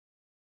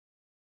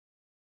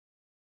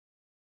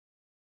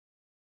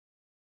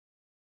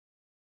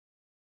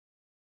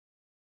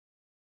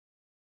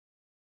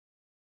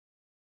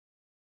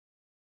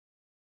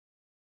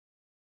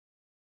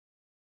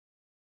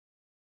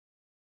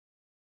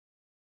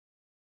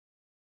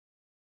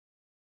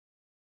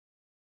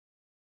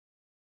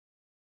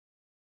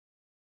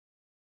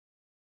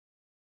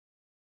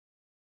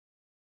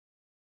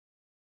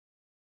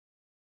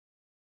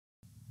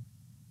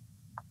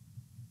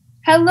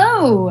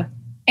Hello,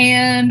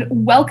 and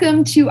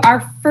welcome to our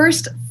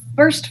first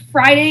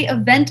Friday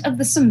event of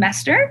the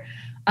semester.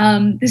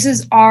 This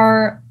is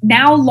our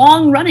now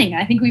long running,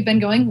 I think we've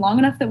been going long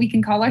enough that we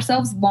can call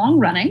ourselves long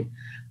running,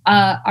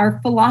 our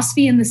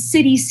Philosophy in the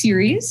City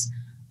series,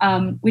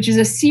 which is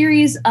a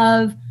series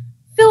of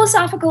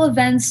philosophical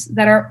events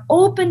that are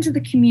open to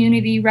the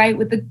community, right,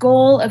 with the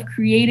goal of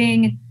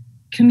creating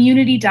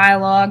community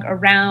dialogue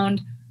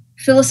around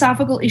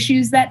philosophical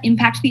issues that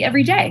impact the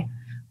everyday.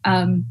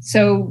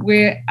 So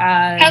we're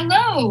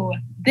hello.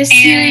 This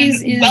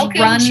series is welcome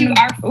run to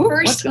our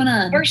first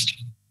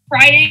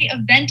Friday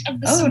event of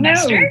the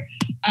semester.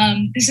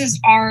 No. This is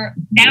our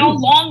now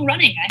long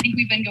running. I think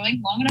we've been going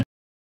long enough.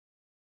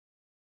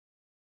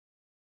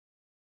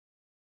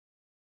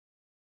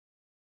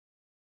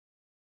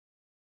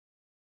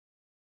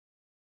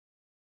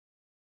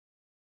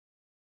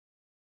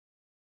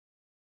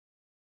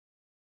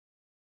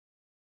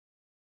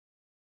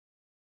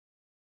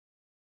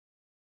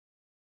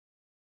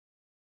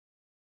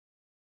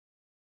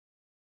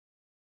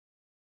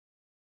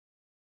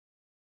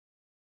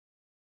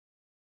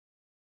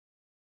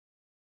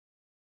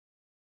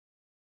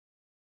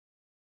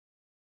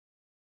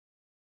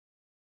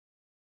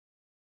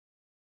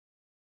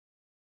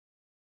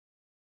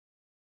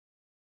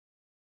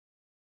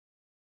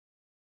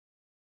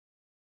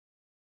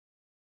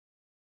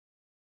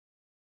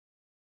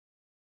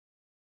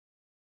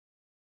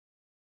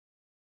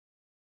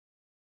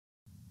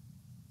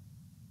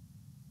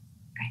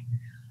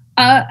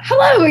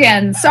 Hello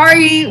again.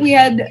 Sorry we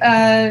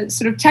had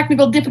sort of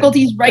technical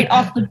difficulties right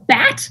off the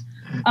bat,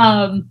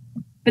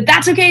 but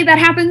that's okay. That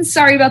happens.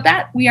 Sorry about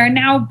that. We are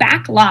now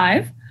back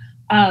live.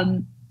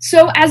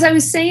 So as I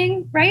was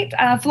saying, right,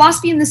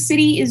 Philosophy in the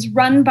City is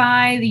run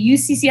by the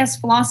UCCS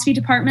Philosophy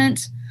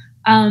department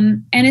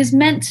and is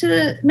meant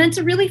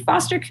to really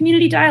foster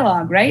community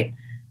dialogue, right?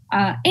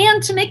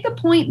 And to make the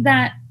point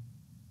that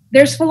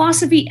there's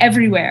philosophy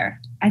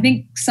everywhere. I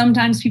think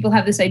sometimes people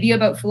have this idea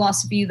about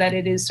philosophy that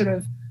it is sort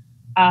of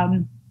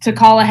to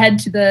call ahead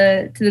to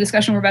the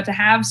discussion we're about to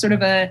have, sort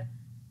of a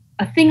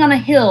thing on a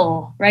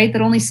hill, right,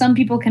 that only some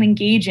people can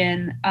engage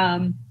in.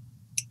 And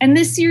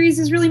this series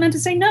is really meant to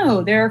say,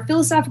 no, there are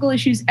philosophical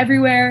issues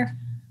everywhere.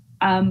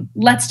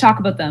 Let's talk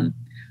about them.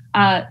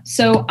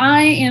 So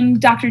I am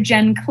Dr.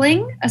 Jen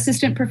Kling,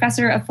 Assistant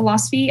Professor of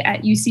Philosophy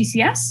at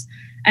UCCS,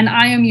 and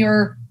I am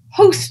your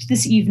host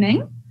this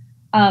evening.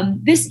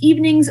 This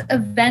evening's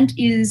event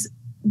is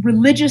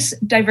Religious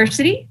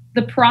Diversity,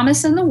 the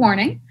Promise and the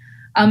Warning.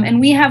 And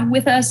we have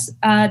with us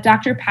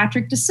Dr.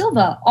 Patrick De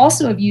Silva,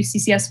 also of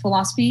UCCS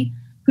Philosophy,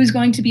 who's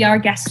going to be our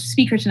guest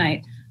speaker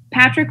tonight.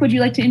 Patrick, would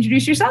you like to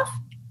introduce yourself?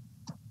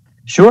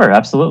 Sure,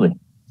 absolutely.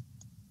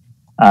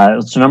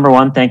 So number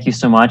one, thank you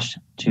so much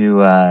to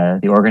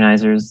the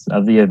organizers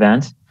of the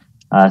event,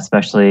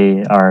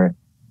 especially our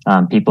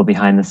people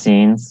behind the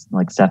scenes,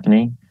 like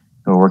Stephanie,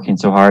 who are working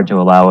so hard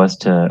to allow us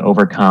to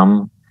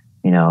overcome,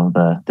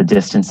 the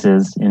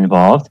distances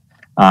involved.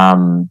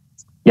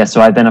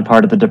 So I've been a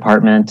part of the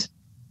department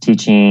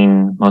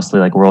teaching mostly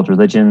like world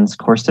religions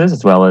courses,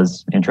 as well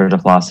as Intro to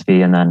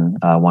Philosophy, and then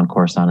one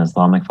course on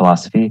Islamic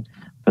philosophy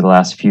for the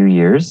last few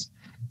years.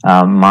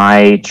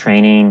 My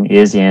training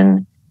is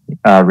in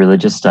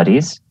religious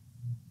studies,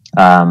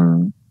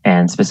 and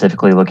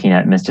specifically looking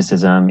at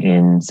mysticism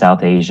in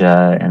South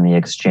Asia and the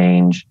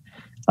exchange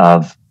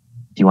of,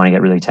 if you want to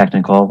get really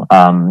technical,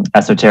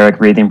 esoteric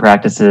breathing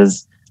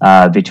practices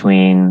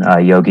between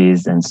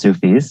yogis and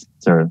Sufis,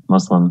 or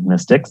Muslim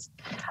mystics.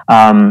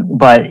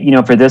 But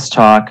for this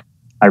talk,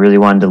 I really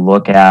wanted to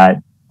look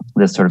at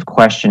this sort of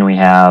question we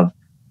have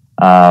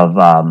of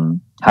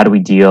how do we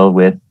deal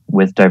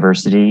with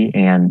diversity,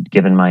 and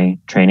given my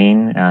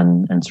training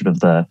and sort of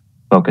the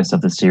focus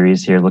of the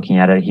series here, looking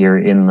at it here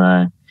in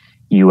the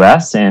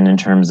US and in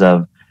terms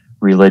of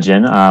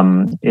religion.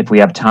 If we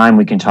have time,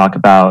 we can talk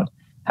about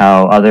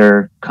how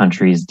other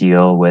countries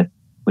deal with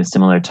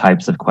similar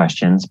types of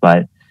questions,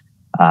 but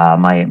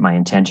my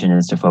intention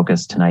is to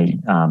focus tonight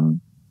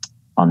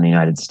on the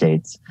United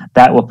States.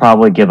 That will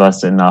probably give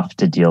us enough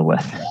to deal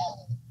with,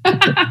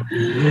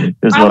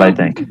 is what I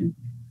think.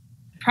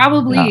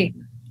 Probably.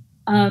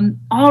 Yeah.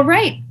 All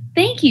right.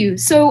 Thank you.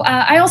 So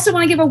I also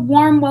want to give a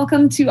warm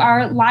welcome to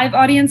our live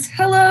audience.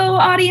 Hello,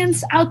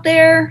 audience out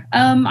there.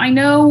 I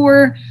know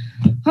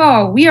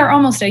we are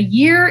almost a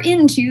year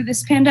into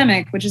this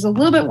pandemic, which is a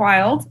little bit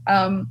wild,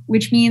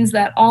 which means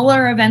that all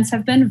our events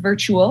have been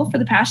virtual for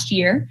the past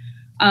year.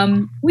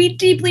 We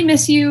deeply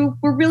miss you.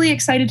 We're really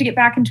excited to get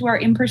back into our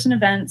in-person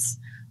events.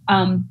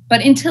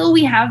 But until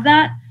we have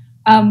that,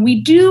 we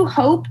do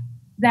hope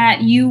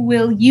that you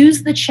will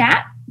use the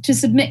chat to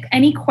submit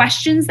any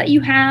questions that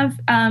you have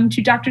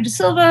to Dr. De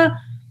Silva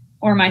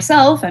or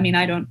myself. I mean,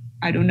 I don't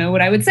know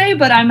what I would say,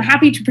 but I'm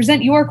happy to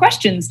present your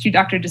questions to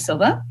Dr. De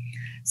Silva.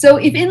 So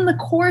if in the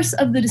course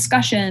of the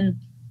discussion,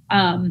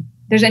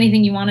 there's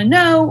anything you want to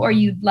know or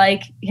you'd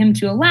like him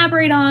to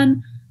elaborate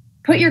on,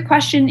 put your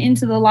question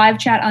into the live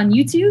chat on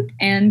YouTube,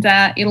 and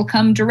it'll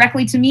come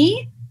directly to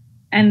me,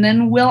 and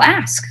then we'll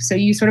ask. So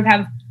you sort of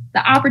have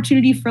the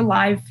opportunity for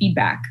live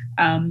feedback.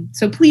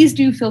 So please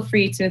do feel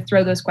free to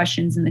throw those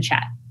questions in the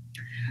chat.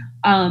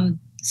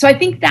 So I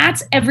think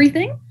that's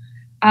everything.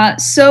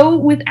 So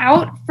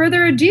without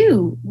further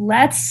ado,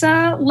 let's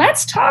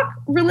talk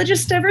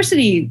religious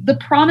diversity, the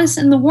promise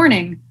and the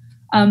warning.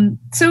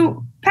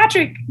 So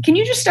Patrick, can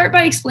you just start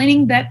by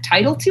explaining that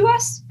title to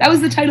us? That was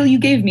the title you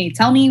gave me.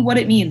 Tell me what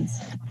it means.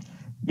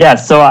 Yeah.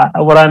 So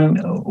what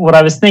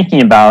I was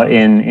thinking about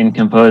in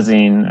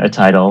composing a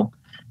title,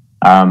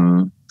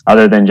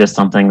 other than just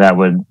something that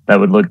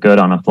would look good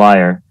on a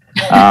flyer,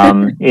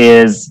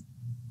 is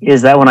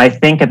that when I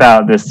think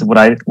about this, what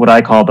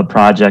I call the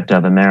project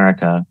of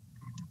America,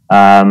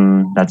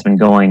 that's been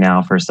going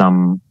now for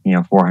some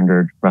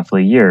 400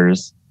 roughly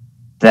years,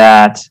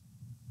 that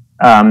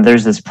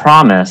there's this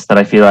promise that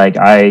I feel like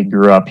I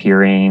grew up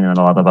hearing and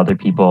a lot of other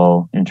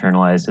people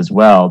internalized as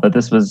well, that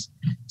this was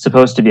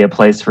supposed to be a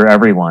place for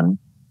everyone.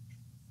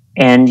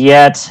 And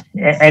yet,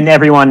 and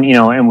everyone,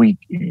 and we,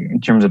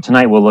 in terms of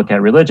tonight, we'll look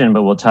at religion,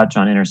 but we'll touch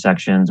on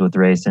intersections with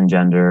race and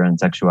gender and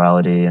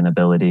sexuality and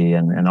ability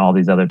and all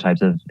these other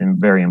types of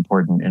very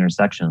important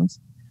intersections.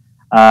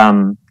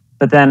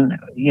 But then,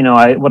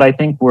 what I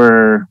think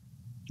a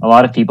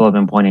lot of people have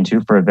been pointing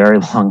to for a very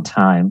long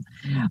time,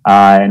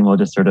 and we'll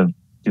just sort of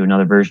do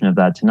another version of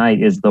that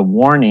tonight, is the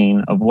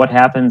warning of what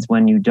happens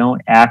when you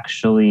don't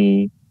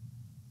actually,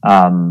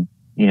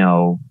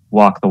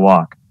 walk the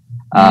walk.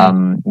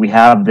 We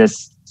have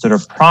this sort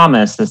of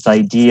promise, this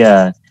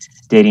idea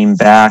dating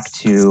back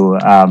to,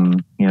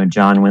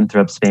 John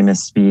Winthrop's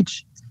famous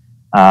speech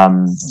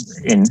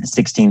in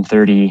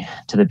 1630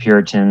 to the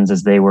Puritans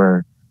as they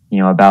were,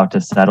 about to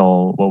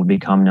settle what would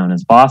become known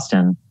as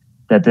Boston,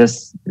 that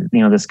this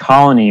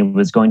colony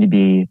was going to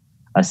be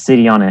a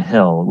city on a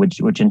hill,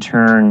 which in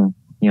turn,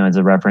 is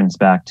a reference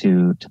back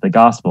to the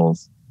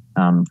Gospels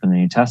from the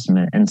New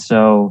Testament. And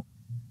so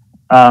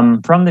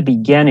from the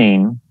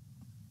beginning,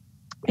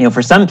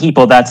 for some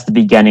people, that's the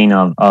beginning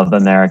of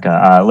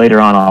America. Later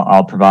on,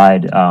 I'll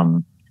provide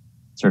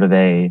sort of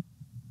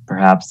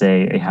perhaps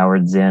a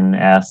Howard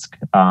Zinn-esque,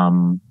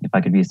 if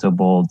I could be so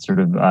bold, sort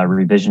of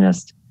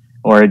revisionist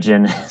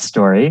origin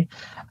story.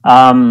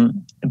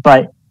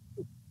 But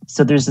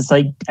so there's this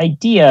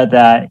idea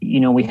that,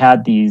 we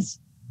had these,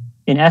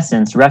 in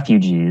essence,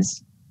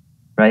 refugees,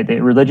 right?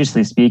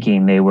 Religiously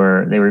speaking, they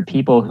were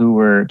people who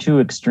were too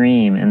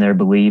extreme in their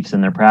beliefs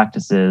and their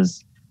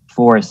practices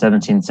for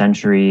 17th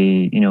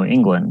century,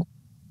 England.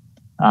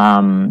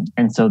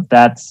 And so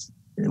that's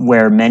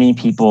where many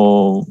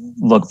people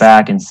look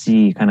back and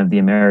see kind of the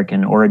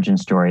American origin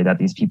story, that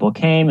these people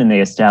came and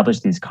they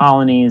established these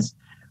colonies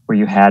where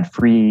you had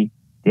the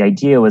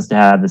idea was to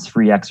have this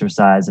free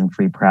exercise and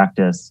free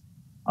practice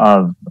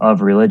of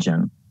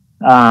religion.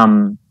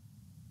 And,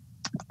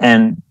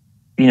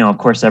 of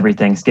course, every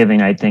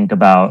Thanksgiving, I think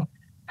about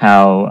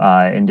how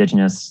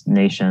indigenous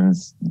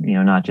nations,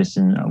 not just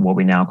in what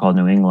we now call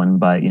New England,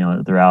 but,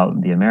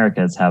 throughout the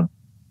Americas have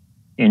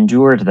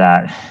endured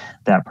that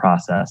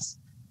process,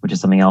 which is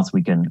something else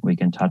we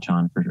can touch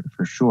on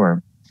for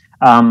sure.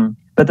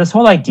 But this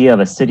whole idea of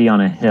a city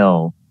on a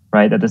hill,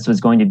 right, that this was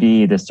going to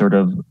be this sort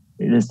of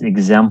this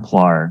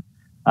exemplar,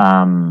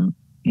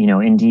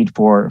 indeed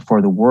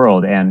for the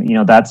world.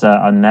 And, that's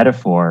a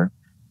metaphor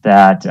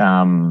that,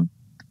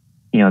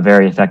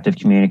 very effective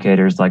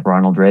communicators like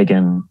Ronald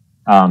Reagan,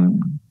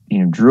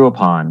 drew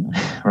upon,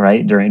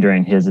 right,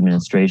 during his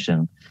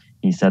administration.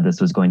 He said this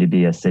was going to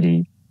be a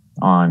city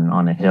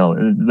on a hill,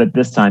 but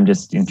this time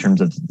just in terms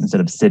of,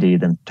 instead of city,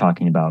 then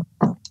talking about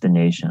the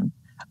nation.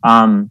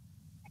 And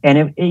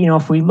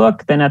if we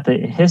look then at the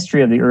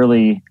history of the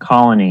early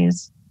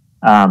colonies,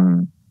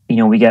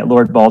 we get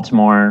Lord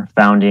Baltimore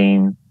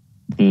founding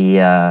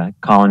the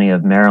colony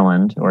of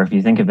Maryland, or if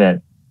you think of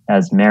it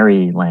as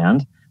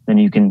Maryland, then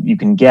you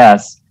can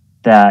guess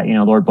that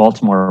Lord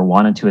Baltimore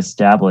wanted to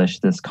establish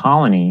this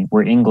colony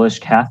where English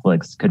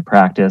Catholics could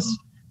practice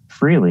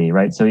freely,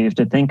 right? So you have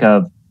to think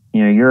of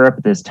Europe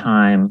at this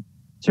time,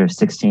 sort of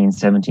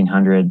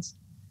 1700s.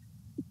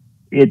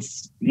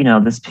 It's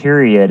this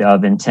period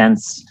of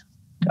intense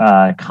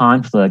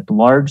conflict,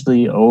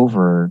 largely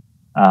over,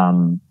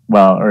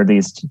 or at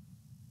least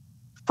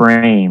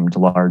framed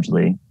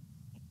largely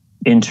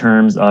in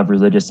terms of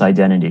religious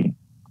identity.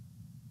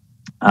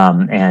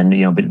 But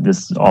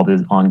all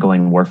this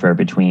ongoing warfare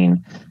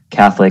between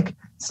Catholic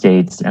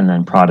states and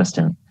then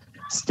Protestant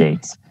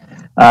states.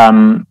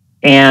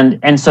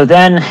 And so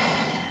then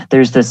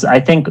there's this, I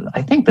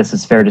think this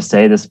is fair to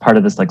say, this part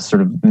of this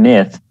sort of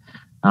myth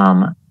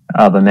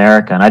of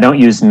America. And I don't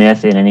use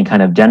myth in any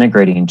kind of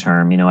denigrating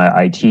term.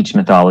 I teach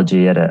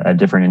mythology at a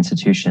different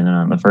institution. And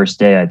on the first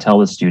day I tell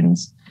the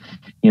students,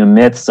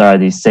 myths are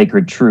these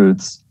sacred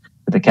truths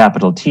with a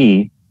capital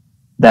T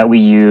that we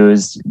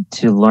use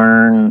to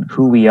learn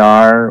who we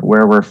are,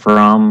 where we're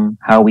from,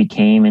 how we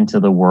came into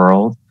the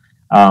world,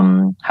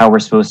 how we're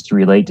supposed to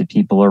relate to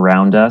people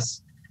around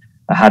us.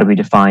 How do we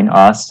define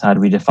us? How do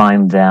we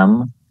define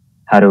them?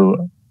 How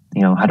do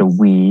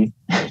we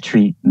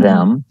treat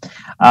them?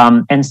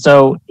 And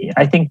so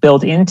I think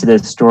built into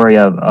this story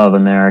of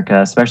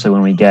America, especially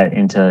when we get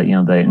into,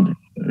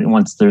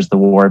 once there's the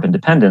War of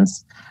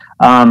Independence,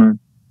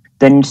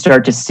 then you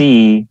start to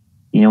see,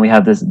 we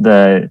have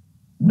the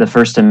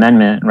First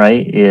Amendment,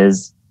 right,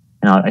 is,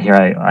 here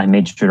I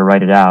made sure to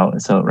write it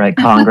out. So, right,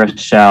 Congress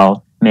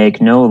shall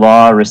make no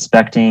law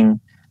respecting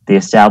the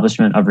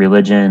establishment of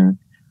religion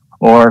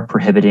or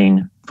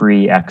prohibiting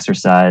free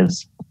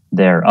exercise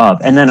thereof.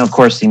 And then, of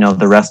course,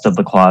 the rest of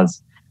the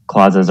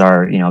clauses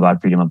are,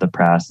 about freedom of the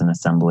press and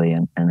assembly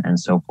and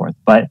so forth.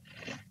 But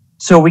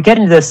so we get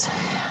into this,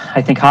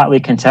 I think, hotly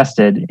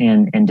contested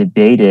and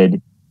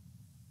debated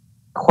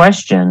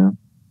question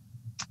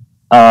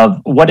of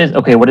what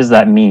does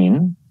that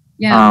mean?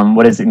 Yeah.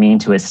 What does it mean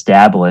to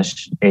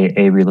establish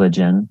a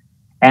religion?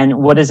 And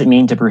what does it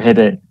mean to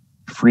prohibit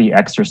free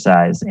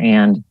exercise?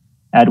 And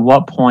at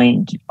what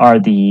point are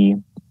the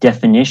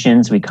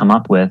definitions we come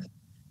up with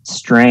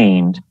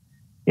strained,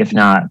 if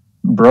not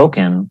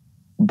broken,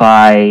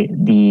 by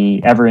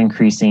the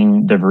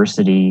ever-increasing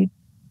diversity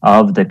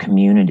of the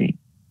community?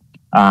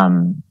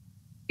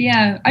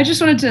 Yeah, I just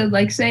wanted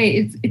to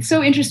say it's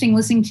so interesting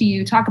listening to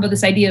you talk about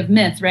this idea of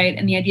myth, right?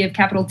 And the idea of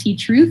capital T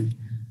truth.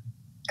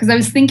 Because I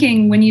was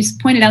thinking when you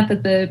pointed out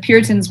that the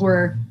Puritans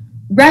were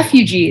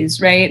refugees,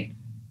 right?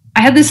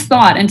 I had this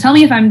thought, and tell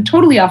me if I'm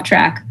totally off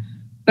track,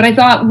 but I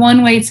thought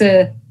one way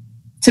to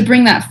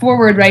bring that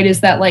forward, right,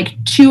 is that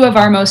two of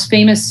our most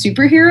famous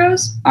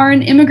superheroes are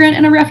an immigrant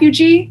and a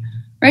refugee,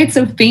 right?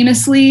 So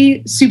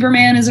famously,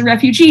 Superman is a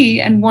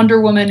refugee and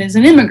Wonder Woman is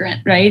an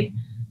immigrant, right?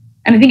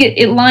 And I think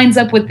it lines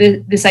up with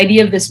this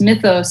idea of this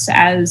mythos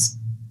as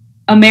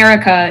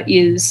America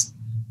is,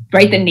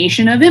 right, the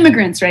nation of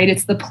immigrants, right?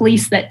 It's the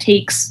place that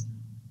takes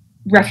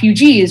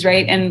refugees,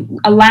 right, and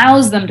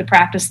allows them to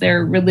practice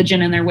their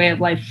religion and their way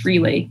of life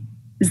freely.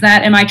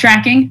 Am I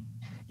tracking?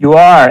 You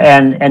are,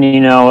 and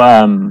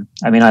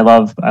I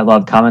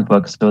love comic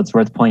books, so it's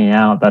worth pointing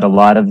out that a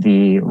lot of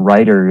the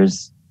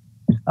writers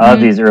of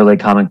these early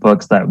comic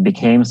books that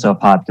became so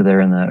popular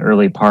in the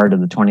early part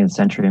of the 20th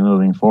century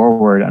moving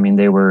forward,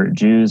 they were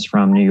Jews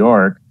from New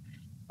York,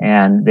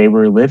 and they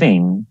were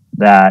living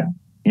that,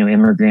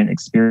 immigrant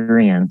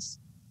experience.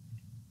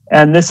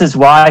 And this is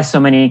why so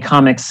many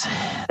comics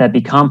that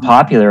become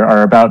popular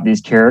are about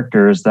these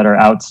characters that are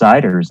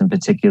outsiders in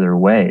particular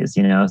ways,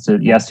 So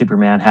yes,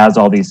 Superman has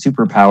all these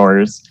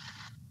superpowers,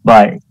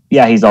 but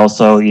yeah, he's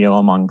also,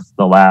 amongst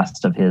the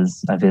last of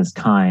his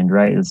kind,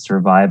 right? The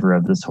survivor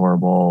of this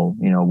horrible,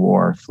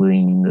 war,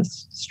 fleeing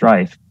this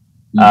strife.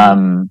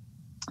 Mm-hmm.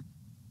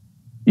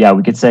 Yeah,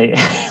 we could say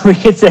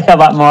a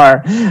lot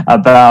more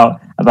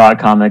about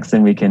comics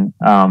than we can.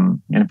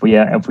 And if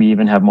we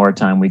even have more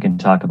time, we can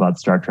talk about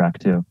Star Trek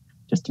too,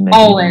 just to make it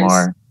even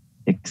more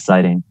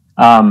exciting.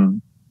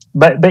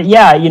 But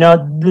yeah,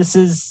 this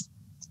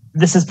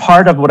is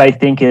part of what I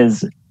think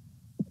is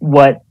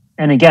what.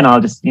 And again, I'll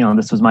just,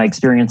 this was my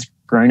experience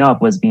growing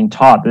up, was being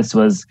taught this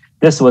was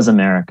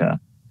America,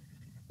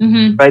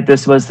 right?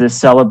 This was this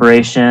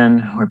celebration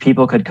where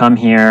people could come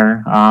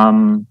here.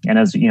 And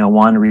as,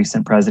 one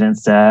recent president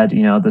said,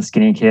 the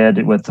skinny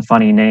kid with the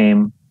funny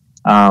name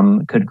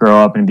could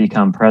grow up and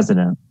become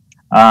president.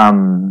 My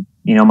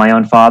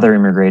own father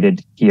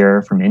immigrated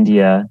here from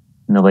India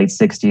in the late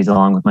 60s,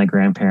 along with my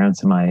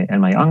grandparents and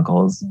my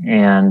uncles.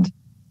 And,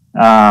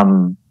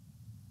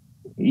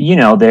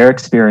 their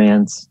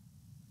experience,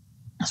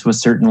 this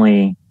was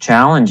certainly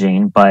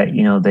challenging, but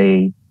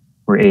they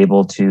were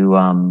able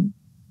to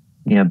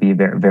be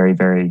very, very,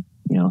 very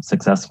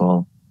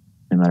successful,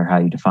 no matter how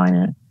you define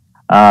it.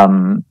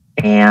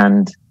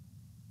 And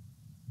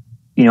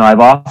I've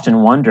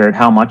often wondered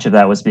how much of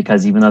that was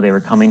because even though they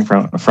were coming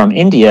from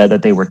India,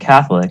 that they were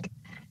Catholic,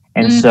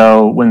 and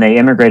so when they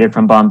immigrated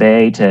from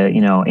Bombay to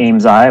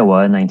Ames,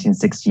 Iowa in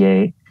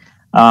 1968,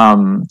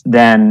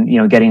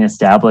 then getting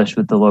established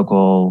with the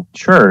local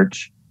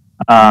church.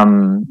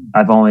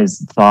 I've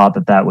always thought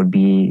that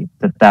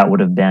would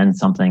have been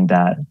something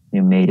that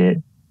made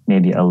it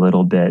maybe a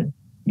little bit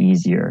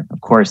easier.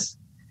 Of course,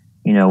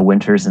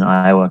 winters in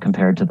Iowa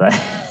compared to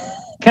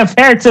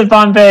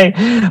Bombay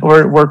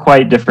were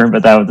quite different,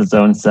 but that was its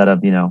own set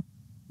of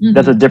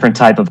that's a different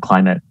type of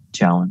climate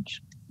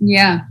challenge.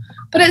 Yeah,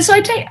 but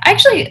so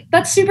actually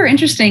that's super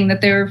interesting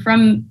that they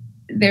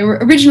were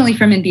originally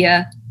from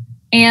India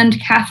and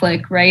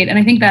Catholic, right? And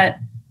I think that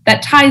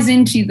ties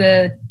into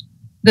the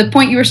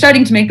point you were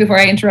starting to make before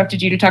I interrupted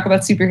you to talk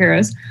about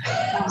superheroes,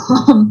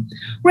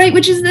 right?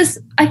 Which is this,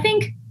 I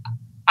think,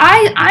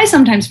 I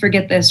sometimes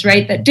forget this,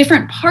 right? That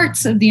different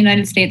parts of the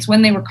United States,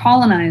 when they were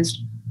colonized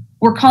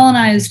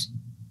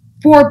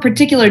for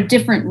particular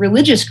different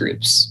religious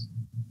groups,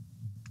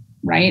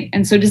 right?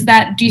 And so do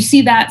you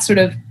see that sort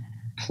of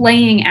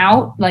playing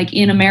out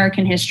in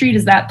American history?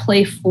 Does that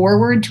play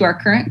forward to our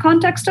current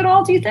context at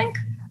all, do you think?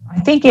 I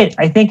think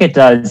it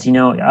does,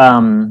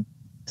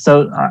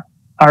 so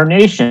our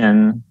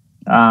nation,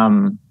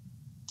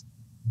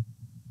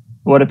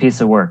 what a piece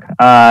of work.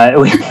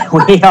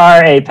 We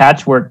are a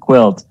patchwork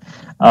quilt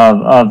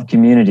of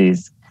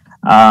communities.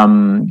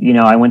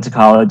 I went to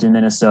college in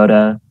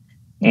Minnesota,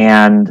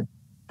 and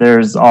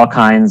there's all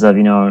kinds of,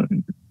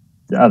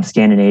 of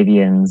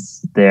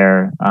Scandinavians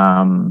there.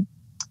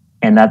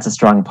 And that's a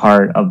strong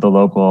part of the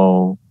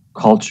local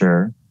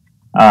culture.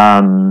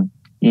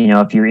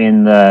 If you're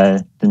in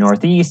the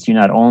Northeast, you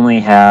not only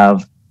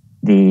have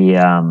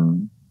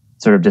the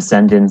sort of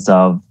descendants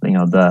of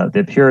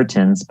the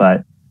Puritans,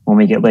 but when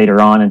we get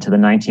later on into the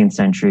 19th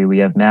century, we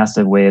have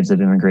massive waves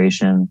of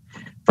immigration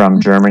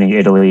from Germany,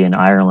 Italy, and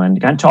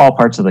Ireland, kind of to all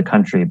parts of the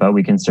country. But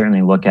we can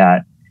certainly look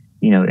at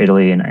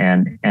Italy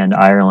and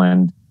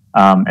Ireland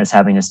as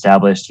having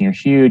established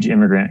huge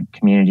immigrant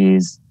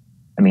communities.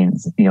 I mean,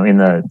 in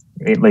the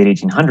late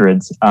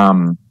 1800s,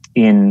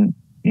 in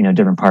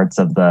different parts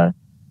of the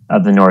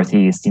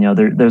Northeast.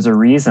 There's a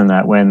reason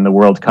that when the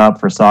World Cup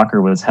for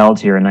soccer was held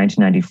here in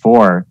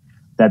 1994,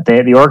 that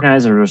the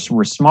organizers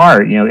were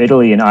smart.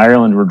 Italy and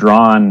Ireland were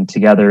drawn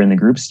together in the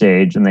group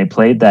stage, and they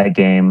played that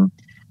game.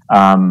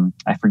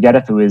 I forget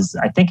if it was.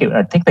 I think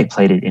they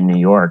played it in New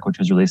York, which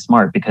was really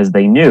smart because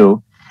they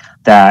knew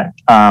that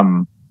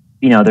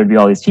there'd be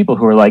all these people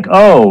who were like,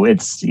 oh,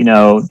 it's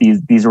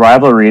these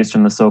rivalries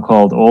from the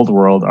so-called old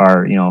world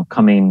are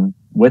coming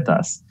with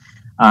us.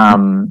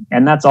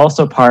 And that's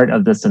also part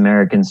of this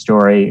American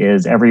story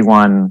is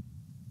everyone,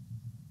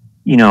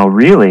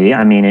 really,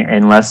 I mean,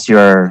 unless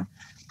you're,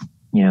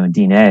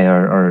 Diné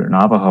or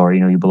Navajo, or,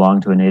 you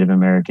belong to a Native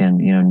American,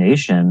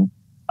 nation,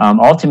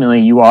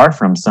 ultimately you are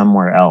from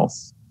somewhere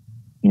else.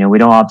 We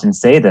don't often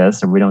say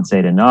this, or we don't say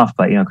it enough,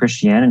 but,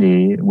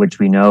 Christianity, which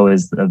we know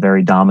is a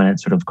very dominant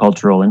sort of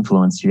cultural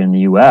influence here in the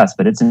US,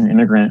 but it's an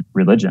immigrant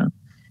religion.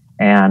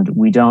 And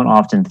we don't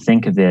often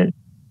think of it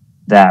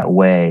that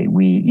way.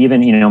 We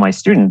even, my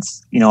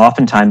students,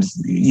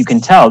 oftentimes you can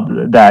tell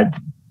that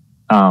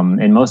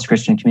in most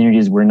Christian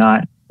communities,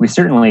 we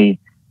certainly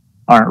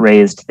aren't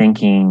raised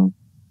thinking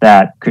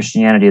that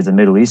Christianity is a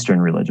Middle Eastern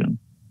religion.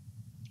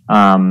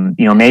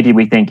 Maybe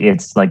we think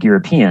it's like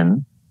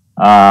European,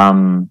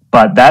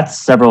 but that's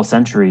several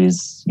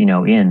centuries,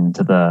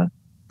 into the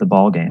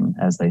ball game,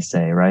 as they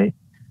say, right?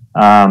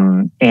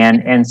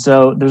 And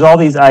so there's all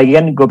these, I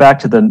again go back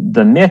to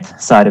the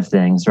myth side of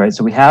things, right?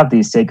 So we have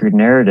these sacred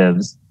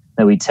narratives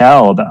that we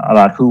tell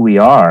about who we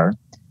are.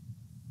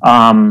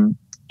 And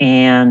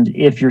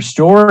if your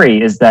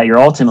story is that you're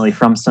ultimately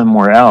from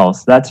somewhere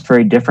else, that's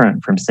very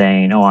different from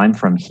saying, oh, I'm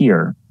from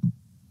here.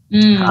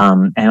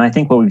 And I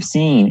think what we've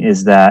seen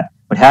is that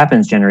what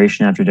happens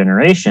generation after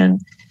generation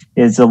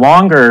is the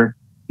longer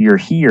you're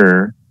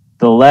here,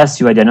 the less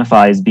you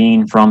identify as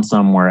being from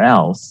somewhere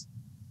else.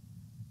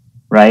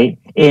 Right?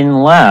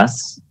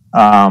 Unless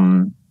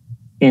that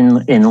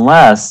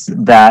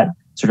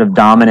sort of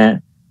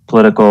dominant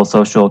political,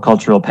 social,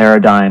 cultural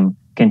paradigm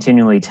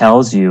continually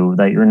tells you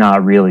that you're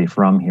not really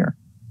from here.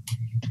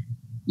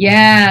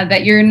 Yeah,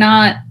 that you're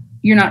not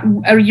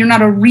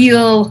a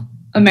real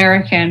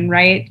American,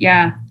 right?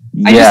 Yeah.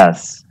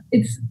 Yes.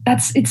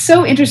 It's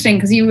so interesting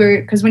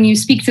because when you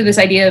speak to this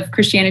idea of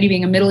Christianity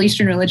being a Middle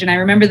Eastern religion, I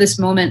remember this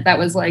moment that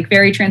was like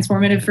very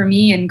transformative for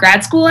me in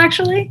grad school,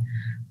 actually.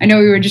 I know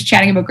we were just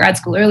chatting about grad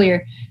school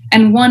earlier,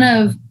 and one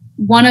of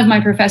my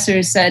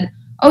professors said,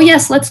 "Oh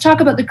yes, let's talk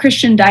about the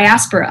Christian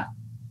diaspora."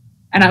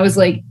 And I was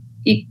like,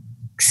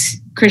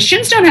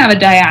 "Christians don't have a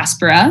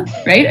diaspora,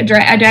 right? A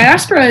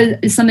diaspora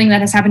is something that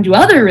has happened to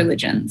other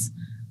religions,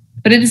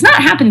 but it has not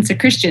happened to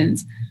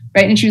Christians,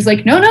 right?" And she was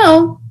like,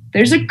 "No,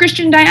 there's a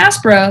Christian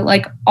diaspora,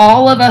 like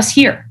all of us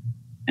here."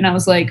 And I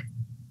was like,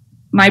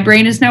 "My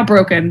brain is now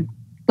broken."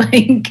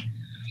 Like.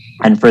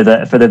 And for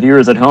the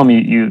viewers at home,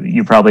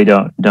 you probably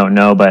don't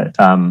know, but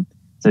so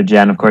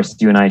Jen, of course,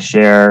 you and I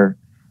share,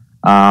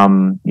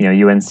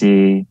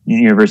 UNC,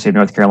 University of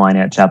North Carolina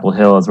at Chapel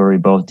Hill is where we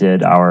both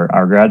did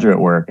our graduate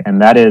work,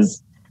 and that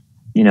is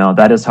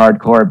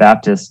hardcore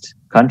Baptist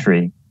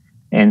country,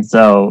 and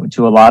so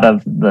to a lot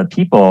of the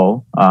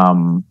people,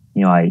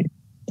 I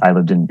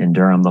lived in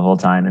Durham the whole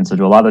time, and so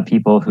to a lot of the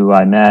people who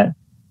I met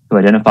who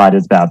identified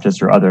as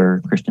Baptist or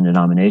other Christian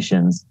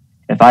denominations,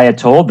 if I had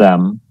told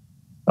them,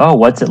 oh,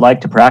 what's it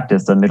like to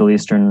practice a Middle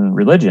Eastern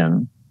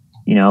religion?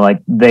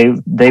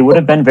 They would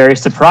have been very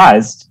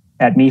surprised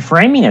at me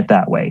framing it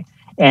that way.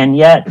 And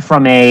yet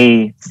from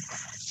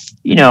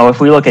if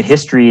we look at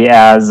history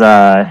as,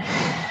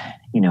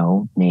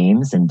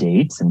 names and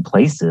dates and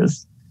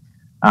places,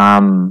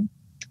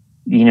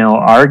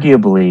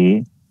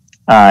 arguably,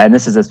 and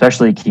this is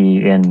especially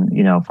key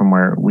in, from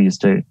where we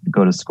used to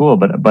go to school,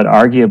 but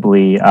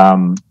arguably,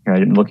 I'm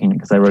looking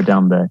because I wrote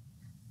down the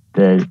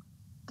date,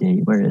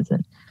 where is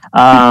it?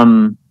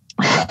 That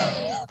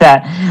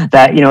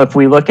if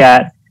we look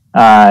at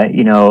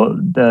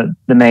the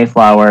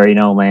Mayflower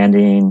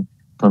landing,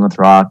 Plymouth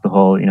Rock, the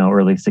whole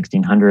early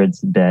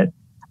 1600s bit,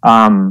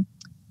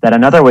 that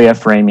another way of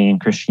framing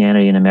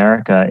Christianity in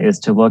America is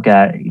to look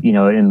at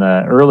in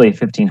the early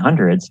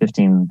 1500s,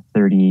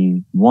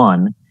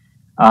 1531,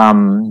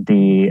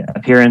 the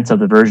appearance of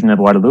the Virgin of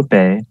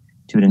Guadalupe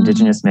to an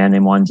indigenous man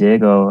named Juan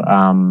Diego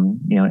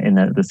in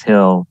this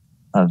hill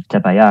of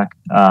Tepeyac.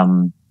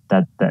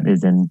 That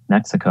is in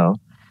Mexico.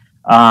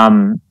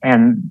 And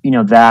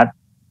that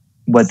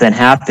what then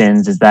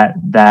happens is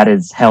that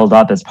is held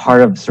up as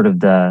part of sort of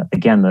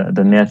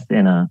the myth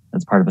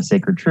as part of a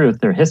sacred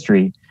truth or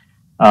history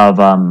of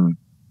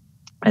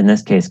in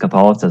this case,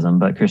 Catholicism,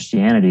 but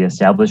Christianity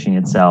establishing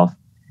itself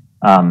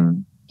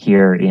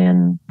here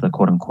in the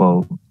quote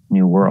unquote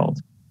New World.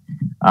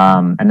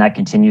 And that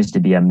continues to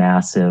be a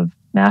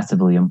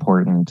massively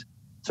important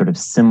sort of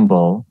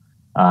symbol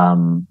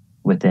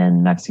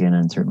within Mexican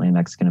and certainly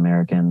Mexican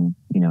American,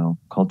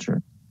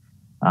 culture.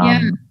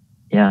 Yeah.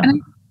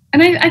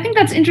 And I think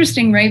that's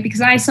interesting, right?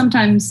 Because I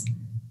sometimes,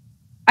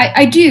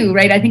 I do,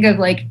 right? I think of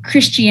like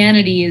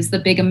Christianity as the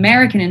big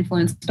American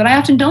influence, but I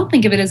often don't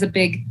think of it as a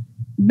big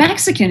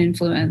Mexican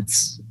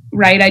influence,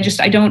 right? I guess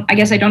I don't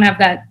have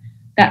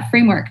that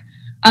framework.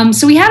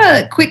 So we had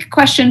a quick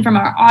question from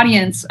our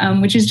audience,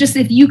 which is just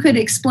if you could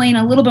explain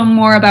a little bit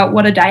more about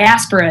what a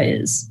diaspora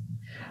is.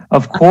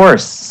 Of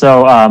course.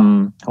 So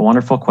a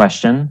wonderful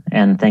question,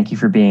 and thank you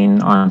for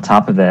being on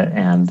top of it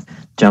and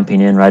jumping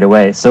in right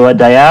away. So a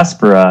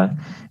diaspora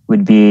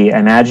would be,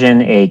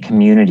 imagine a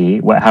community,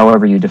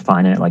 however you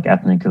define it, like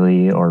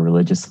ethnically or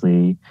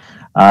religiously,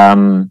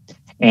 and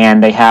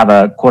they have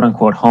a quote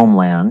unquote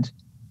homeland.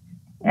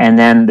 And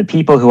then the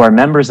people who are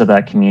members of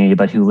that community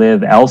but who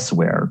live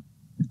elsewhere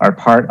are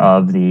part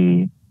of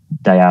the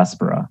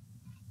diaspora.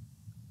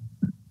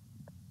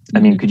 I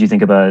mean, could you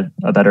think of a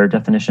better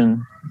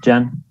definition,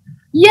 Jen?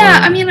 Yeah,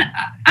 I mean,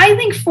 I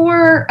think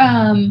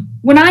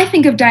when I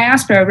think of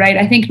diaspora, right,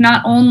 I think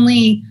not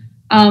only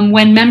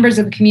when members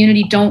of the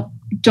community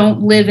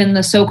don't live in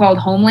the so-called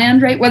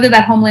homeland, right, whether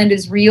that homeland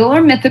is real or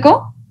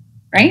mythical,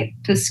 right,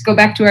 to go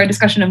back to our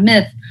discussion of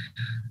myth.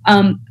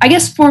 I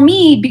guess for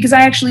me, because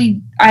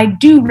I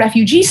do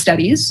refugee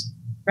studies,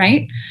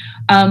 right,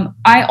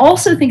 I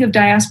also think of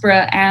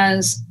diaspora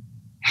as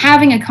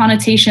having a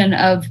connotation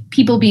of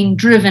people being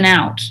driven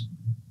out,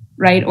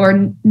 right,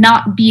 or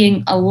not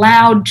being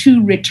allowed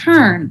to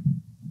return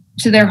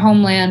to their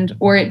homeland,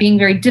 or it being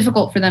very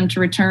difficult for them to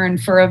return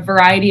for a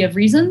variety of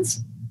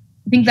reasons.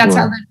 I think that's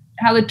Sure.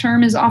 how the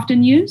term is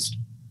often used.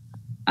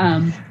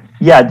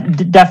 Yeah,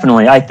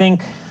 definitely. I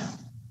think,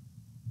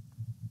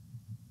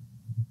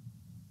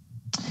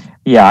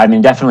 yeah, I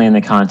mean, definitely in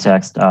the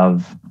context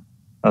of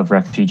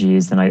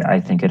refugees, and I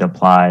think it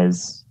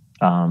applies.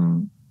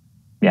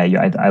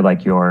 I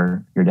like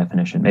your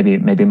definition.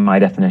 Maybe my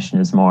definition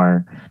is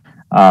more.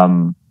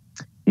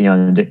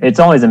 It's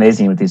always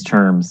amazing with these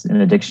terms in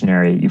a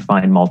dictionary. You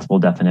find multiple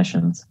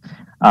definitions.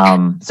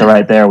 So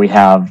right there we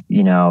have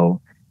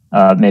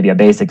maybe a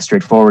basic,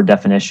 straightforward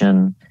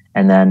definition,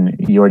 and then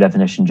your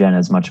definition, Jen,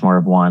 is much more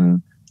of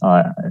one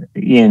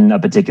in a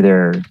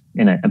particular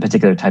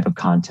type of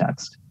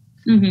context.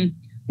 Mm-hmm.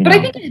 But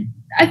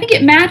I think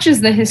it matches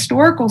the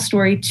historical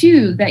story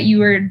too that you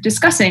were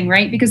discussing,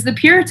 right? Because the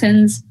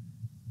Puritans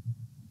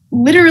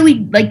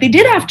literally, like, they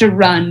did have to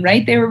run,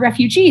 right? They were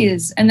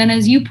refugees, and then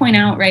as you point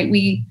out, right,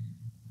 we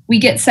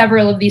get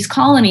several of these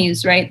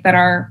colonies, right, that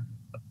are,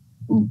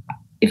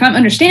 if I'm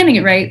understanding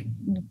it right,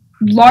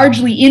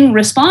 largely in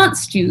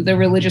response to the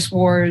religious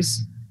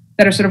wars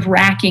that are sort of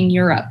racking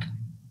Europe.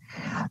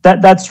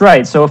 That's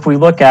right. So if we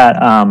look at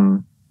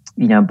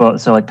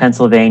so like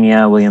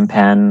Pennsylvania, William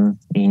Penn,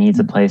 he needs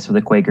a place for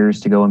the Quakers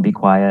to go and be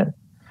quiet.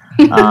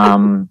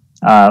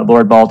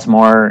 Lord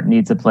Baltimore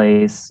needs a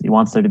place. He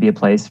wants there to be a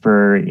place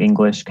for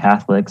English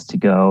Catholics to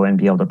go and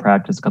be able to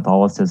practice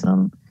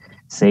Catholicism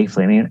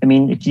safely. I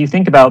mean, if you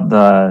think about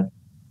the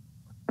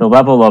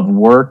level of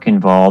work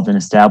involved in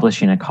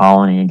establishing a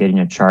colony and getting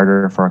a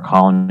charter for a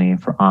colony, in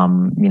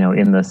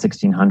the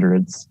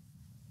 1600s,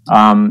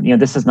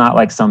 this is not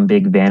like some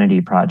big vanity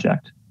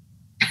project,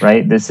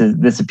 right? This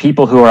is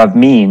people who are of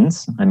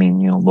means. I mean,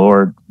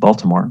 Lord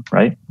Baltimore,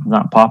 right?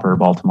 Not Pauper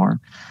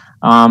Baltimore,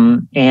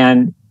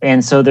 and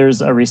so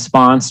there's a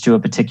response to a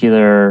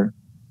particular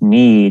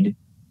need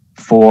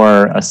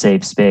for a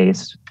safe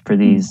space for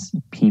these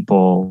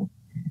people,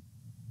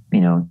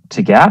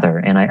 to gather.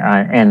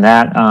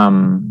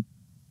 And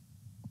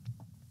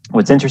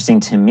what's interesting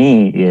to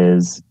me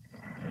is,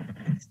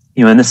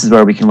 and this is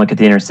where we can look at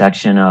the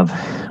intersection of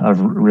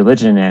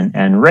religion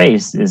and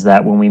race, is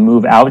that when we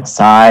move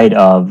outside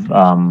of,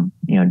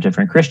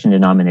 different Christian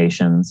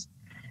denominations,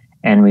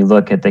 and we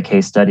look at the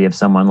case study of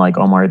someone like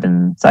Omar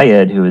ibn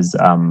Said, who is,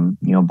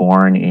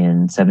 born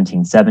in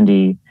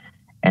 1770,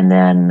 and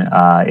then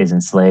is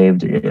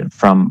enslaved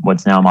from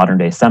what's now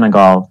modern-day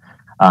Senegal,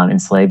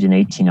 enslaved in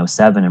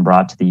 1807 and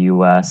brought to the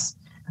U.S.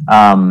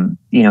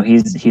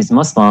 He's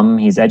Muslim.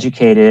 He's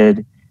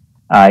educated.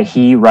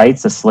 He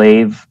writes a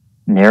slave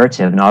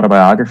narrative, an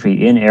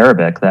autobiography in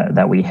Arabic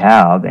that we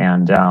have,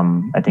 and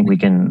I think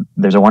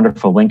there's a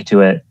wonderful link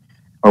to it,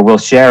 or we'll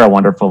share a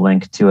wonderful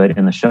link to it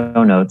in the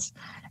show notes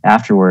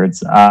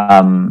afterwards.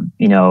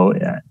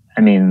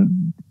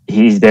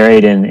 He's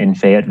buried in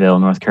Fayetteville,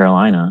 North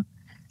Carolina,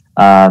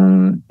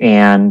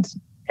 and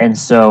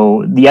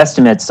so the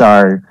estimates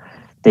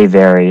they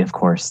vary. Of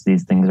course,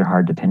 these things are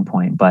hard to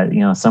pinpoint, but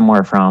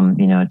somewhere from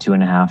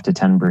 2.5% to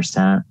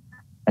 10%.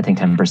 I think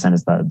 10%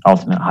 is the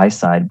ultimate high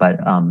side, but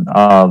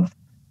of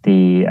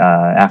the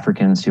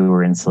Africans who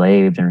were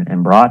enslaved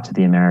and brought to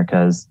the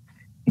Americas,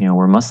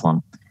 were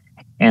Muslim.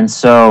 And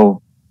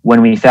so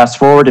when we fast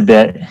forward a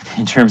bit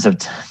in terms of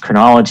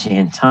chronology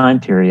and time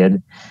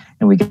period,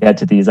 and we get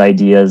to these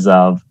ideas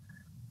of,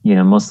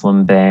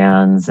 Muslim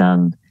bans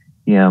and,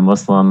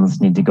 Muslims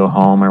need to go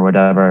home or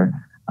whatever.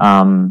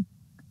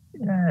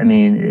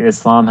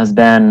 Islam has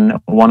been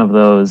one of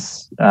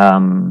those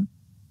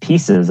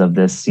pieces of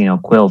this,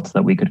 quilt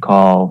that we could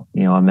call,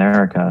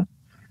 America,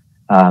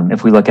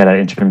 if we look at it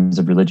in terms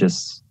of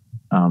religious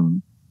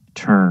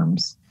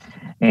terms.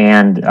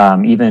 And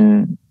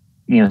even,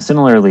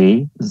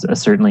 similarly,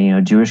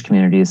 certainly, Jewish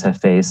communities have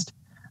faced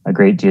a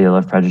great deal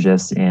of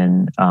prejudice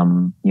in,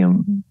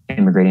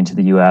 immigrating to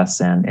the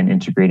U.S. and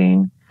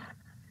integrating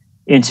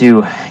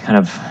into kind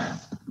of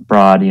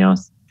broad,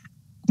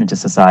 into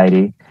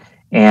society.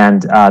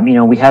 And,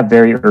 we have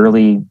very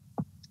early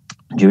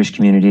Jewish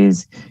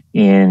communities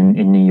in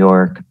New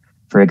York,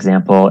 for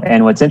example.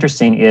 And what's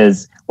interesting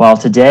is, while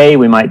today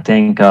we might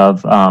think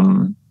of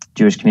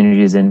Jewish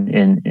communities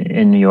in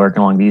New York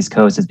along the East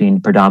Coast as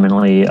being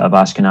predominantly of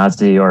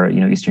Ashkenazi or,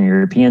 Eastern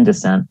European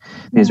descent,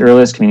 these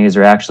earliest communities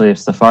are actually of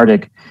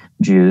Sephardic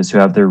Jews who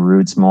have their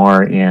roots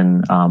more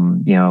in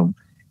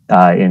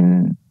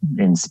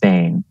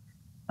Spain.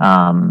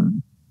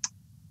 And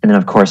then,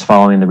 of course,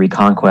 following the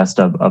reconquest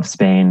of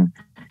Spain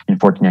in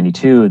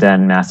 1492,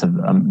 then massive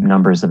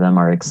numbers of them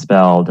are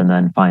expelled and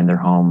then find their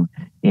home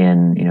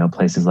in,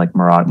 places like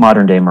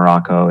modern-day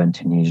Morocco and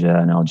Tunisia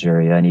and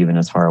Algeria, and even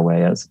as far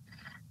away as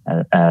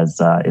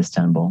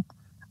Istanbul,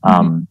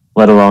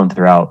 let alone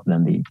throughout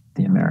then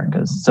the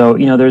Americas. So,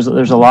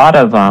 there's a lot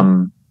of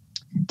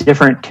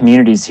different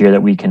communities here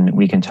that we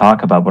can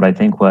talk about. But I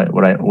think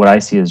what I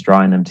see as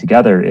drawing them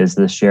together is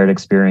this shared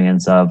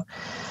experience of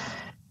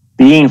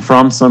being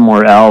from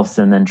somewhere else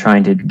and then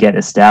trying to get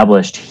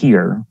established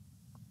here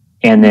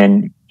and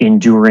then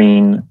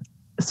enduring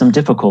some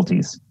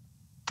difficulties.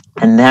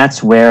 And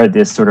that's where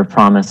this sort of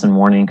promise and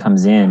warning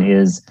comes in.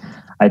 Is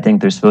I think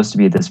there's supposed to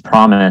be this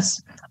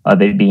promise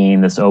of it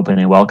being this open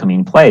and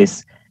welcoming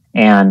place.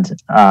 And,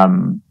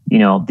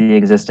 the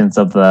existence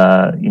of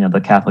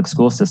the Catholic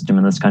school system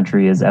in this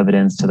country is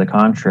evidence to the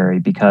contrary,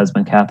 because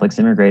when Catholics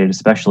immigrated,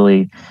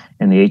 especially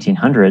in the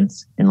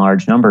 1800s in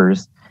large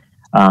numbers,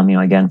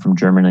 again, from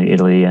Germany,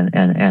 Italy,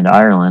 and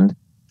Ireland,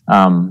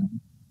 and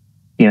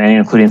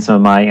including some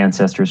of my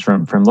ancestors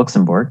from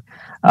Luxembourg,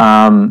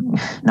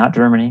 not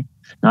Germany,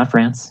 not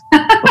France,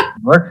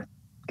 Luxembourg.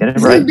 Get it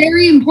right. It's a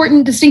very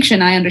important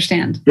distinction, I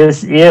understand.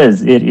 It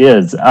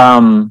is.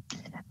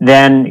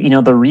 Then,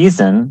 the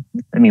reason,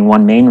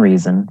 one main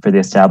reason for the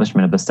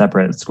establishment of a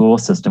separate school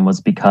system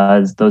was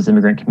because those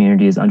immigrant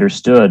communities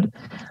understood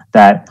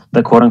that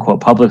the quote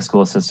unquote public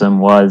school system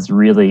was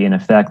really, in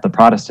effect, the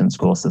Protestant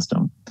school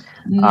system.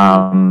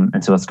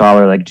 And so a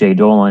scholar like J.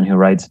 Dolan, who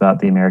writes about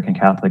the American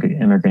Catholic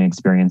immigrant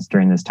experience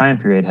during this time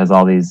period, has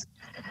all these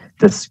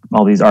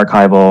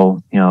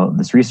archival,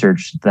 this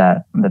research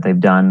that they've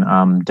done,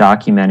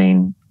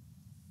 documenting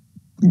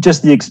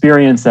just the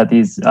experience that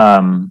these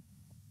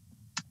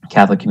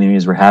Catholic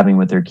communities were having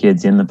with their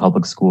kids in the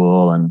public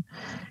school, and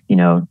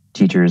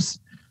teachers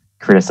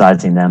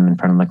criticizing them in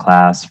front of the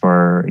class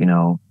for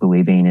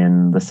believing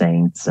in the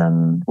saints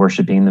and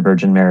worshiping the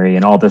Virgin Mary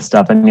and all this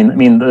stuff. I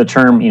mean the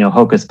term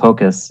hocus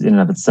pocus in and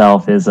of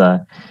itself is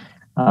a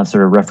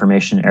sort of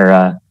Reformation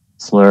era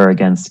slur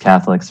against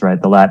Catholics,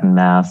 right? The Latin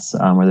Mass,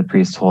 where the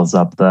priest holds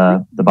up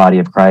the body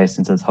of Christ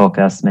and says,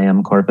 "Hocus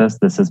meum corpus,"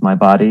 this is my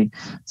body.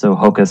 So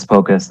hocus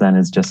pocus then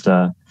is just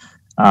a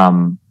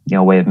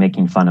way of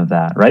making fun of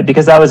that, right?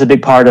 Because that was a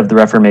big part of the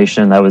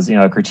Reformation. That was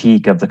a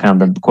critique of the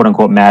kind of the quote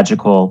unquote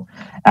magical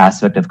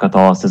aspect of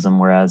Catholicism,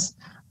 whereas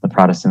the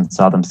Protestants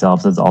saw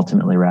themselves as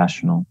ultimately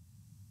rational.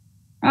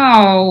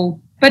 Oh,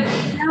 but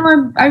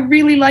now I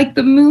really like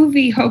the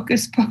movie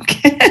Hocus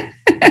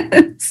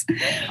Pocus.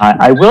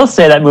 I will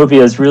say that movie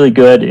is really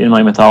good in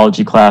my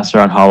mythology class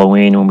around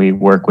Halloween when we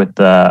work with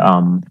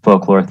the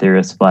folklore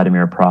theorist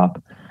Vladimir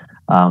Propp.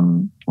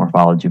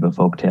 Morphology of a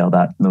Folktale.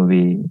 That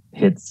movie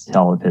hits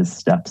all of his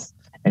steps.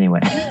 Anyway,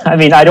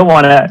 I don't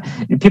want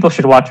to. People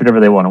should watch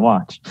whatever they want to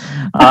watch.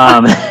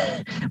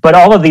 But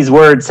all of these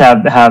words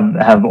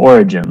have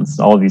origins.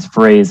 All of these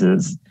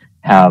phrases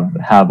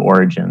have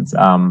origins.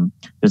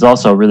 There's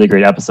also a really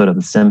great episode of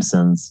The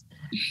Simpsons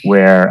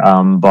where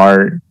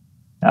Bart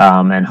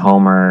and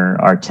Homer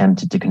are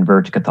tempted to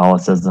convert to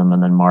Catholicism,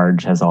 and then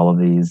Marge has all of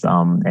these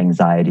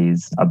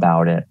anxieties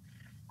about it.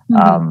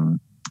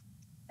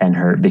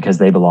 And because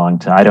they belong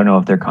to, I don't know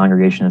if their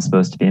congregation is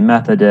supposed to be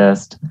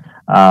Methodist.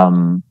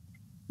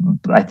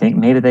 I think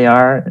maybe they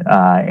are.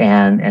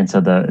 And so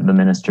the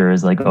minister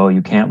is like, "Oh,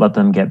 you can't let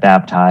them get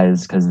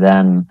baptized, because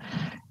then,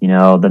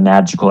 the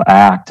magical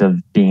act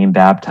of being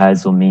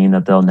baptized will mean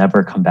that they'll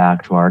never come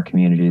back to our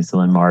community." So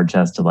then Marge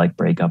has to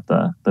break up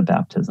the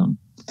baptism.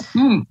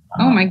 Oh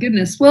my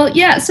goodness. Well,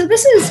 yeah. So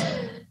this is,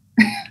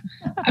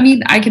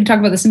 I could talk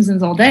about The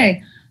Simpsons all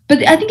day.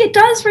 But I think it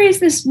does raise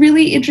this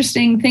really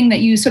interesting thing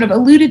that you sort of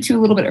alluded to a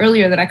little bit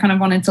earlier that I kind of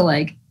wanted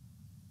to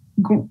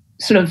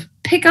sort of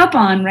pick up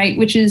on, right?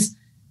 Which is,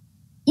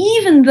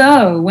 even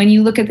though when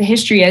you look at the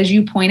history, as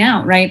you point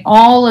out, right,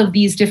 all of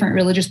these different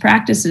religious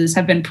practices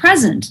have been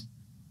present,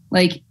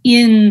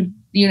 in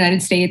the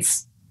United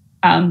States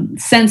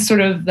since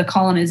sort of the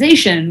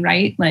colonization,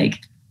 right? Like,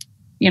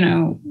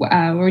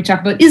 where we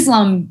talk about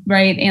Islam,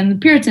 right? And the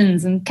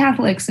Puritans and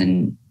Catholics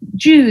and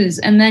Jews.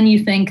 And then you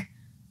think,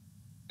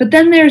 but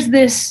then there's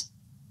this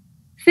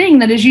thing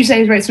that, as you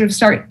say,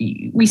 right,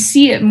 we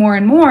see it more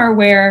and more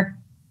where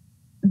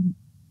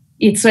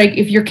it's like,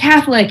 if you're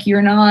Catholic,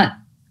 you're not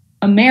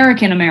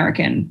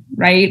American,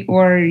 right?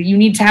 Or you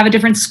need to have a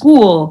different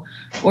school,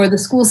 or the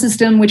school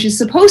system, which is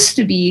supposed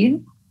to be,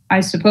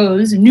 I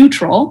suppose,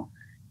 neutral,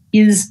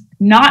 is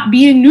not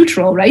being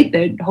neutral, right?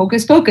 The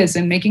hocus pocus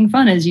and making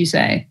fun, as you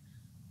say.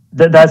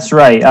 That's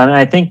right. And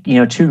I think,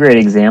 two great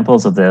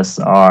examples of this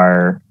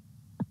are,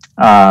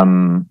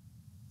 when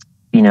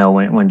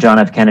John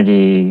F.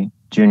 Kennedy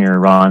Jr.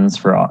 runs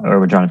for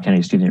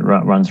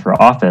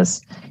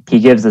office, he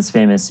gives this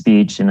famous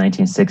speech in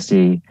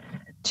 1960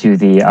 to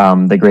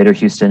the Greater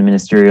Houston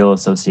Ministerial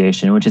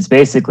Association, which is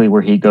basically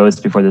where he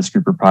goes before this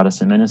group of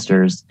Protestant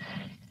ministers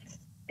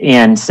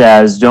and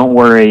says, "Don't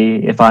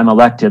worry, if I'm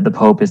elected, the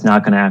Pope is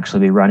not going to actually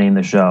be running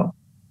the show."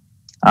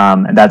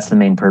 And that's the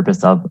main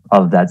purpose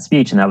of that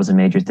speech. And that was a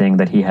major thing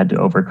that he had to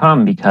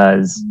overcome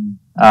because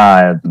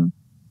up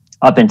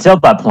until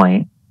that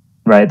point,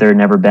 right, there had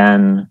never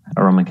been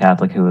a Roman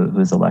Catholic who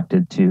was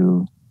elected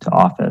to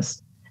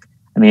office.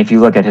 I mean, if you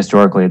look at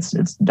historically,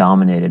 it's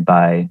dominated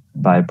by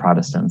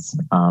Protestants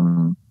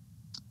and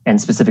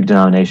specific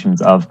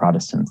denominations of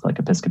Protestants, like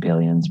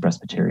Episcopalians,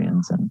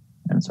 Presbyterians, and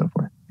so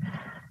forth.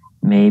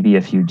 Maybe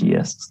a few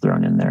deists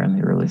thrown in there in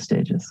the early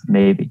stages,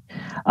 maybe.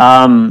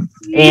 And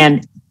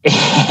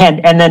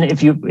then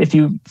if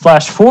you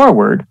flash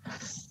forward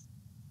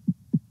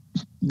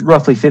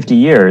roughly 50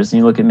 years and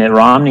you look at Mitt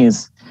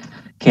Romney's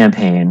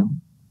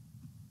campaign,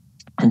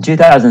 in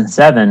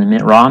 2007,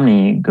 Mitt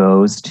Romney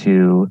goes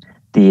to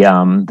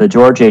the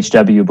George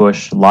H.W.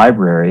 Bush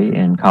Library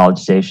in College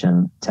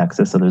Station,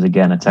 Texas. So there's,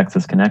 again, a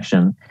Texas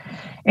connection,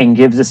 and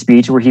gives a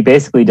speech where he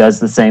basically does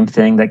the same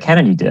thing that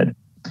Kennedy did.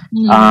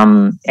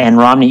 And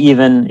Romney,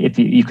 even if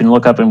you can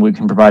look up, and we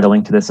can provide a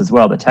link to this as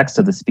well, the text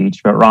of the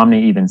speech, but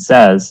Romney even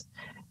says,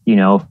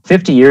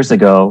 50 years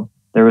ago,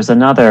 there was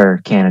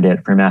another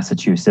candidate for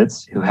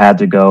Massachusetts who had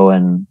to go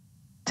and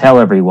tell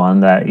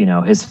everyone that,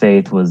 his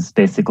faith was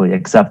basically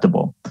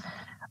acceptable.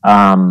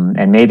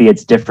 And maybe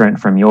it's different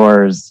from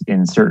yours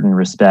in certain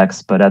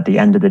respects, but at the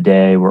end of the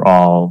day, we're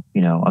all,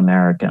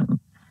 American.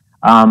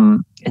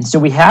 And so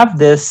we have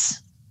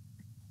this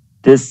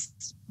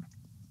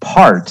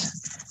part,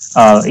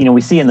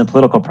 we see in the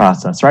political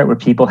process, right, where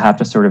people have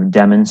to sort of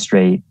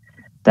demonstrate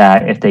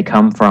that if they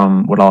come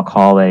from what I'll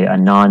call a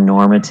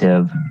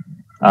non-normative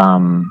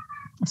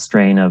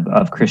strain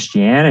of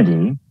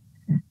Christianity,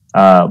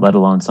 let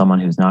alone someone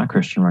who's not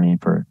Christian running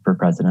for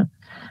president,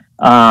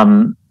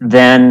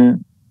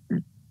 then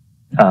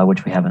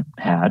which we haven't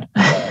had,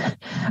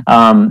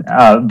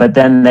 but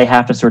then they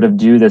have to sort of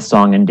do this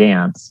song and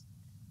dance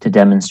to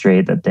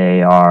demonstrate that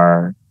they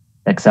are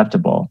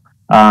acceptable.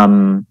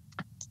 And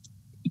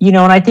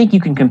I think you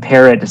can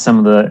compare it to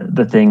some of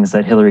the things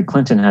that Hillary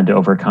Clinton had to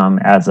overcome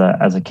as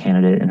a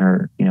candidate in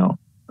her,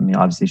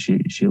 obviously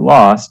she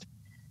lost,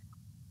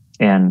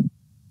 and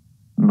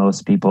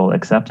most people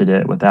accepted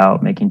it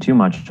without making too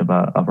much of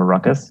a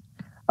ruckus.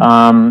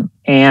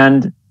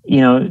 And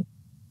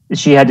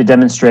she had to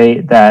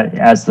demonstrate that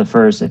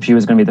if she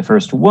was going to be the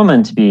first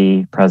woman to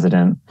be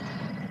president,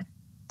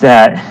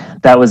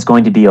 that was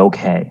going to be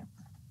okay.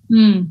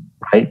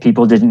 Right?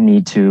 People didn't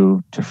need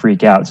to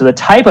freak out. So the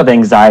type of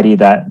anxiety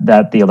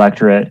that the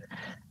electorate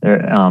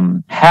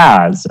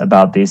has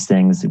about these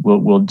things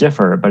will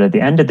differ. But at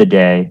the end of the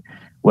day,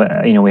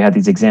 we have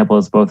these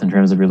examples both in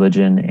terms of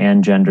religion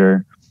and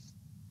gender.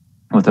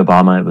 With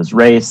Obama, it was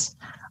race.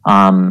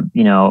 When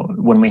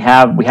we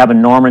have a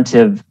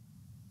normative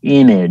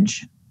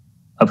image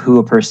of who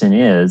a person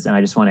is, and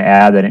I just want to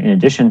add that in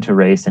addition to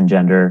race and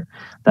gender,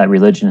 that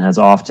religion has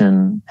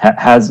often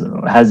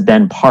has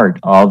been part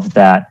of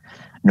that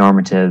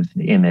normative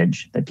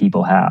image that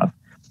people have.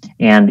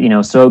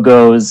 And so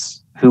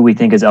goes who we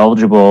think is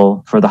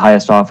eligible for the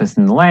highest office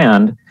in the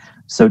land.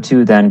 So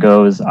too then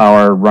goes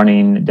our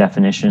running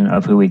definition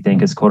of who we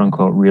think is quote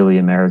unquote really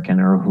American,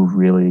 or who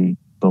really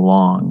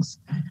belongs.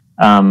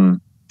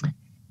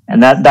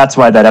 And that's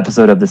why that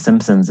episode of The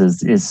Simpsons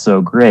is so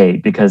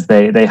great, because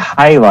they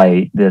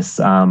highlight this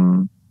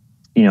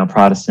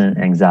Protestant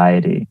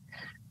anxiety.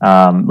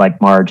 Like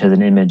Marge has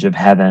an image of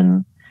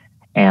heaven,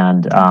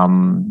 and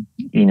the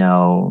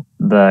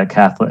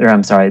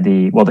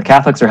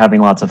Catholics are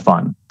having lots of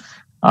fun.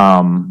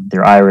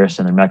 They're Irish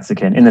and they're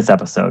Mexican in this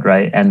episode,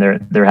 right? And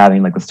they're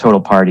having like this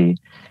total party,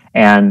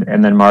 and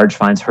then Marge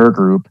finds her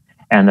group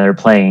and they're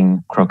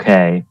playing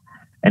croquet,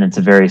 and it's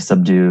a very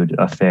subdued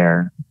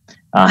affair.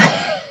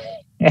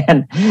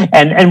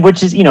 And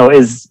which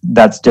is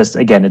that's just,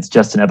 again, it's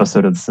just an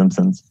episode of The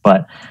Simpsons.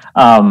 But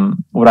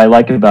what I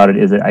like about it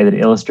is it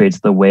illustrates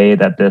the way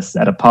that this,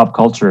 at a pop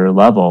culture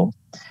level,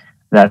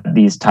 that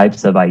these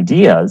types of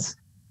ideas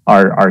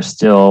are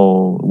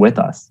still with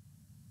us.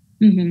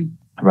 Mm-hmm.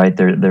 Right?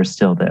 They're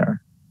still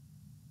there.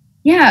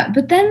 Yeah,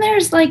 but then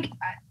there's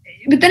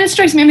then it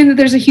strikes me, I mean, that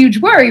there's a huge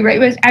worry,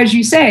 right? As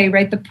you say,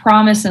 right, the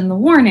promise and the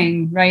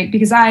warning, right?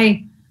 Because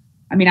I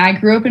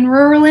grew up in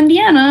rural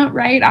Indiana,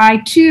 right?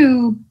 I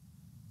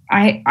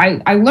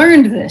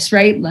learned this,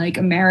 right? Like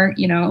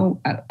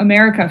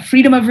America,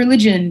 freedom of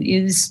religion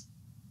is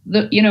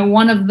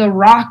one of the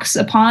rocks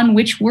upon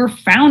which we're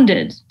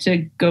founded, to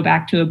go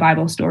back to a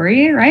Bible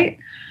story, right?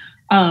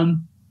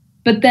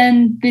 But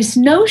then this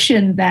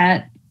notion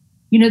that,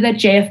 that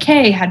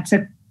JFK had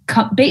to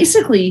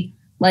basically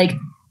like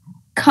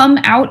come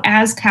out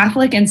as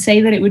Catholic and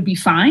say that it would be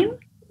fine,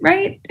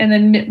 right? And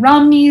then Mitt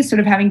Romney sort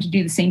of having to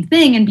do the same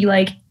thing and be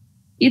like,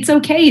 it's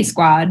okay,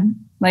 squad.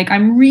 Like,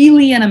 I'm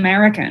really an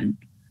American.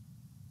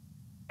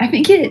 I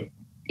think it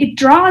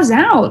draws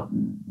out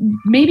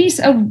maybe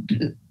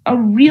a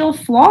real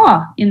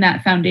flaw in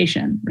that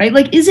foundation, right?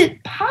 Like, is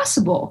it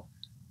possible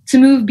to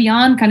move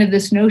beyond kind of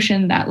this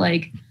notion that,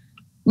 like,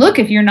 look,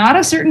 if you're not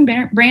a certain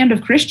brand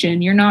of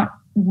Christian, you're not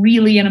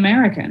really an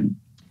American?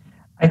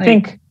 I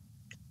think,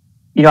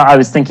 I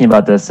was thinking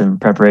about this in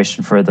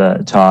preparation for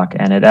the talk,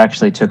 and it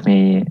actually took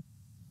me,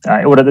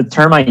 the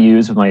term I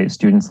use with my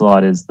students a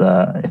lot is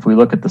if we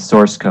look at the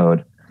source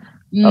code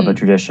of a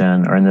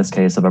tradition, or in this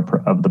case of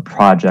the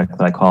project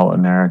that I call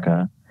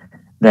America,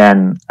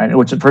 then,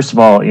 which first of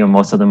all,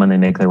 most of them, when they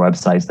make their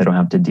websites, they don't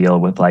have to deal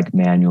with like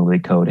manually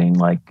coding,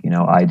 like,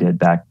 I did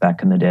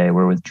back in the day,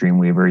 where with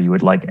Dreamweaver, you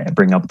would like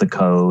bring up the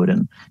code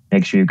and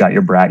make sure you got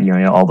your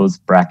all those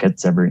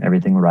brackets,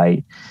 everything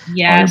right,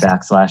 yes, all your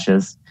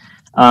backslashes.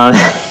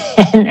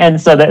 And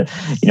so that,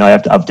 I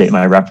have to update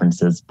my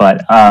references,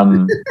 but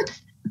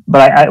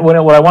what I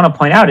want to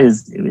point out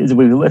is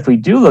if we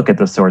do look at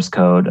the source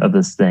code of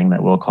this thing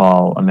that we'll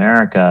call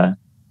America,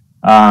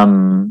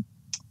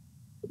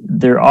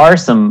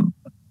 there's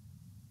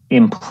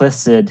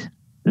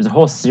a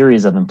whole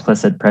series of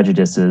implicit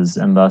prejudices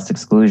and thus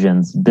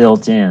exclusions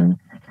built in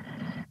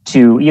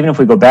to, even if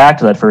we go back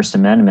to that First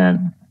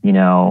Amendment,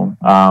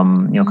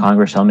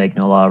 Congress shall make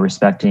no law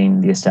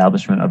respecting the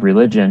establishment of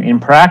religion. In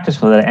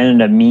practice, what that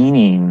ended up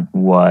meaning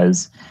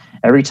was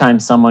every time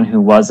someone who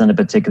wasn't a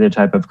particular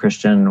type of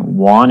Christian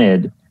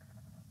wanted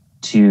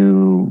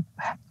to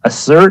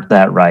assert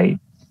that right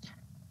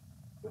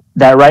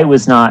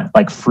was not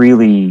like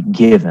freely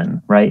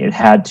given, right? It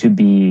had to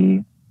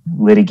be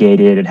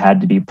litigated. It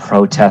had to be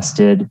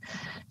protested.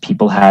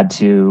 People had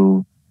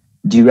to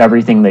do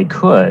everything they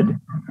could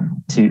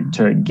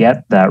to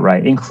get that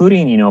right,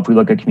 including, if we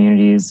look at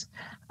communities,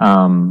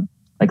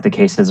 like the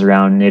cases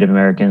around Native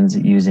Americans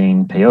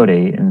using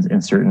peyote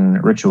in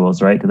certain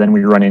rituals, right? Because then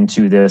we run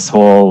into this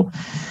whole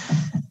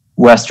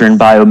Western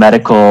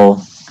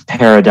biomedical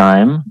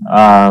paradigm,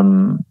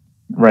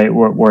 right?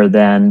 Where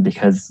then,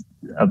 because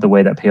of the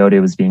way that peyote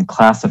was being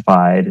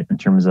classified in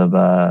terms of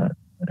an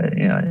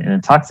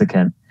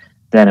intoxicant,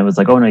 then it was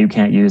like, oh no, you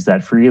can't use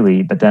that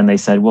freely. But then they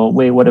said, well,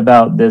 wait, what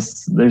about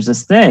this? There's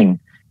this thing.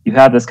 You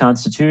have this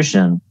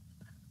constitution.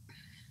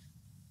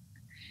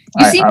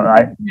 You see,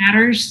 it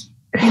matters.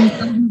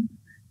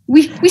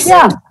 We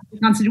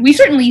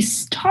certainly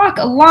talk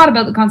a lot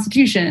about the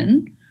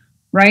Constitution,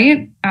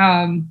 right?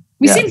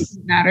 We yes. think it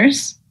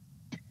matters.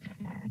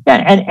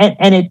 Yeah,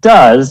 and it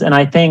does. And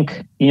I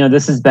think,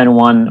 this has been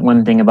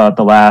one thing about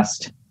the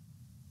last,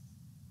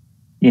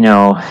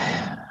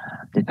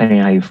 depending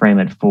on how you frame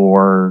it,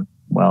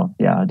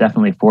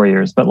 definitely 4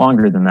 years, but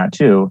longer than that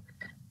too,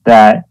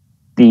 that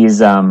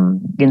these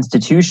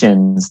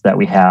institutions that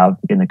we have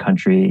in the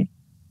country,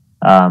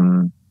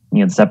 the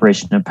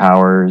separation of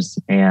powers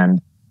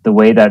and the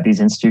way that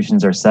these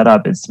institutions are set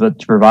up, it's to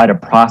provide a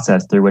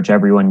process through which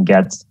everyone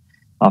gets,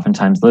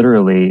 oftentimes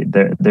literally,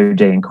 their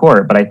day in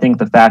court. But I think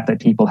the fact that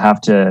people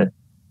have to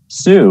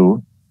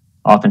sue,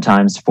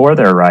 oftentimes for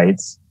their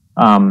rights,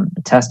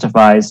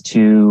 testifies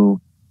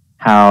to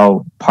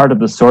how part of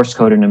the source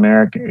code in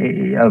America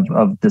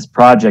of this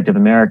project of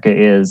America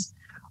is,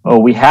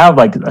 we have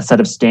like a set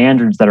of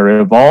standards that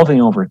are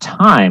evolving over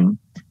time,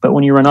 but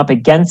when you run up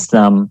against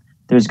them,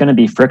 there's going to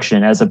be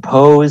friction, as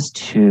opposed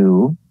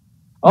to,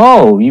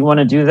 you want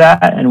to do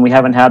that and we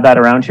haven't had that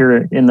around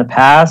here in the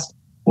past?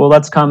 Well,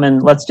 let's come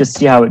and let's just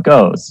see how it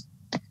goes.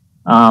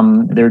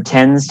 There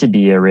tends to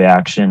be a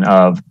reaction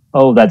of,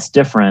 that's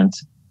different.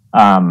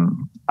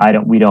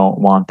 We don't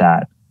want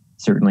that,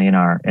 certainly in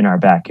our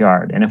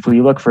backyard. And if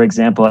we look, for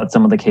example, at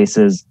some of the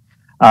cases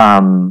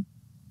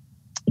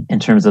in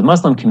terms of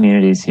Muslim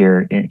communities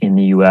here in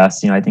the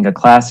US, I think a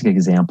classic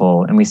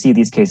example, and we see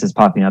these cases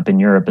popping up in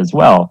Europe as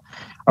well,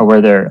 are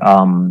where there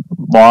are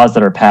laws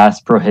that are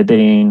passed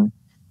prohibiting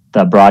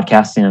the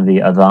broadcasting of the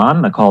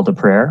adhan, the call to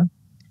prayer,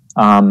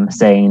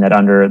 saying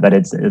that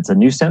it's a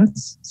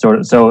nuisance.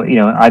 So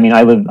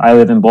I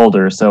live in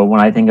Boulder, so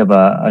when I think of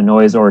a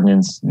noise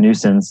ordinance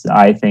nuisance,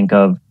 I think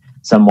of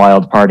some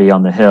wild party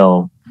on the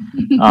hill,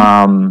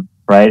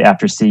 right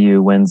after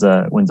CU wins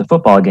a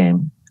football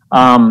game.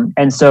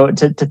 And so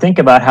to think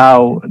about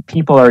how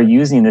people are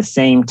using the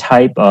same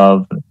type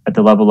of, at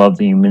the level of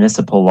the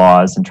municipal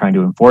laws and trying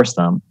to enforce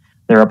them,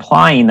 they're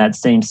applying that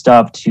same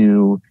stuff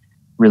to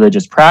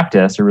religious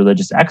practice or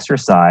religious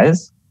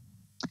exercise.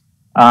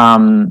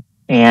 And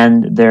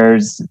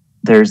there's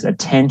there's a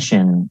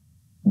tension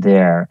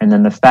there. And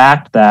then the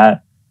fact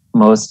that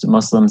most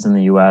Muslims in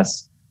the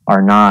US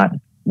are not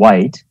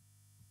white,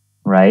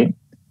 right?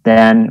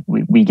 Then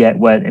we get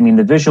what, I mean,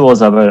 the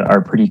visuals of it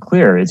are pretty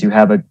clear. Is you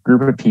have a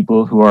group of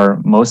people who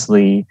are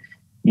mostly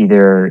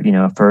either, you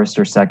know, first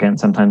or second,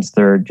 sometimes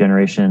third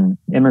generation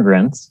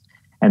immigrants,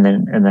 and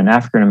then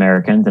African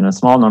Americans, and a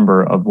small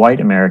number of white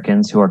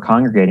Americans who are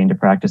congregating to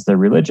practice their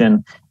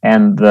religion.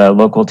 And the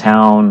local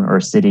town or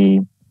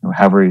city, or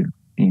however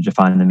you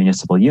define the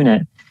municipal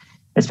unit,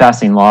 is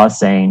passing laws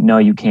saying, no,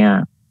 you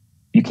can't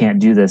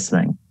do this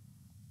thing.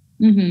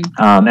 Mm-hmm.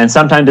 And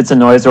sometimes it's a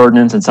noise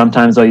ordinance, and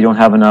sometimes, you don't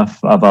have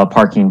enough of a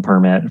parking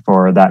permit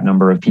for that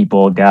number of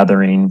people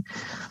gathering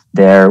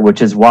there,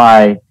 which is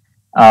why,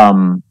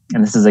 and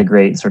this is a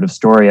great sort of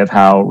story of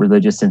how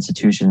religious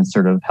institutions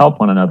sort of help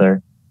one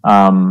another,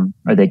 or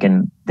they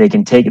can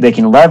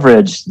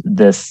leverage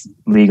this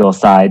legal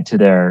side to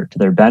their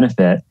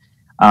benefit.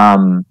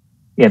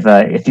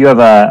 If you have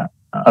a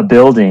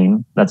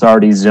building that's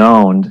already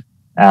zoned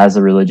as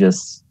a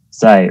religious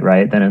site,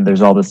 right, then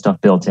there's all this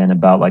stuff built in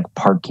about like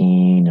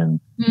parking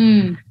and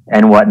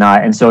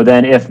whatnot. And so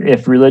then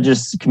if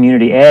religious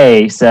community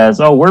A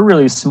says, oh, we're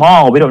really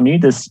small, we don't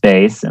need this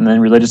space, and then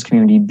religious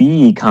community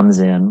B comes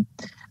in,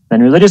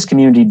 then religious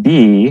community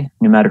B,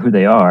 no matter who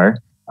they are,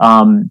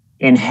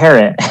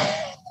 inherit,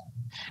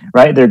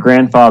 right? They're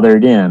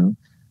grandfathered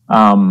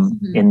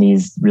in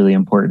these really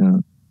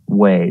important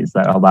ways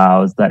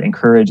that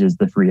encourages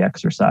the free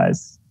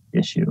exercise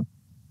issue,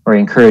 or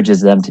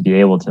encourages them to be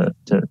able to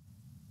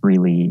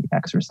freely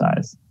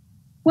exercise.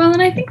 Well,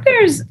 and I think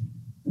there's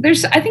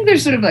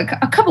sort of like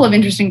a couple of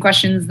interesting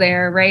questions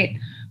there, right?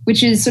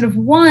 Which is sort of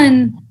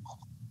one,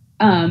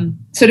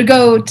 so to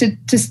go to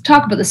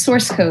talk about the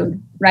source code,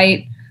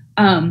 right?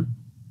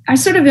 I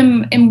sort of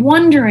am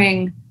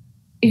wondering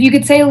if you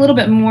could say a little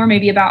bit more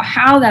maybe about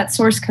how that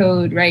source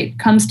code, right,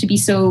 comes to be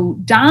so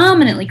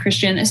dominantly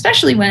Christian,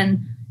 especially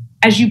when,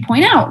 as you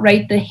point out,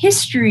 right, the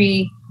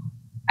history,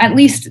 at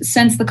least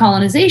since the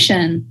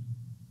colonization,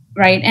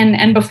 right,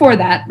 and before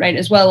that, right,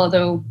 as well,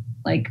 although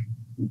like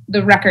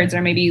the records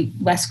are maybe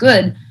less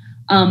good,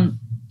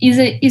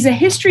 is a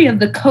history of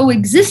the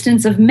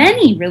coexistence of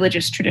many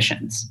religious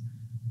traditions,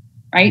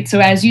 right? So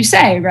as you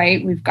say,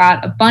 right, we've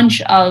got a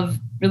bunch of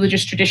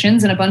religious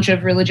traditions and a bunch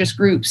of religious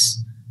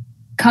groups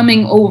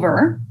coming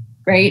over,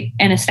 right,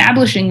 and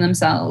establishing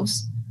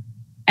themselves,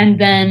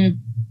 and then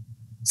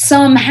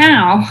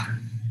somehow,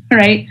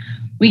 right,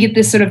 we get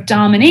this sort of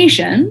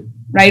domination,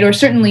 right, or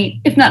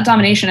certainly, if not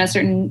domination, a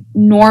certain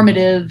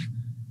normative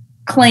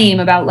claim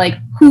about like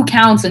who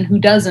counts and who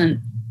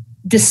doesn't,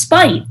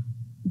 despite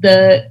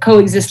the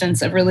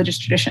coexistence of religious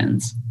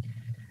traditions.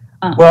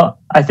 Well,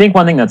 I think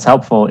one thing that's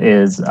helpful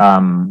is,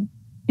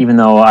 even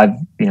though I've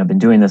been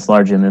doing this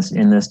largely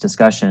in this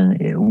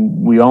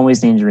discussion, we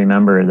always need to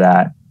remember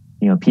that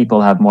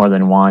people have more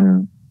than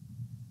one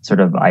sort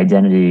of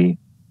identity,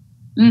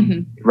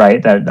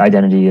 right? That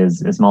identity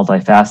is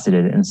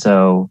multifaceted, and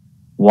so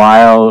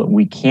while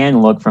we can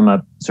look from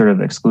a sort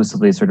of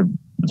exclusively sort of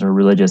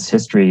religious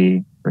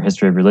history or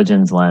history of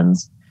religions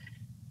lens,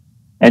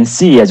 and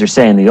see, as you're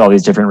saying, all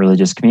these different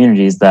religious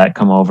communities that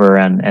come over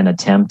and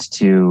attempt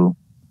to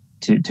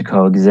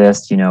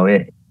coexist,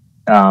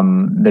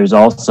 there's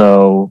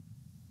also,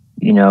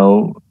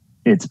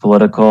 it's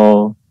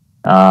political,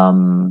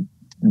 the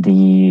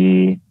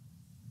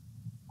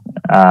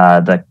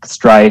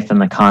strife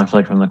and the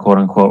conflict from the quote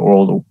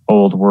unquote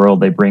old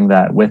world, they bring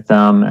that with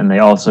them. And they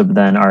also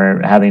then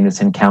are having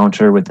this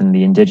encounter within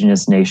the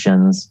indigenous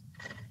nations.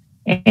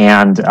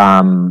 And,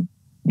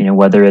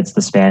 whether it's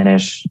the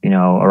Spanish,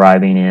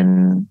 arriving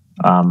in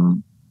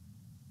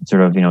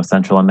sort of,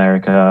 Central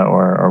America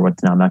or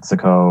what's now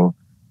Mexico,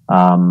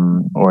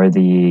 or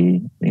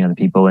the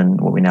people in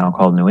what we now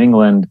call New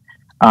England.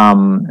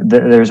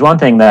 There's one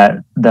thing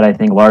that I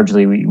think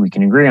largely we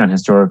can agree on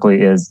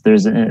historically is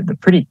there's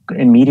pretty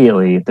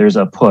immediately there's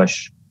a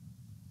push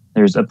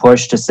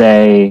to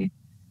say,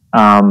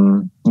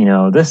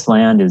 this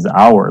land is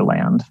our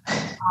land.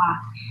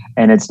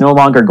 And it's no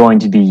longer going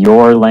to be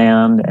your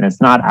land, and it's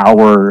not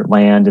our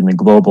land in the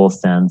global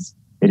sense.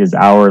 It is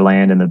our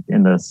land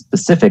in the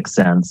specific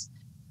sense.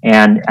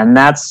 And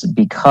that's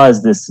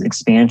because this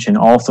expansion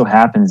also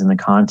happens in the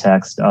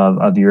context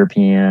of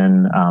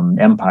European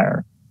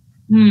empire.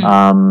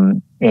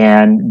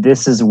 And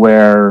this is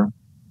where,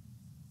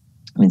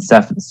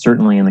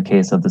 certainly in the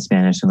case of the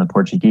Spanish and the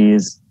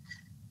Portuguese,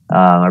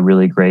 a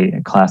really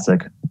great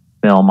classic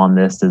film on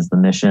this is The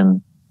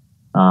Mission,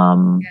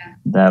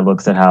 that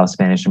looks at how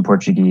Spanish and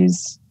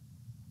Portuguese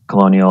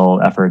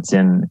colonial efforts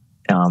in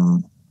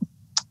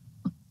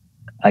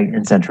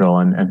Central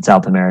and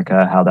South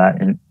America,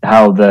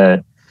 how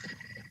the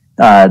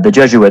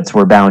Jesuits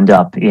were bound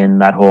up in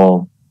that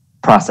whole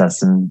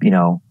process, and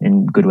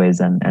in good ways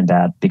and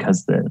bad,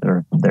 because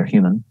they're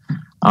human.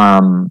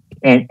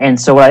 And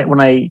so when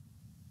I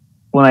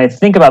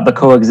think about the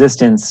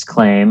coexistence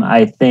claim,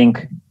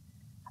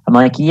 I'm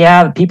like,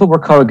 yeah, people were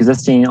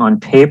coexisting on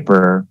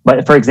paper,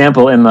 but for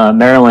example, in the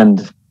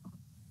Maryland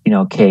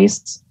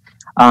case,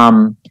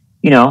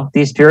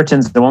 these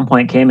Puritans at one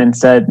point came and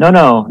said,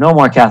 no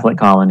more Catholic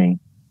colony.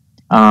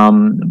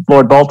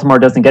 Lord Baltimore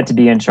doesn't get to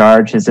be in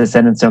charge. His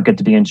descendants don't get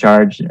to be in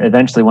charge.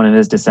 Eventually, one of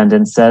his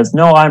descendants says,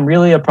 no, I'm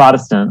really a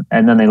Protestant.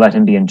 And then they let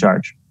him be in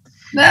charge.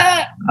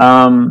 That's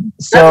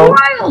So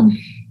wild.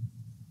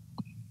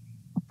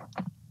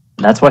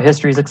 that's why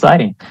history is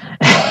exciting.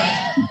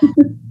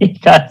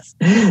 because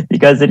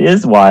it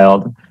is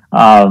wild.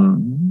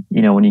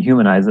 When you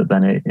humanize it,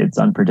 then it's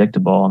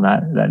unpredictable. And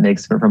that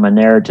makes for, from a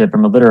narrative,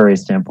 from a literary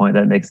standpoint,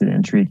 that makes it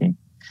intriguing.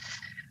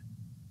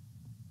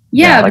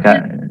 Yeah,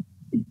 it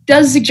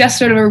does suggest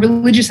sort of a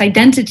religious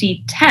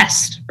identity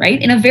test, right?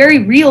 In a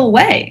very real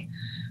way,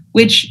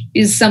 which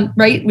is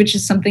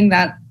something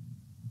that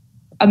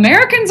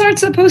Americans aren't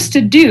supposed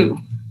to do.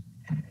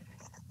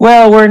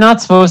 Well, we're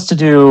not supposed to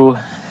do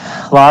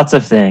lots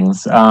of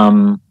things.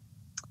 In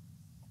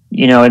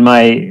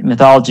my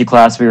mythology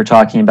class, we were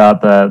talking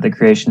about the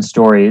creation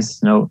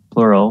stories, no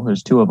plural,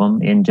 there's two of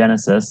them in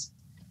Genesis,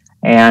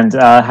 and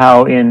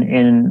how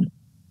in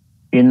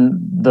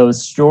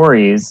those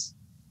stories,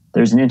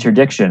 there's an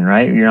interdiction,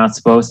 right? You're not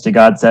supposed to,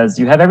 God says,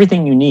 you have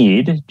everything you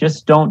need,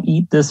 just don't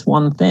eat this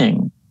one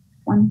thing.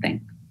 One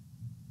thing.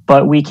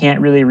 But we can't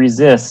really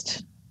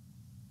resist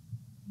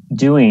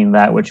doing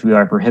that which we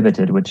are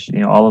prohibited, which,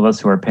 all of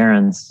us who are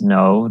parents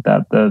know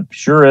that the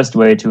surest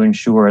way to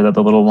ensure that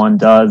the little one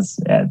does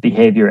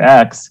behavior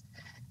X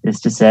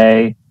is to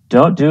say,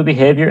 don't do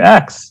behavior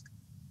X.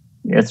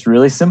 It's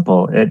really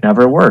simple. It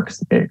never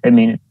works.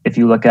 If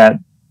you look at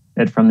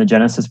it from the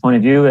Genesis point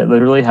of view, it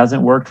literally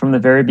hasn't worked from the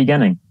very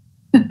beginning.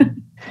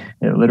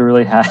 It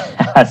literally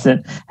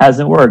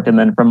hasn't worked. And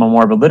then from a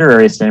more of a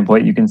literary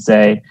standpoint, you can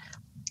say,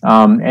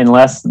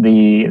 unless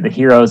the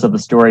heroes of the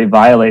story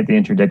violate the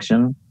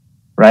interdiction,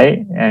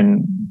 right,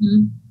 and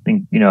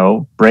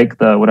break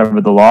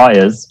whatever the law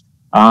is,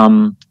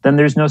 then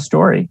there's no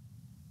story,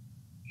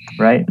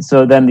 right?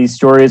 So then these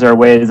stories are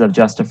ways of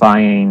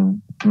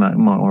justifying,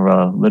 more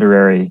of a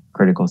literary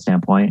critical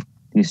standpoint,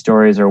 these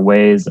stories are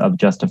ways of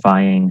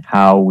justifying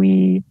how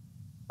we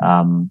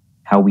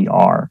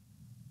are.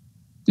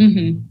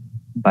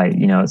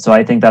 Mm-hmm. So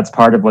I think that's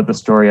part of what the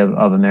story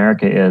of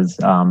America is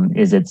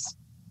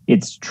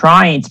it's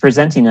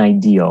presenting an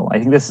ideal. I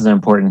think this is an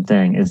important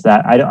thing, is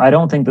that I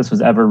don't think this was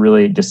ever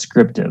really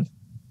descriptive.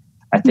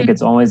 I think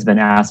it's always been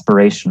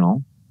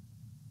aspirational,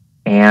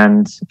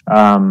 and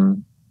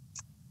I'm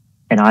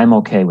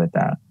okay with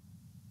that,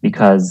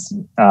 because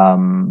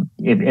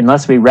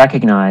unless we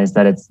recognize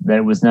that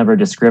it was never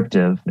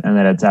descriptive and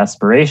that it's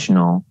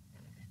aspirational,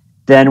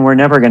 then we're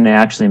never going to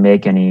actually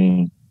make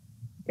any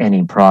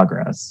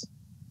progress.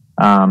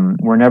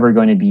 We're never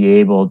going to be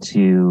able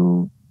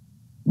to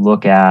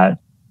look at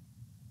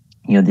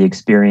the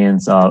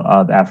experience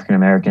of African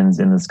Americans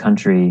in this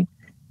country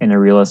in a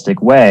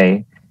realistic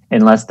way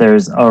unless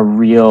there's a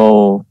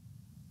real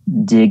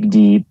dig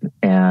deep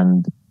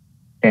and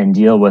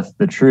deal with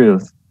the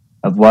truth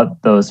of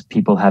what those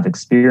people have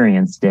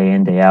experienced day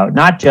in, day out.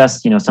 Not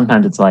just,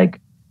 sometimes it's like, I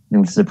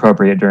think this is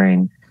appropriate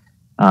during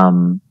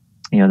the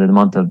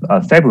month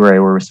of February,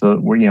 where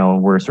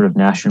we're sort of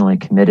nationally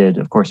committed.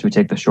 Of course, we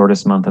take the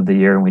shortest month of the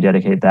year and we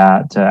dedicate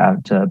that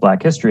to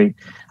Black history.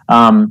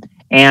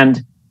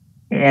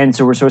 And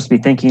so we're supposed to be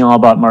thinking all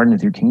about Martin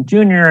Luther King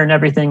Jr. and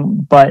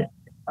everything, but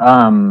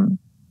all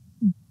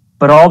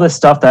this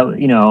stuff that,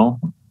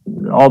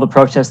 all the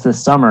protests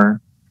this summer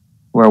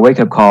were a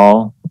wake-up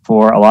call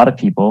for a lot of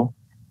people,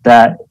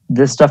 that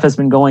this stuff has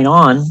been going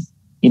on,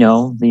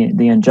 the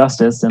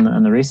injustice and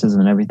the racism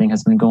and everything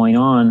has been going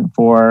on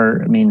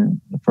for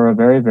a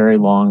very, very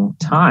long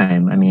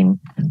time.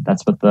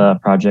 That's what the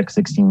Project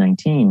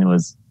 1619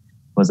 was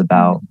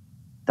about,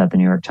 that the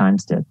New York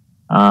Times did.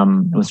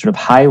 It was sort of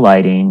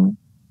highlighting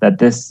that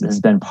this has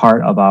been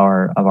part of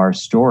our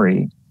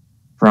story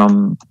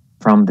from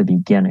the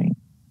beginning.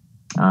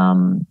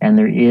 And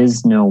there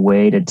is no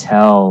way to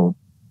tell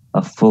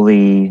a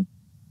fully,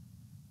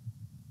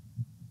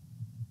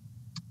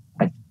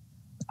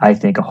 I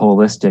think, a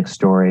holistic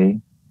story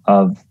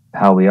of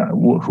how we are,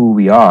 who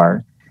we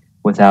are,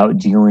 without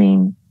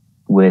dealing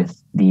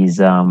with these,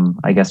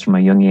 I guess, from a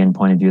Jungian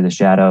point of view, the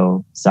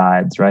shadow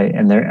sides, right?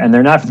 And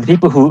they're not, for the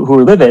people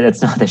who live it,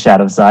 it's not the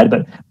shadow side.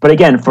 But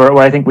again, for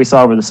what I think we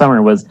saw over the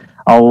summer was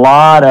a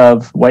lot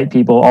of white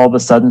people all of a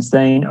sudden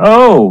saying,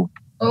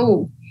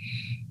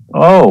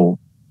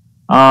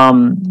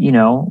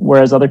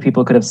 whereas other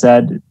people could have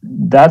said,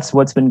 that's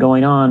what's been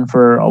going on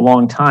for a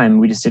long time.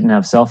 We just didn't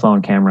have cell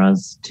phone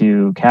cameras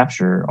to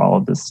capture all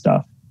of this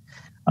stuff.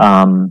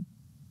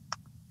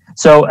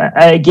 So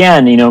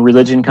again,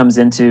 religion comes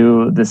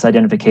into this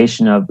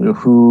identification of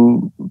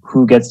who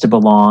gets to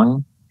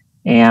belong.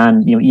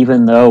 And,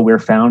 even though we're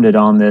founded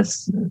on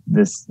this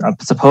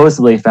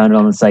supposedly founded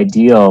on this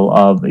ideal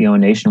of, a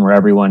nation where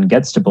everyone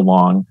gets to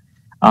belong,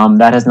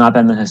 that has not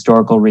been the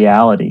historical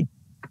reality.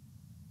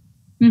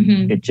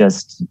 Mm-hmm.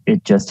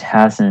 It just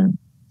hasn't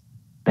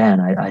been.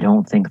 I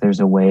don't think there's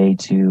a way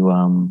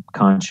to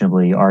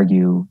conscionably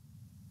argue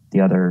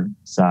the other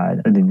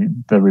side,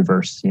 the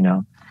reverse.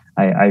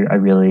 I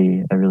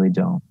really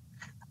don't.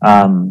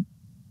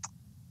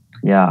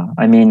 Yeah.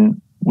 I mean,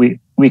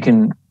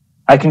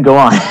 I can go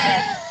on.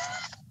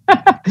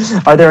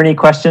 Are there any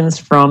questions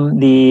from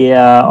the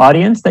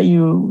audience that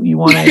you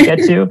want to get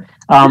to?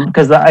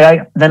 Because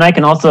then I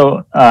can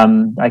also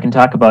I can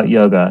talk about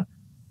yoga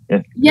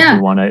if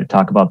you want to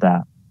talk about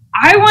that.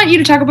 I want you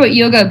to talk about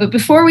yoga, but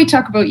before we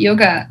talk about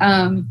yoga,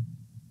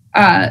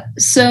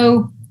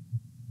 so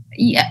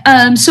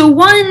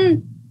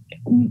one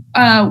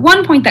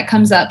point that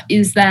comes up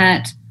is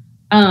that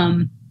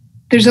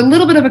there's a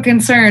little bit of a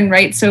concern,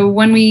 right? So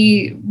when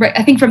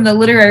I think from the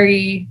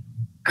literary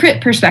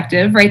crit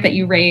perspective, right, that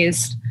you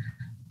raised,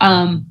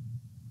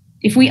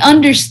 if we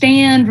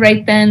understand,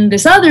 right, then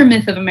this other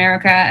myth of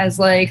America as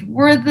like,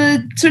 we're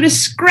the sort of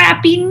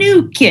scrappy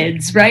new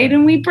kids, right?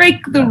 And we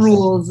break the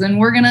rules and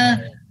we're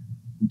gonna,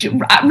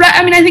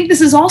 I mean, I think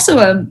this is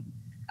also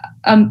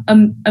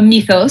a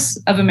mythos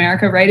of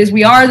America, right? Is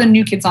we are the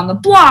new kids on the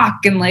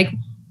block and like,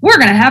 we're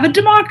gonna have a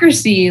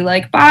democracy,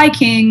 like by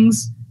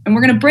kings, and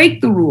we're gonna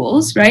break the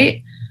rules,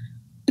 right?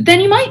 But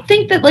then you might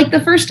think that like the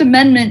First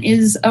Amendment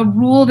is a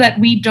rule that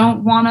we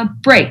don't want to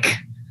break,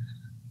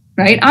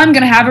 right? I'm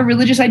going to have a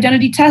religious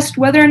identity test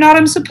whether or not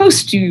I'm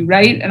supposed to,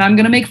 right? And I'm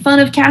going to make fun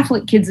of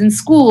Catholic kids in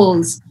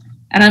schools.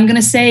 And I'm going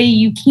to say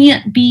you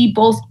can't be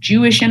both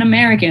Jewish and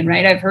American,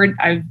 right?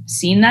 I've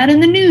seen that in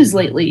the news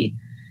lately.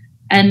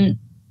 And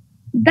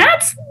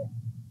that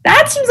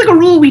seems like a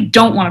rule we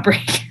don't want to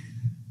break.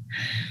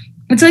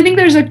 And so I think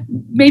there's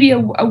maybe a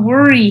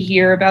worry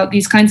here about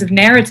these kinds of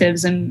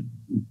narratives and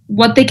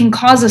what they can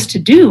cause us to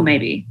do,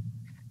 maybe.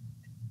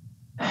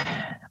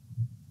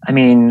 I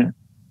mean,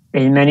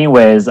 in many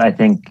ways, I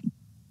think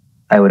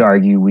I would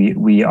argue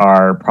we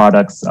are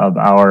products of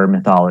our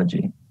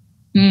mythology.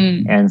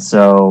 And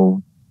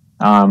so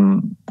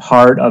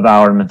part of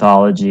our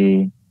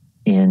mythology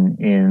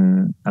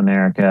in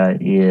America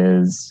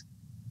is,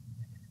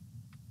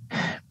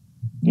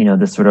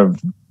 this sort of,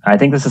 I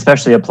think this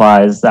especially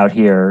applies out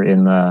here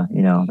in the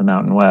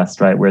Mountain West,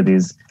 right? Where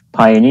these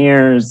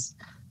pioneers,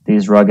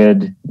 these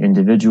rugged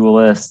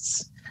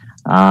individualists,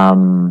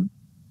 I'm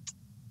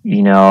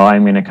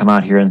going to come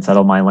out here and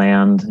settle my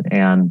land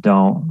and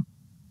don't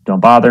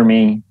bother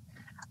me.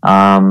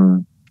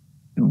 Even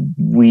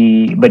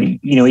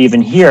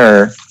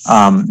here,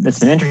 it's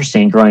been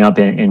interesting growing up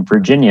in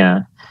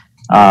Virginia.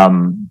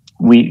 In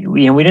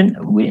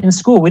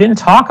school, we didn't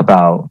talk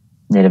about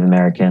Native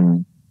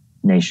American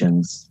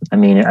nations. I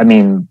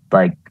mean,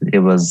 like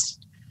that was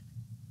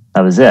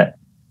it.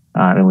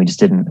 And we just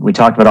didn't. We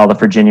talked about all the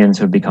Virginians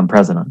who had become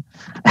president.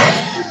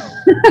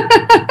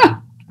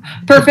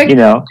 Perfect.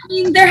 I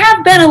mean, there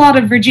have been a lot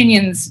of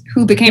Virginians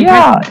who became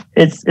president.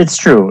 It's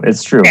true.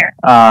 It's true.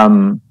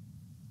 And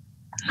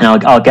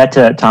I'll get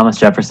to Thomas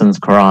Jefferson's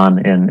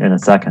Quran in a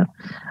second.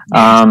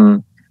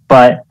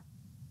 But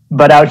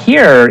out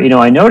here,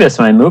 I noticed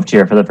when I moved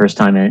here for the first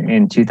time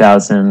in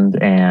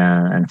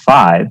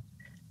 2005,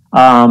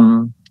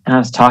 and I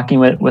was talking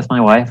with my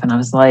wife, and I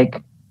was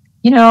like,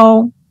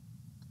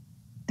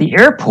 the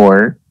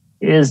airport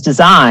is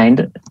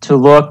designed to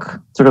look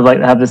sort of like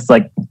have this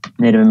like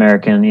Native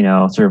American,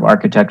 sort of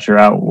architecture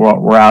out.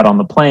 We're out on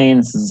the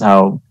plains. This is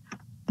how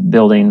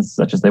buildings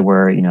such as they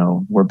were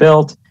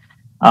built.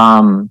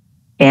 And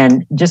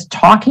just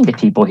talking to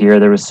people here,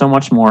 there was so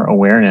much more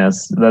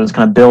awareness that was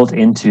kind of built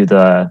into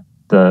the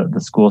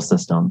school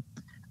system.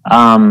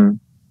 And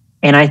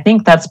I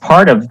think that's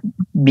part of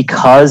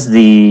because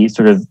the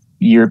sort of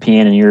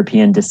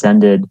European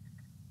descended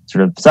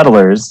sort of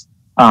settlers,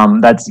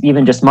 that's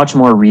even just much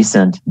more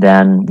recent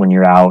than when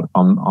you're out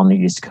on the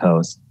East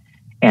Coast.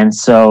 And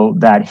so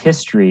that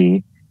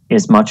history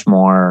is much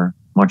more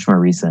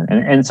recent.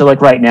 And so like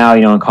right now,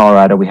 in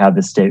Colorado, we have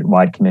this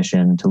statewide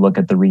commission to look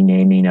at the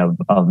renaming of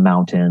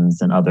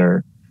mountains and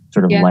other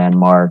sort of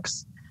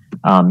landmarks.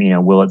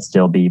 Will it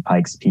still be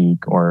Pikes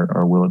Peak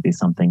or will it be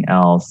something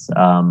else?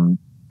 And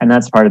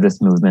that's part of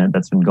this movement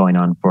that's been going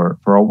on for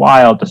a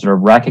while to sort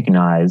of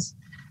recognize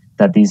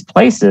that these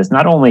places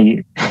not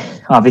only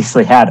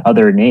obviously had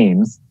other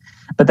names,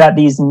 but that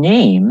these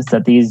names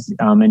that these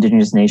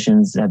indigenous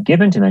nations have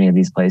given to many of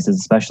these places,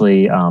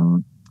 especially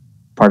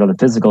part of the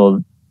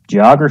physical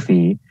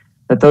geography,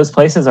 that those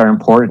places are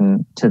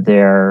important to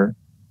their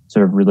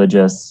sort of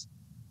religious,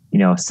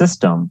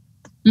 system.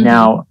 Mm-hmm.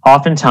 Now,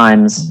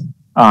 oftentimes,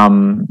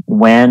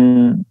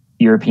 when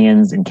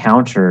Europeans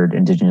encountered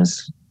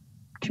indigenous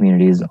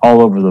communities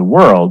all over the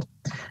world,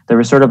 there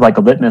was sort of like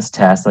a litmus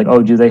test, like,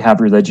 oh, do they have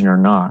religion or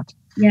not?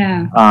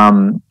 Yeah.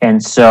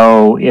 And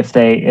so if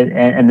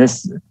and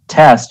this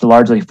test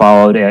largely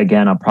followed,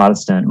 again, a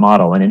Protestant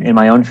model. And in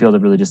my own field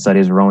of religious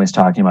studies, we're always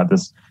talking about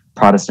this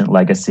Protestant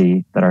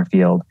legacy that our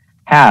field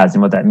has.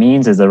 And what that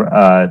means is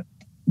the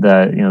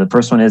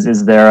first one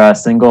is there a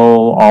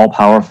single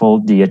all-powerful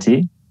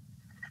deity?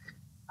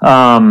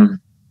 And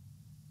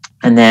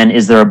then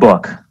is there a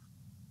book?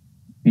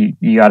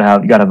 You gotta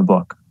have a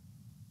book.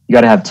 You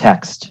gotta have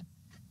text. You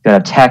gotta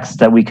have text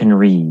that we can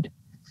read.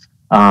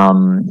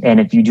 And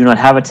if you do not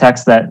have a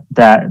text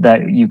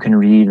that you can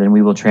read, then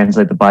we will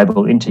translate the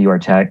Bible into your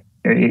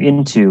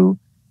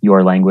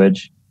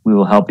language. We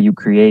will help you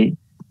create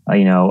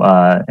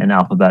an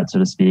alphabet, so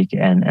to speak,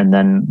 and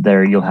then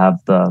there you'll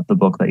have the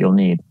book that you'll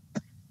need.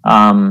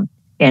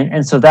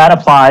 And so that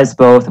applies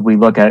both if we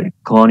look at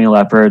colonial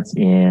efforts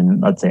in,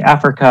 let's say,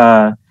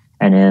 Africa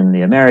and in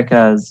the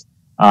Americas.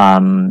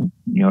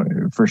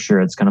 For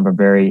sure, it's kind of a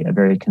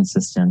very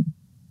consistent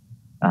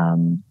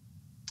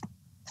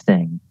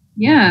thing.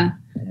 Yeah.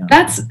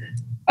 That's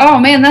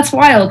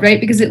wild, right?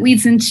 Because it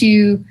leads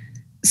into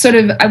sort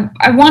of,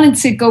 I wanted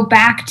to go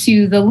back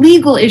to the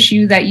legal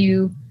issue that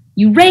you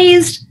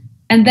raised,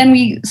 and then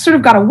we sort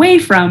of got away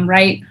from,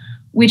 right?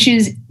 Which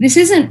is, this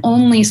isn't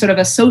only sort of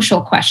a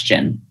social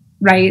question,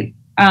 right?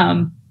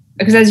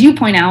 Because as you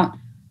point out,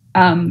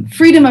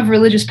 freedom of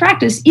religious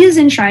practice is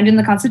enshrined in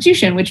the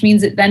Constitution, which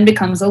means it then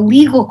becomes a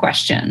legal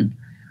question.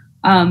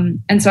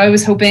 And so I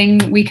was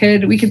hoping we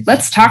could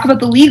let's talk about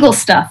the legal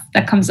stuff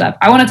that comes up.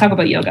 I want to talk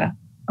about yoga.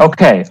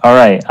 Okay, all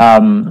right.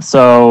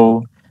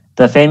 So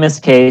the famous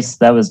case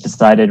that was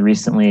decided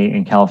recently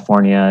in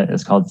California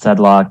is called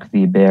Sedlock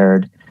v.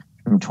 Baird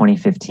from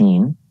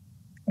 2015.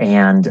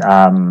 And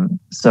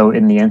so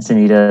in the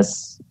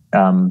Encinitas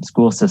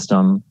school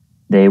system,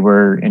 they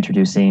were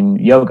introducing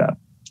yoga,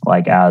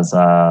 like as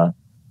a,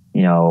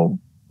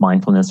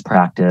 mindfulness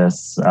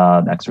practice,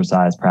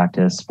 exercise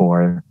practice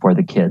for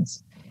the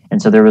kids.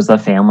 And so there was a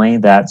family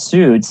that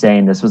sued,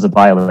 saying this was a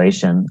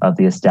violation of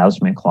the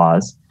Establishment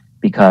Clause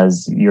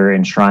because you're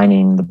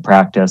enshrining the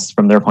practice.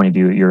 From their point of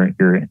view,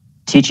 you're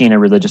teaching a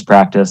religious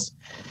practice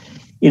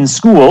in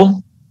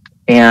school.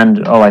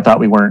 And I thought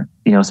we weren't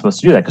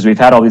supposed to do that, because we've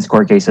had all these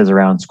court cases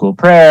around school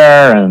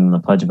prayer and the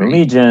Pledge of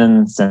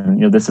Allegiance,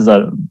 and this is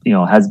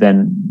has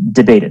been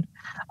debated.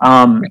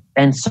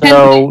 And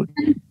so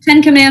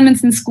 10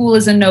 Commandments in school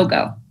is a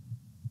no-go.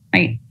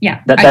 Right.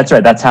 Yeah. That's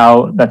right. That's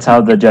how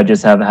the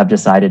judges have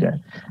decided it.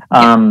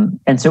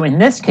 And so in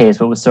this case,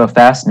 what was so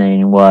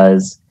fascinating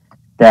was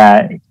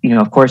that,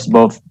 of course,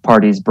 both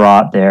parties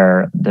brought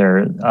their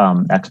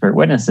expert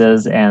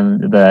witnesses, and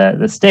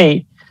the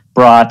state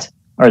brought,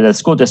 or the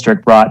school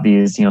district brought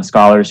these,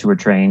 scholars who were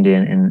trained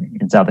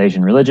in South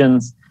Asian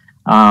religions.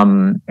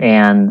 And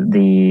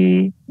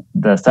the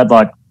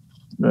Sedlock,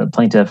 the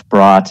plaintiff,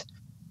 brought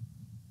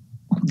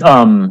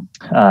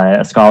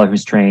a scholar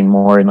who's trained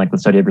more in the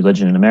study of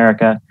religion in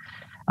America,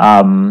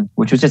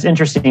 which was just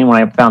interesting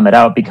when I found that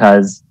out,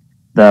 because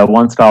the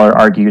one scholar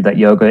argued that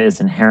yoga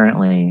is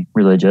inherently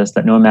religious,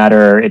 that no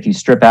matter if you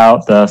strip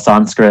out the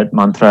Sanskrit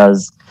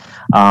mantras,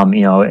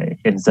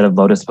 instead of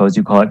lotus pose,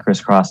 you call it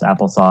crisscross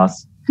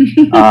applesauce.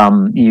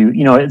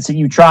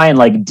 You try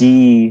and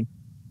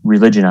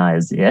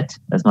de-religionize it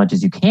as much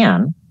as you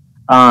can.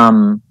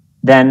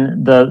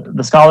 Then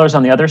the scholars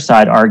on the other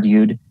side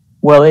argued,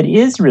 well, it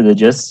is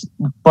religious,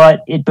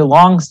 but it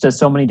belongs to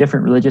so many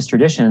different religious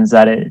traditions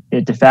that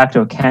it de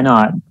facto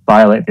cannot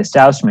violate the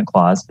Establishment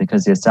Clause,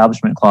 because the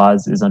Establishment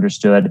Clause is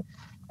understood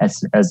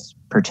as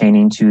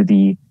pertaining to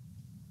the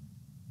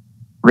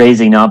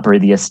raising up or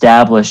the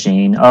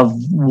establishing of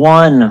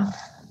one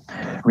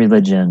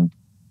religion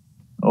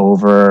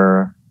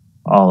over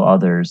all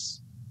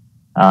others.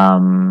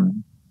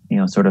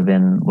 Sort of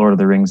in Lord of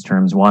the Rings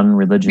terms, one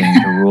religion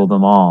to rule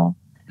them all.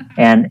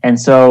 And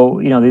so,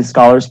 these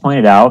scholars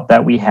pointed out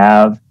that we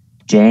have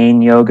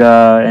Jain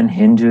yoga and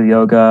Hindu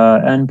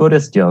yoga and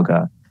Buddhist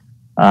yoga.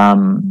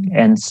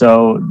 And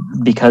so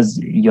because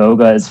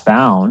yoga is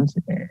found,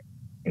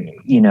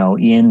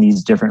 in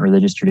these different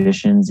religious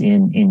traditions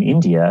in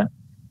India,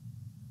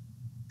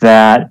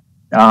 that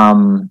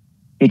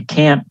it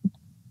can't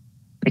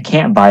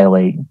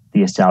violate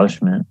the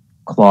Establishment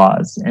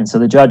Clause. And so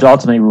the judge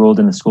ultimately ruled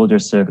in the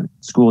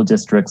school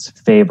district's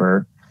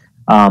favor,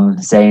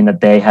 saying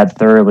that they had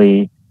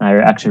thoroughly. I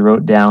actually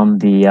wrote down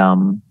the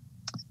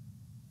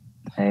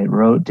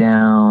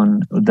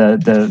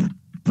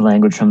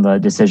language from the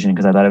decision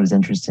because I thought it was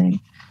interesting.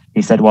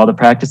 He said, while the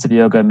practice of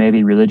yoga may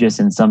be religious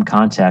in some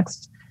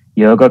contexts,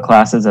 yoga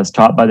classes as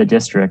taught by the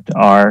district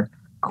are,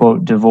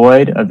 quote,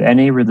 devoid of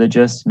any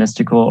religious,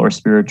 mystical, or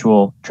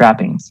spiritual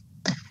trappings.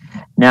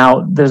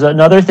 Now, there's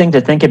another thing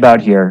to think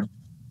about here,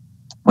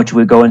 which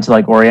would go into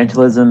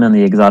Orientalism and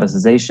the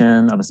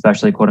exoticization of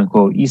especially quote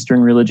unquote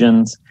Eastern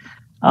religions.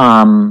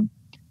 And,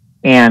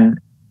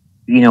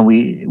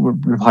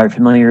 we're probably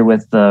familiar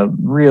with the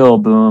real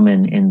boom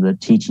in the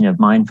teaching of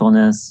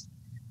mindfulness.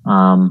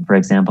 For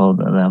example,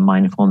 the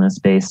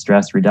mindfulness-based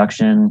stress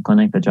reduction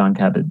clinic that John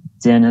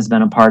Kabat-Zinn has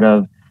been a part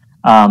of.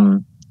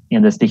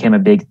 This became a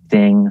big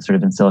thing sort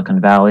of in Silicon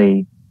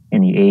Valley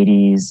in the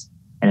 80s.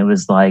 And it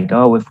was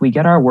if we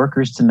get our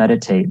workers to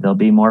meditate, they'll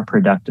be more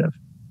productive.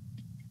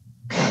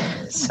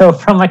 So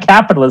from a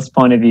capitalist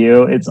point of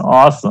view, it's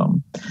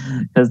awesome,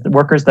 because the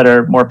workers that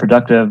are more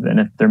productive, and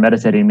if they're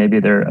meditating, maybe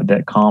they're a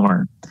bit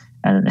calmer.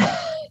 And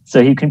so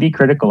you can be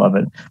critical of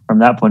it from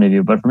that point of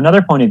view. But from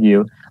another point of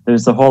view,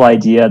 there's the whole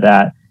idea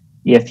that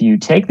if you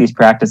take these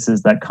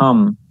practices that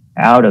come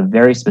out of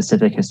very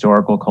specific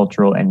historical,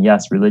 cultural, and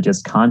yes, religious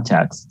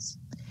contexts,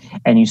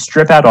 and you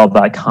strip out all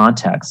that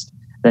context,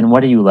 then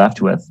what are you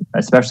left with?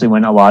 Especially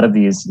when a lot of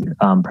these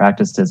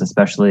practices,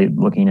 especially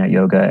looking at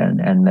yoga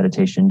and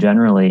meditation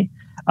generally,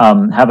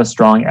 have a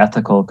strong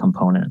ethical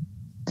component.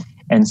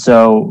 And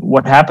so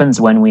what happens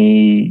when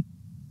we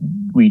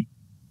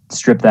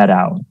strip that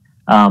out?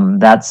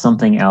 That's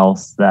something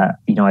else that,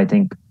 I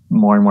think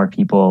more and more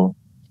people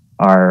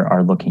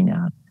are looking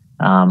at.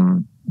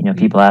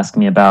 People ask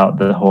me about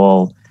the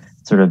whole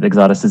sort of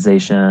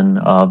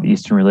exoticization of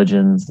Eastern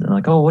religions, and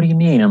like, oh, what do you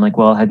mean? I'm like,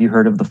 well, have you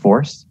heard of the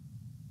Force?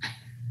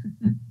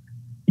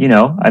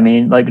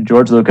 Like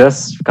George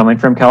Lucas coming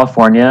from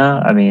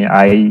California.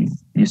 I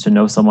used to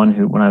know someone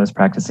who, when I was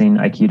practicing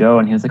Aikido,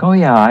 and he was like, oh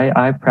yeah,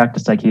 I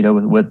practiced Aikido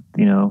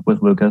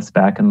with Lucas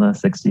back in the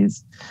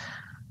 60s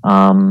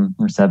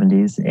or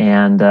 70s.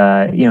 And,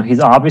 he's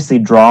obviously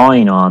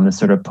drawing on this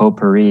sort of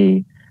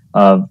potpourri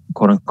of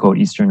quote unquote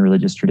Eastern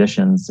religious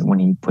traditions when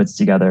he puts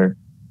together,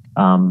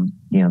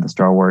 the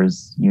Star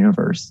Wars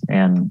universe.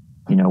 And,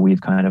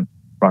 we've kind of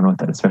run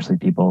with it, especially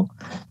people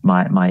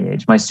my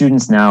age. My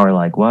students now are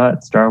like,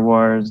 what? Star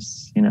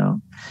Wars, No,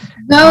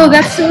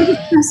 that's so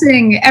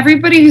depressing.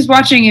 Everybody who's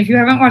watching, if you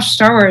haven't watched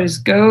Star Wars,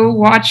 go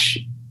watch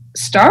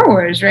Star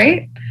Wars,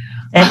 right?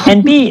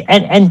 And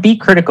be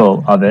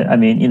critical of it.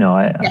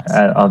 Yes.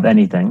 Of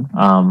anything.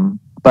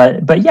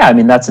 But yeah,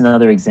 that's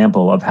another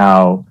example of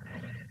how,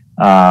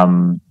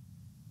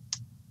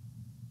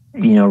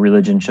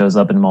 religion shows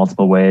up in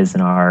multiple ways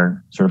in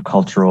our sort of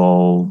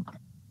cultural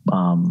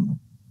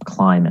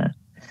climate.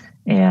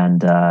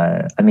 And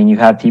you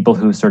have people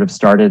who sort of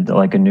started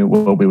like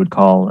what we would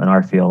call in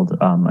our field,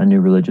 a new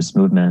religious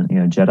movement,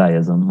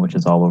 Jediism, which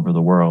is all over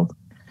the world.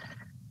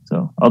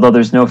 So although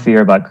there's no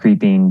fear about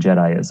creeping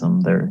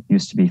Jediism, there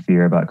used to be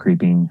fear about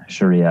creeping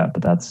Sharia,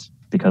 but that's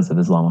because of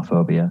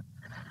Islamophobia,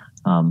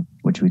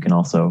 which we can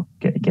also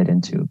get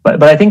into.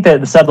 But I think that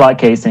the Sedlock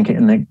case and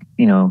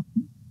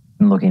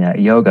in looking at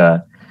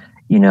yoga,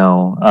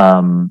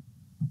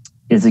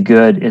 is a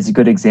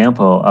good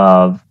example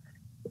of,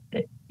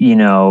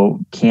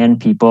 can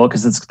people,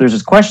 because there's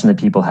this question that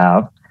people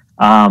have,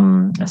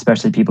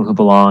 especially people who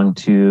belong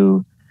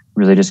to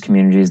religious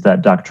communities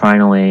that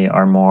doctrinally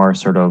are more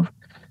sort of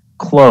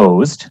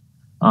closed,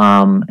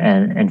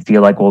 and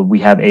feel like, well, we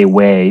have a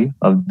way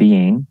of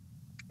being,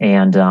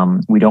 and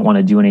we don't want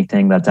to do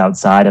anything that's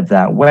outside of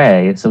that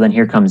way. So then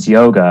here comes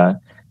yoga,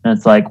 and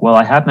it's like, well,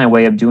 I have my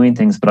way of doing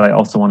things, but I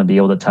also want to be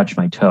able to touch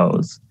my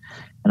toes,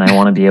 and I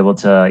want to be able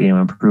to,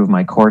 improve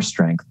my core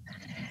strength.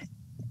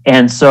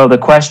 And so the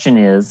question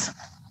is,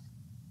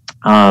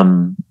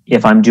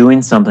 if I'm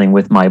doing something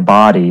with my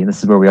body,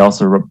 this is where we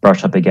also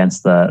brush up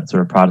against the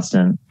sort of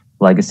Protestant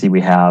legacy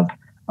we have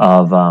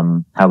of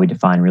how we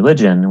define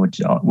religion,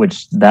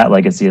 which that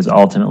legacy has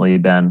ultimately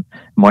been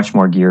much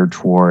more geared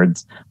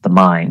towards the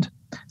mind,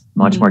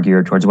 much more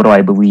geared towards what do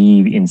I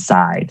believe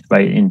inside,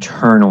 right,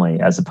 internally,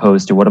 as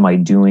opposed to what am I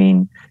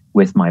doing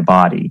with my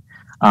body.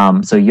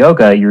 So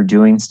yoga, you're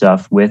doing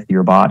stuff with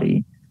your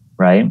body,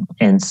 right?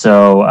 And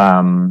so,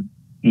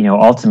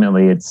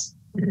 ultimately it's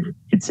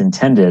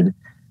intended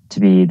to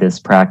be this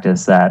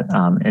practice that,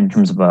 in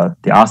terms of the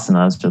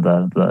asanas or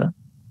the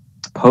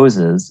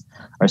poses,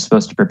 are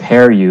supposed to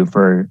prepare you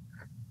for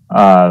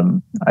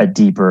a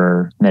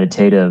deeper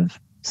meditative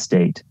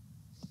state.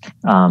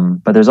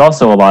 But there's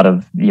also a lot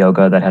of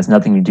yoga that has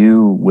nothing to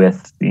do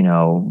with,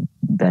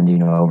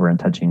 bending over and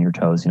touching your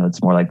toes.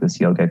 It's more like this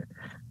yogic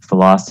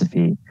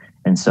philosophy.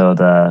 And so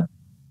the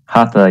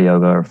hatha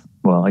yoga,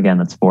 well, again,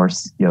 that's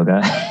force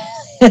yoga.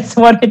 It's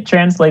what it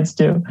translates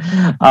to.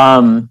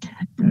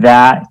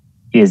 That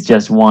is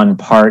just one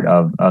part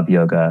of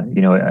yoga.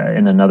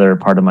 In another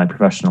part of my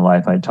professional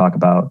life, I talk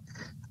about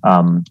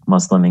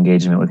Muslim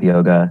engagement with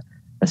yoga,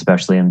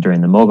 especially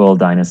during the Mughal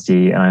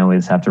dynasty. And I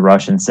always have to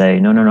rush and say,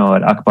 no,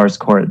 at Akbar's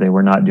court, they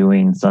were not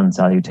doing sun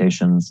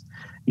salutations,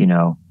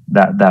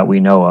 that we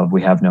know of.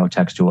 We have no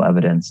textual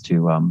evidence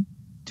to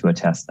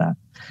attest that.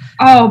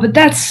 Oh, but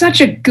that's such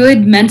a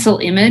good mental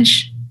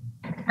image,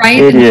 right?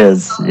 It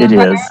is.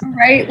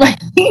 Right? Like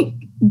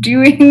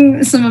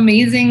doing some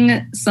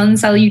amazing sun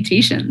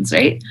salutations,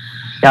 right?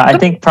 Yeah, I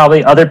think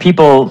probably other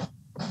people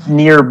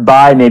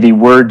nearby maybe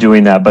were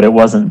doing that, but it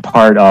wasn't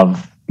part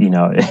of,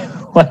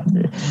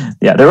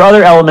 yeah, there were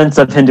other elements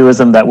of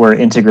Hinduism that were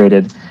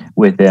integrated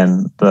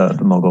within the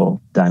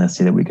Mughal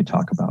dynasty that we could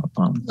talk about.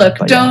 Look,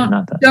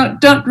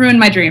 don't ruin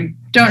my dream.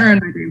 Don't ruin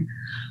my dream.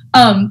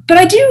 But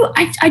I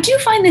do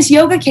find this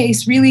yoga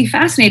case really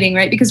fascinating,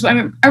 right? Because I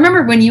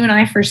remember when you and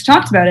I first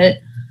talked about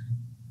it,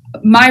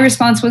 my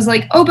response was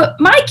like, oh, but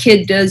my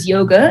kid does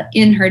yoga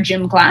in her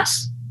gym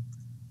class.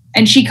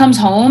 And she comes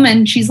home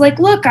and she's like,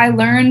 look, I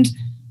learned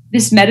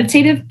this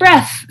meditative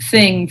breath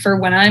thing for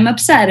when I'm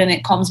upset and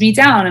it calms me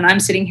down. And I'm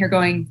sitting here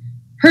going,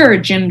 her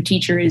gym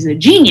teacher is a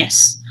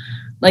genius.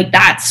 Like,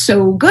 that's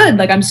so good.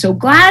 Like, I'm so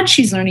glad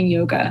she's learning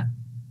yoga.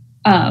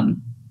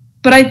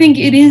 But I think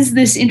it is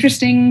this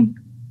interesting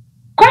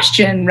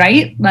question,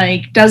 right?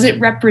 Like, does it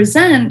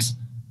represent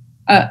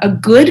a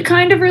good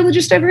kind of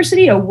religious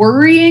diversity, a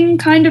worrying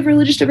kind of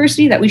religious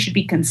diversity that we should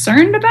be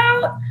concerned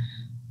about?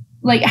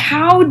 Like,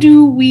 how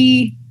do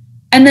we,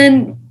 and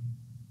then,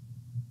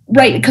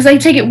 right, because I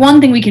take it one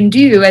thing we can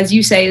do, as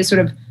you say, is sort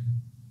of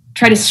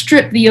try to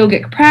strip the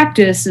yogic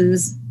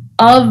practices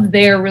of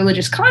their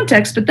religious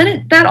context, but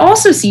then that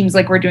also seems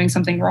like we're doing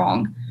something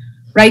wrong,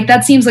 right?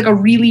 That seems like a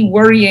really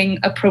worrying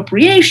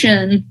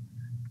appropriation,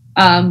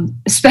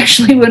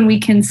 especially when we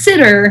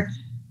consider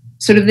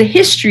sort of the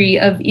history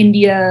of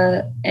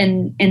India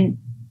and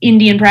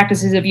Indian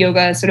practices of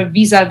yoga sort of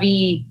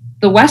vis-a-vis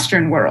the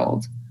Western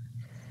world.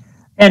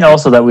 And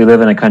also that we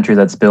live in a country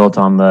that's built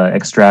on the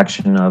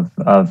extraction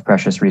of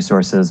precious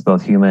resources,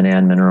 both human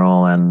and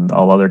mineral and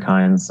all other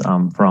kinds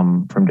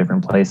from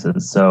different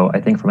places. So I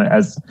think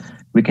as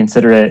we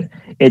consider it,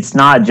 it's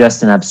not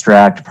just an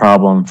abstract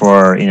problem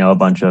for, a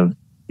bunch of,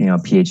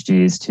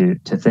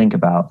 PhDs to think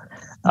about.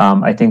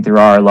 I think there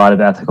are a lot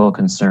of ethical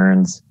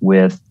concerns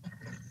with,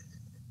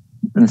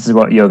 and this is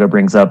what yoga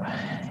brings up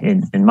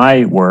in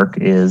my work,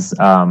 is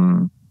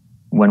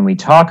when we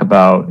talk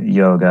about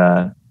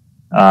yoga,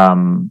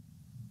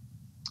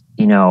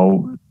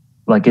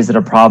 is it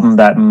a problem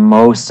that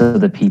most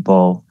of the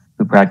people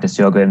who practice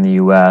yoga in the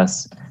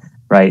U.S.,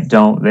 right,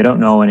 don't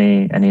know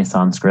any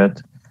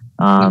Sanskrit?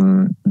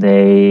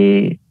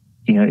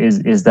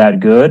 Is that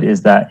good?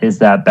 Is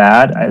that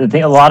bad? I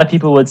think a lot of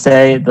people would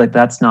say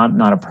that's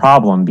not a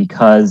problem,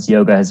 because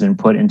yoga has been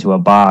put into a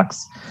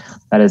box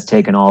that has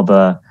taken all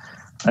the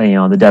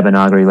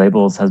Devanagari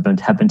labels have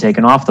been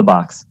taken off the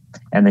box,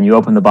 and then you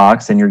open the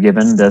box and you're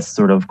given this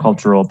sort of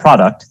cultural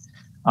product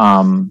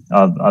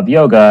of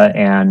yoga,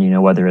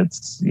 and whether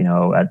it's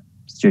at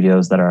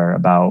studios that are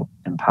about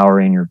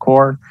empowering your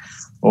core,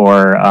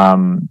 or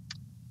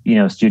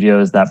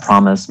studios that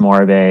promise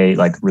more of a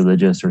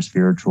religious or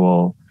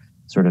spiritual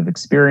sort of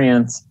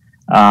experience.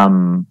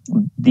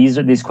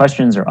 These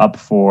questions are up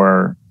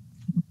for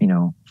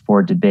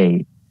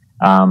debate.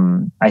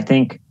 I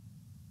think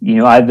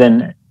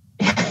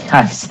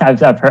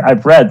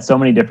I've read so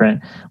many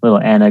different little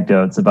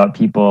anecdotes about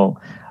people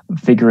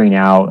figuring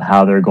out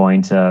how they're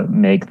going to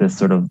make this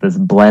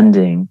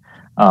blending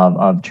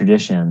of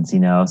traditions,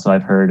 So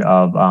I've heard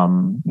of,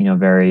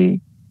 very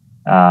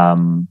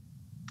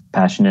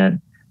passionate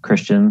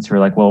Christians who are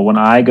like, well, when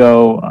I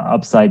go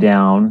upside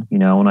down,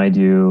 when I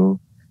do,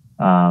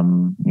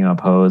 a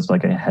pose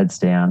like a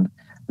headstand,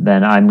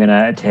 then I'm going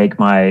to take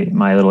my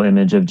little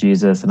image of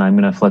Jesus and I'm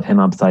going to flip him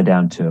upside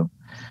down too.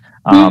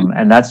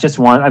 And that's just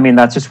one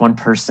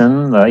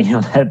person,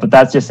 but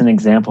that's just an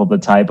example of the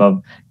type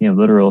of,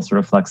 literal sort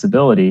of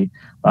flexibility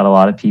that a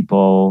lot of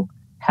people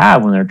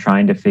have when they're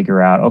trying to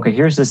figure out, okay,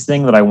 here's this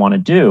thing that I want to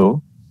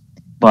do,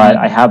 but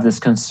I have this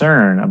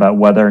concern about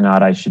whether or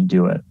not I should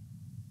do it.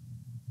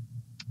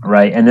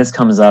 Right. And this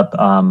comes up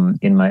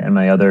in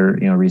my other,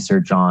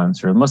 research on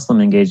sort of Muslim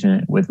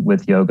engagement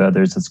with yoga.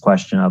 There's this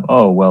question of,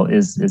 oh, well,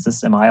 is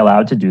this, am I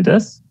allowed to do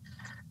this?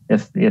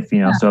 If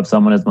so if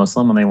someone is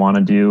Muslim and they want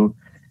to do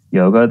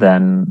yoga,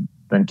 then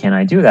can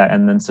I do that?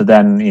 And then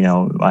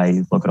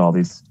I look at all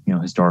these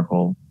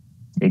historical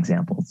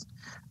examples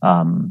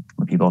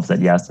where people have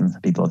said yes and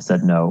people have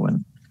said no,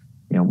 and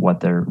what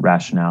their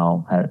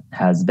rationale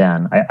has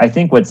been. I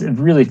think what's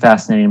really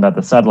fascinating about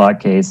the Sedlock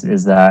case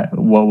is that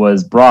what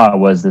was brought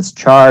was this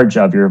charge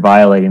of you're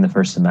violating the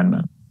First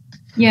Amendment.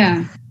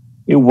 Yeah,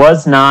 it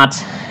was not,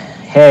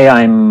 hey,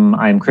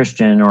 I'm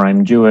Christian or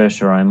I'm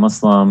Jewish or I'm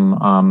Muslim,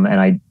 and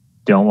I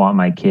don't want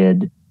my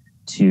kid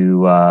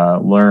to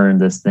learn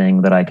this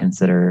thing that I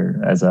consider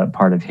as a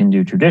part of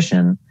Hindu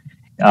tradition.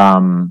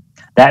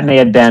 That may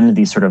have been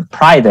the sort of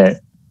private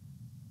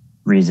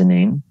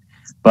reasoning,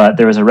 but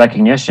there was a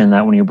recognition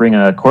that when you bring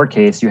a court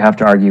case, you have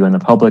to argue in the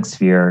public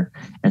sphere.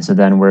 And so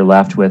then we're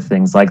left with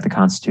things like the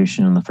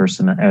Constitution and the First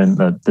Amendment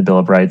and the Bill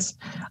of Rights,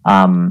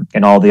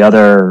 and all the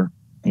other,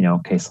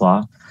 case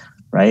law,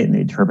 right? And the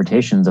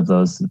interpretations of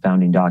those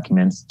founding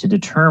documents to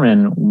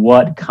determine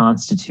what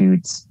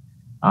constitutes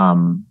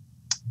an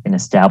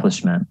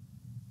establishment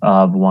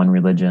of one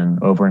religion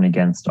over and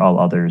against all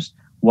others,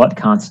 what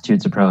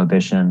constitutes a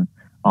prohibition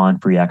on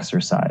free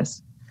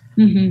exercise.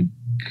 Mm-hmm.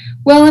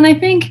 Well, and I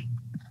think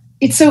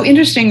it's so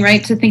interesting,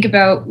 right, to think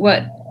about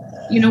what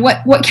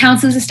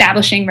counts as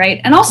establishing,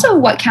 right, and also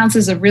what counts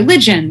as a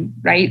religion,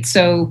 right?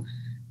 So,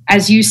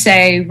 as you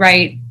say,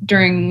 right,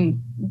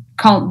 during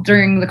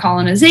the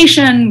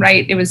colonization,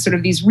 right, it was sort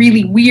of these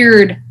really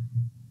weird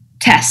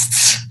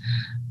tests,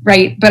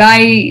 right? But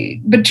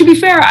to be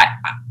fair,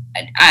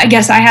 I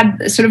guess I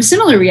had sort of a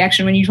similar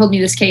reaction when you told me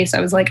this case.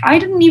 I was like, I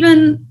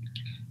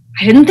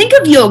didn't think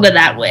of yoga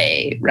that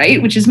way,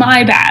 right? Which is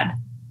my bad.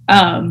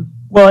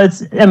 Well,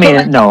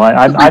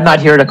 I'm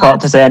not here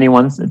to say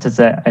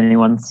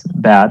anyone's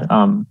bad.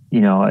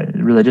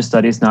 Religious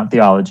studies, not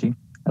theology.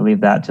 I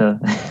leave that to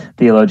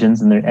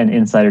theologians and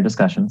insider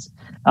discussions.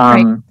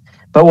 Right.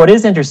 But what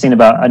is interesting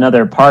about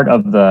another part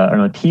of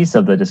a piece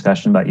of the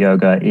discussion about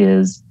yoga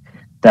is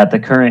that the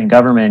current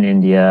government in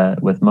India,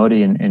 with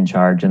Modi in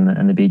charge and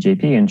the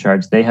BJP in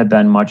charge, they have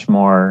been much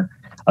more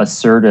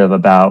assertive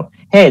about,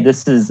 hey,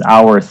 this is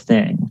our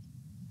thing.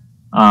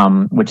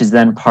 Which is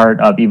then part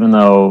of, even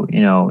though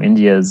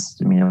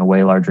India's a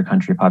way larger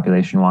country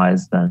population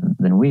wise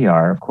than we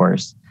are, of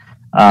course,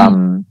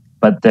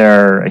 but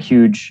they're a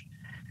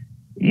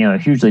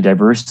hugely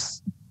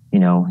diverse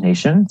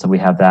nation. So we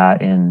have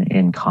that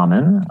in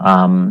common.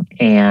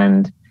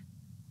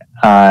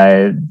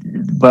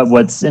 But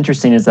what's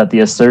interesting is that the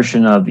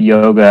assertion of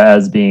yoga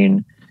as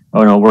being,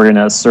 oh no, we're going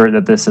to assert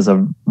that this is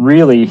a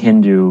really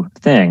Hindu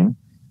thing,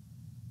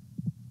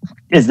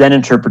 is then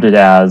interpreted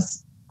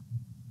as,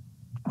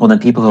 well, then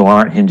people who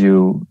aren't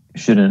Hindu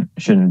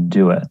shouldn't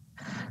do it,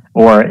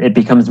 or it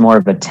becomes more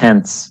of a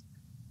tense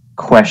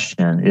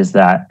question. Is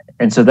that,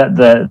 and so that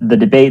the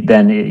debate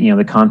then,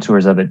 the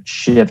contours of it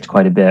shift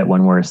quite a bit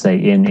when we're, say,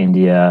 in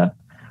India,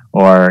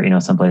 or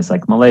someplace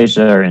like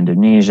Malaysia or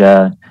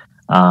Indonesia.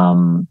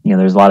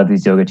 There's a lot of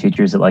these yoga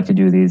teachers that like to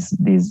do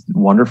these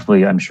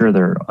wonderfully, I'm sure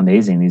they're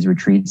amazing, these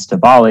retreats to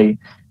Bali.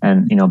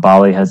 And,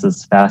 Bali has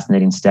this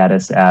fascinating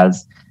status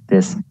as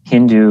this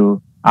Hindu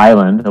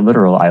island, a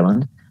literal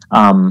island,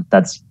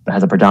 has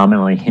a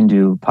predominantly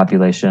Hindu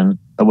population,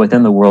 but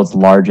within the world's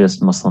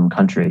largest Muslim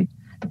country,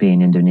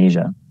 being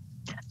Indonesia.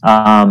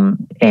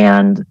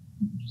 And,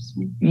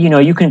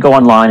 you can go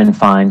online and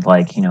find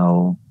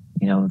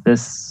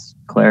this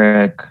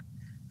cleric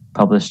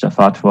published a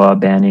fatwa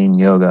banning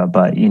yoga,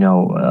 but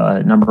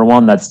number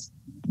one, that's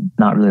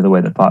not really the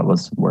way that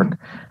fatwas work,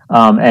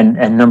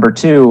 and number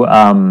two,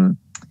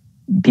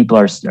 people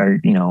are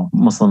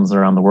Muslims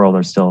around the world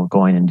are still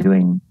going and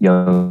doing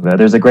yoga.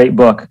 There's a great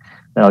book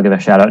that I'll give a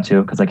shout out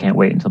to, because I can't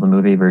wait until the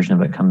movie version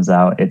of it comes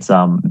out. It's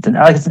an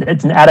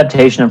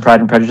adaptation of Pride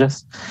and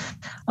Prejudice.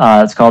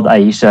 It's called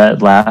Aisha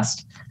at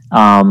Last.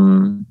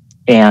 And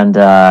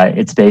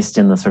it's based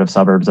in the sort of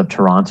suburbs of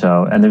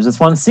Toronto. And there's this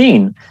one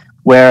scene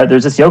where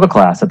there's this yoga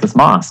class at this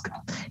mosque.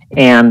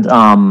 And,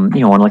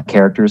 one of the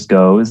characters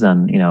goes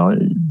and,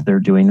 they're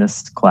doing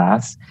this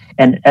class.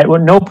 And at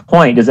no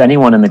point does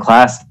anyone in the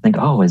class think,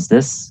 oh,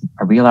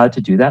 are we allowed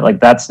to do that? Like,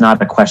 that's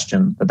not a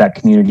question that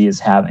community is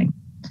having,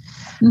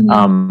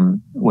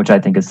 which I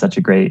think is such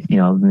a great,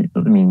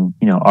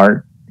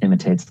 art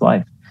imitates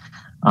life.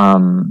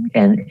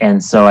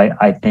 And so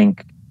I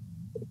think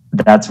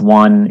that's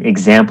one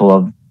example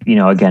of,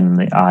 again, in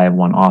the eye of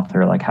one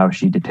author, like how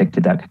she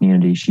depicted that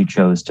community. She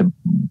chose to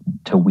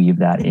weave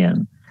that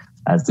in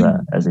as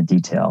a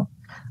detail.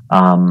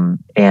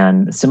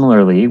 And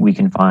similarly, we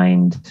can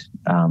find,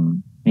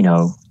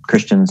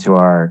 Christians who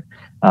are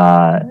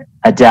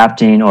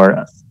adapting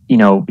or,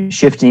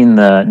 shifting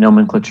the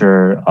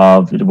nomenclature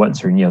of what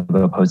certain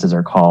yoga poses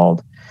are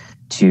called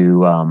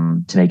to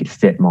make it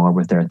fit more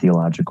with their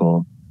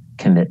theological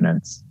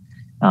commitments.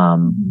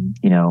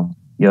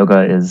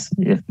 Yoga is,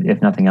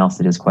 if nothing else,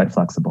 it is quite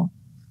flexible.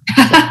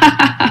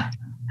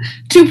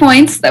 2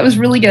 points. That was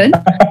really good.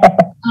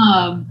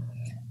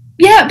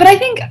 Yeah, but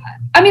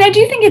I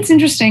do think it's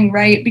interesting,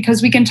 right?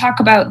 Because we can talk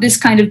about this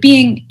kind of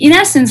being, in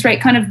essence, right,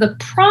 kind of the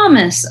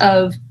promise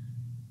of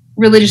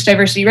religious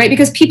diversity, right?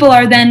 Because people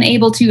are then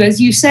able to,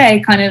 as you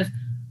say, kind of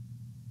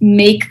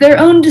make their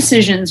own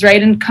decisions,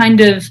 right? And kind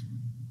of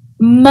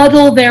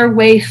muddle their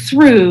way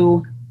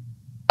through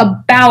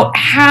about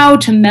how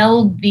to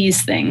meld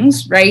these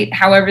things, right?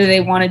 However they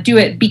want to do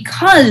it,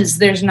 because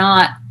there's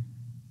not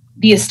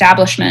the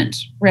establishment,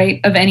 right,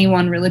 of any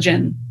one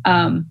religion.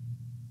 And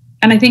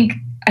I think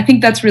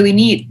that's really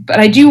neat.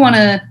 But I want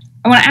to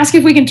ask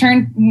if we can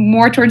turn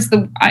more towards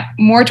the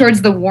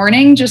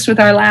warning, just with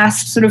our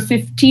last sort of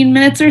 15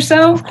 minutes or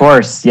so. Of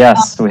course,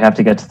 yes. We have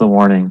to get to the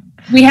warning.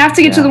 We have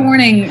to get to the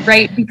warning,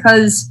 right?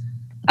 Because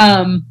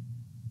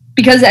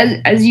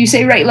as you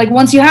say, right, like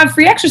once you have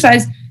free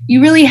exercise, you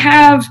really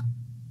have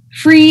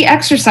free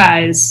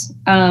exercise.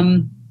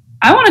 I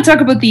want to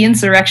talk about the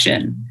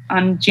insurrection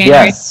on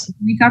January. Yes. Can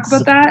we talk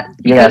about that?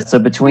 So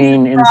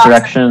between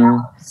insurrection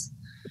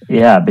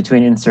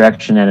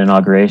and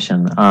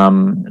inauguration.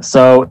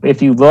 So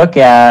if you look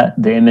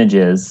at the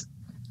images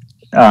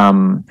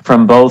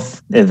from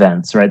both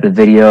events, right, the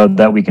video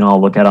that we can all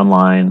look at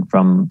online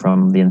from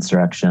the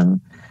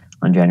insurrection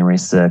on January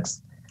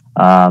 6th,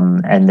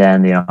 and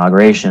then the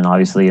inauguration,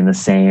 obviously in the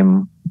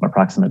same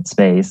approximate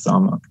space,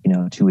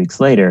 2 weeks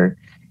later,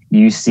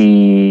 you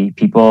see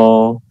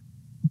people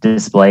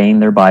displaying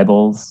their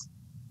Bibles.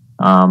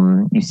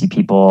 You see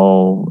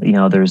people,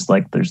 there's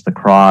the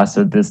cross,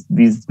 so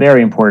these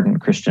very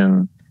important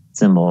Christian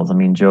symbols. I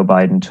mean, Joe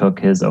Biden took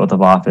his oath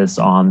of office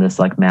on this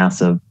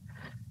massive,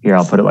 here,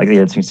 I'll put it like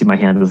this, you can see my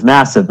hand, it was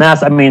massive.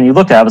 I mean, you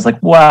looked at it, I was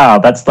like, wow,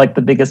 that's like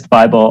the biggest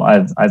Bible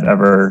I've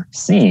ever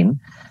seen.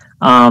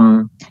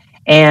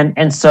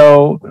 And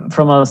so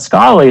from a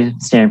scholarly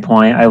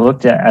standpoint, I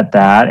looked at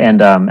that,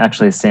 and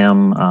actually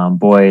Sam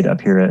Boyd up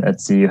here at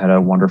CU had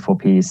a wonderful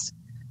piece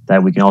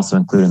that we can also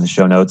include in the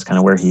show notes, kind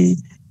of where he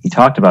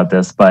talked about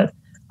this. But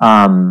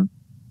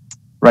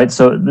right,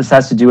 so this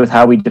has to do with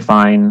how we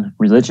define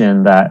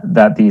religion,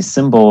 that these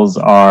symbols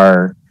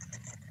are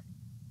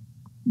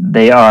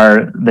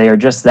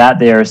just that,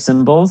 they are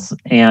symbols,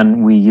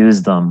 and we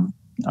use them.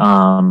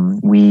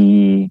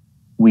 We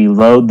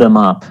load them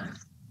up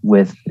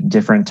with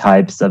different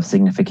types of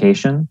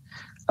signification,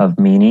 of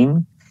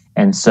meaning.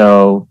 And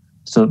so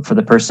for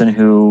the person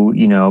who,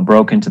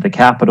 broke into the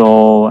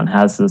Capitol and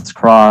has this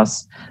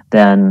cross,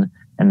 and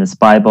this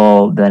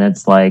Bible, then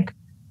it's like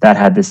that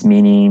had this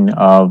meaning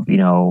of,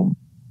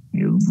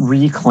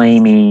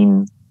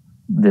 reclaiming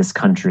this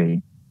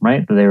country,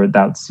 right?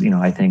 That's,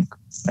 I think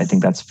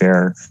that's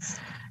fair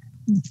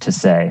to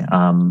say.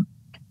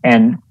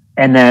 And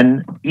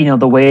then,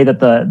 the way that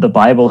the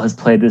Bible has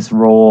played this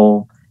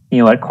role,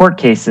 at court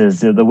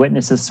cases, the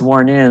witness is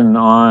sworn in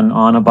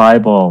on a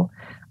Bible.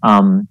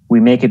 We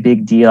make a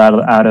big deal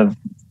out of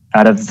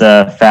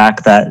the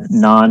fact that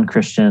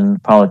non-Christian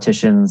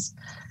politicians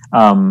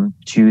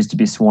choose to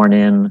be sworn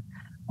in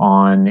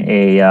on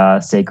a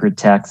sacred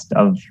text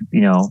of,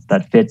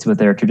 that fits with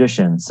their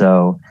tradition.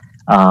 So,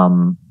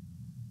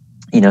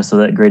 so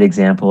that great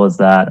example is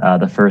that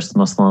the first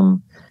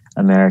Muslim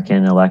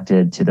American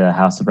elected to the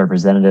House of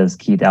Representatives,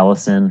 Keith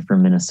Ellison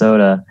from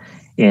Minnesota,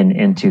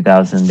 in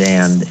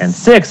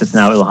 2006. It's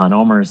now Ilhan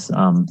Omar's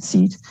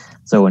seat.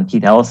 So when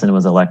Keith Ellison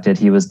was elected,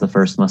 he was the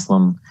first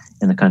Muslim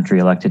in the country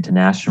elected to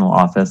national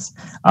office.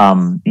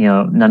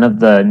 None of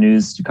the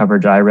news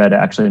coverage I read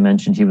actually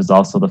mentioned he was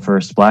also the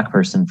first Black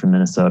person from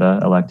Minnesota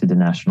elected to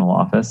national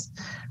office.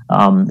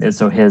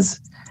 So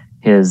his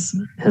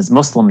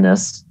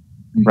Muslimness,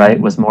 right,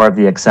 was more of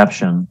the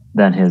exception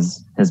than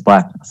his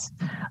Blackness.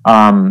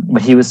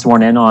 But he was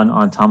sworn in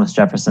on Thomas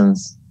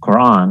Jefferson's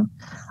Quran.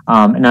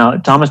 Now,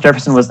 Thomas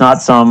Jefferson was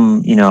not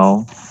some,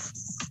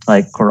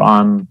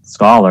 Quran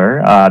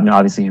scholar.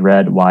 Obviously, he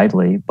read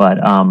widely, but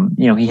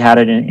he had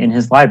it in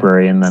his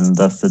library, and then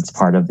thus it's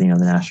part of the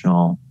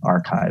National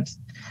Archives.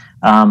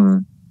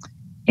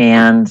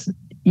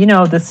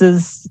 This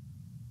is,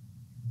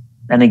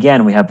 and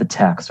again, we have the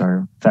text,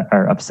 our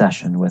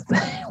obsession with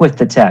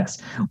the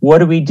text. What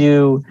do we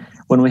do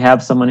when we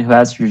have someone who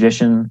has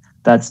tradition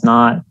that's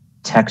not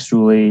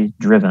textually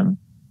driven?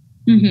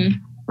 Mm-hmm.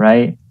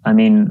 Right? I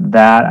mean,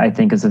 that I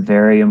think is a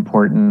very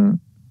important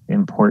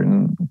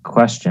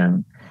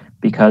question,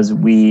 because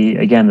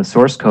the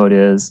source code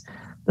is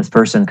this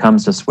person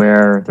comes to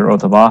swear their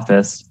oath of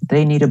office.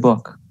 They need a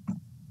book,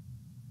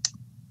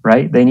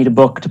 right? They need a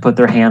book to put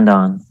their hand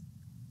on,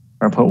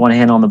 or put one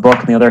hand on the book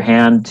and the other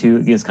hand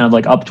is kind of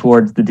like up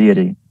towards the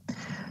deity.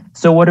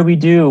 So what do we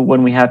do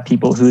when we have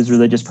people whose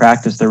religious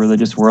practice, their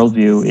religious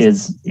worldview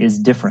is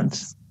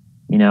different?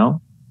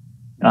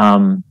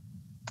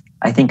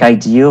 I think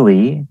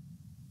ideally,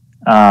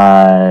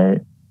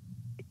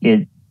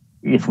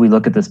 if we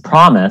look at this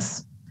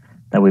promise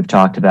that we've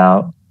talked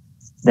about,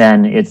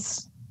 then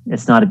it's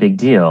not a big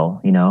deal.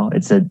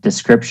 It's a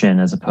description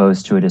as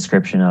opposed to a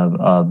description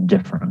of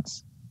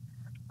difference.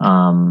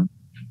 In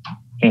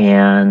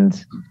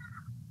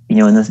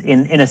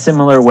a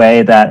similar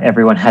way that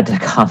everyone had to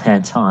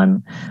comment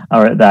on,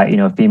 or that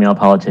female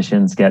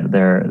politicians get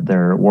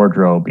their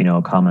wardrobe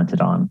commented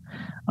on,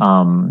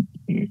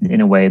 in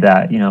a way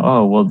that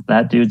oh well,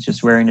 that dude's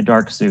just wearing a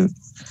dark suit.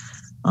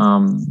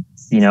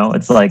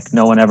 It's like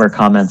no one ever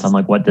comments on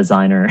what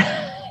designer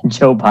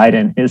Joe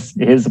Biden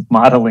is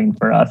modeling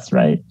for us,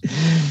 right?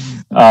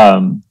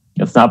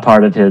 It's not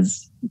part of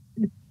his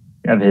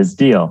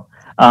deal.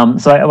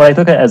 So what I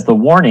took it as the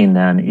warning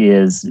then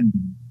is, and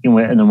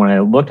then when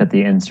I looked at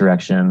the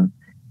insurrection,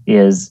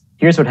 is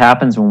here's what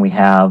happens when we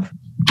have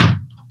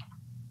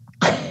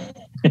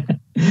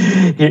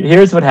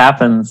here's what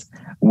happens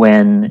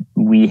when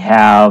we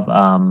have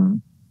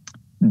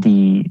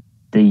the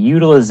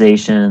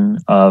utilization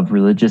of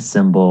religious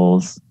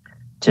symbols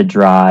to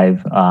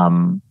drive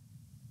home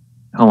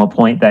a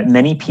point that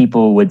many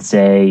people would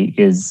say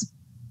is,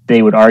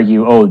 they would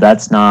argue,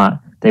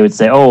 they would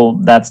say,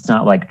 that's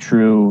not like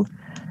true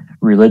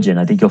religion.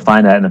 I think you'll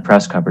find that in the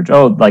press coverage.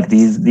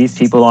 These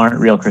people aren't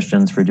real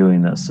Christians for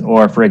doing this.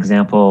 Or for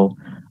example,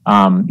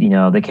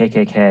 the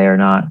KKK are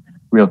not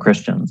real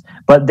Christians,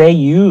 but they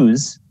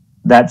use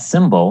that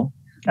symbol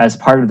as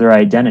part of their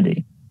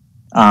identity.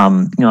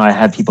 I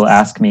had people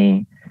ask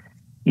me,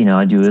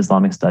 I do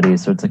Islamic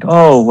studies, so it's like, the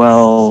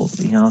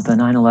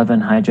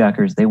 9/11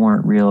 hijackers, they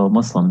weren't real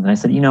Muslims. And I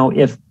said,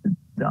 if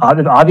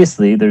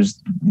obviously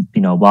there's,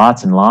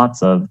 lots and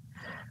lots of,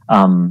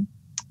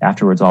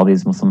 afterwards, all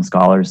these Muslim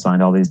scholars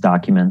signed all these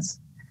documents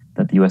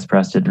that the U.S.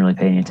 press didn't really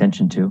pay any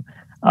attention to,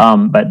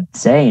 but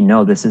saying,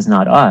 no, this is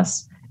not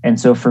us. And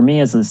so for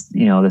me as this,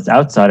 this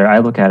outsider, I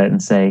look at it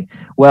and say,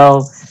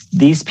 well,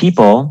 these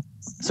people,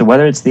 so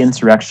whether it's the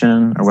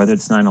insurrection or whether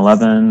it's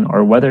 9/11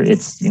 or whether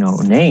it's,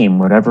 name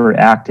whatever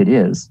act it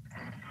is,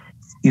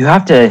 you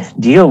have to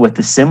deal with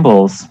the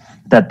symbols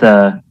that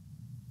the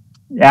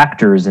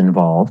actors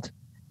involved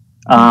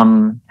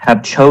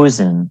have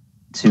chosen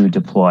to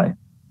deploy,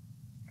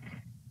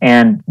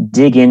 and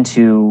dig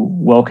into,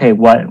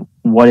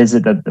 what is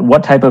it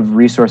what type of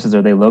resources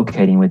are they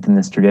locating within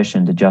this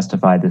tradition to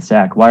justify this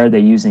act? Why are they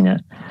using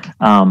it?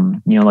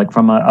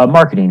 From a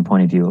marketing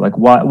point of view,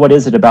 what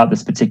is it about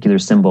this particular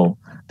symbol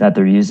that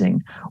they're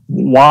using?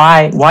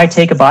 Why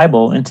take a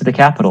Bible into the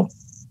Capitol?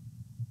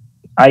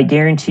 I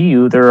guarantee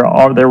you there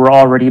were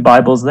already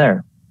Bibles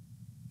there.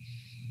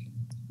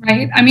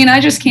 Right. I mean, I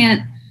just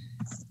can't.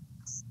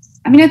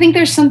 I think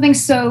there's something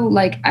so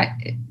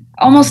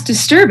almost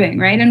disturbing,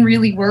 right? And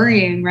really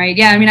worrying, right?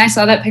 Yeah. I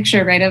saw that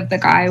picture, right, of the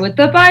guy with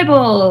the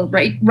Bible,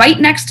 right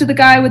next to the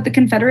guy with the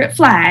Confederate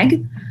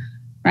flag,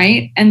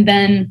 right? And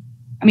then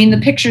I mean, the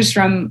pictures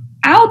from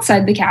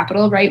outside the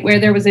Capitol, right, where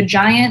there was a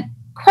giant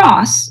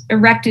cross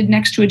erected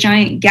next to a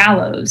giant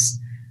gallows.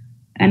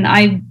 And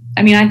I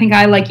think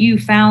I, like you,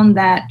 found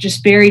that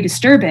just very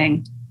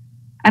disturbing.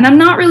 And I'm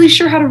not really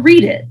sure how to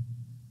read it,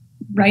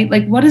 right?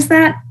 Like, what does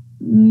that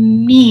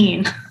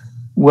mean?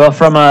 Well,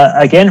 from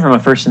a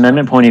First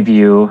Amendment point of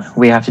view,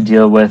 we have to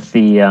deal with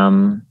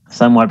the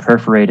somewhat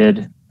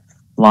perforated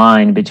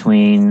line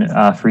between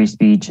free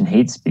speech and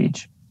hate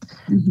speech.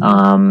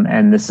 Mm-hmm.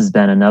 And this has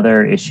been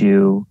another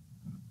issue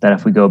that,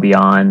 if we go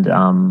beyond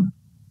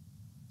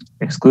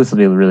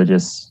exclusively the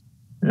religious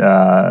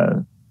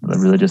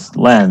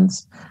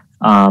lens,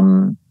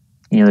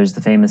 there's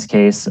the famous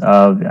case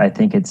of, I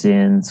think it's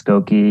in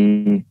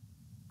Skokie.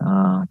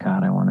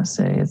 I want to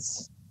say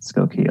it's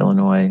Skokie,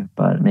 Illinois,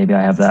 but maybe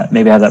I have that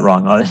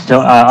wrong.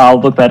 I'll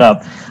look that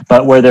up.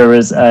 But where there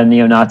was a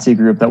neo-Nazi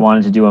group that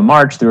wanted to do a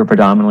march through a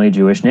predominantly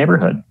Jewish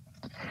neighborhood.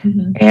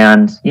 Mm-hmm.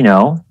 And,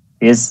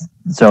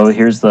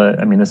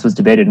 this was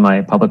debated in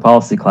my public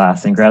policy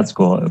class in grad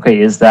school.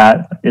 Okay, is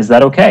that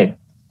okay?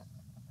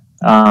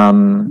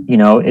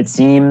 It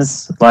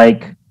seems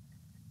like,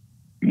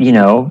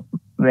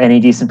 any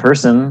decent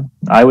person,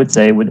 I would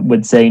say,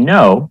 would say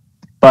no,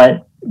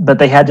 but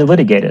they had to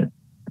litigate it.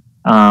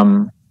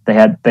 They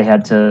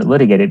had to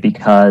litigate it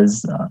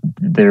because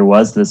there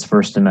was this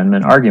First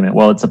Amendment argument.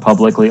 Well, it's a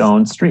publicly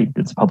owned street.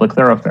 It's a public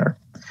thoroughfare.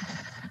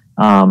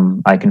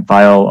 I can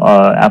file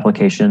an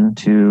application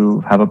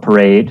to have a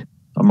parade,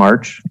 a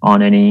march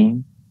on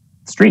any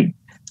street.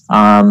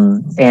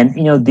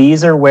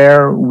 These are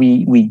where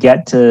we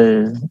get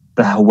to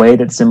the way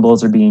that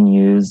symbols are being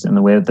used and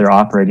the way that they're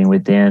operating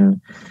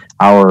within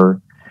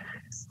our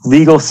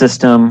legal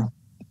system.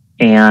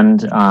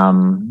 And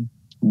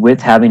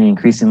with having an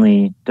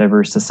increasingly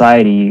diverse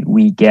society,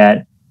 we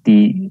get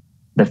the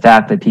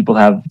fact that people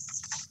have,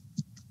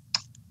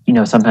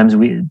 sometimes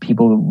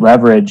people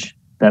leverage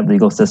that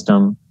legal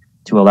system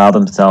to allow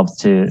themselves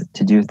to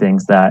do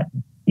things that,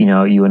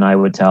 you and I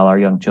would tell our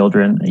young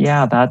children,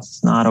 yeah,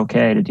 that's not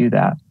okay to do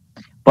that.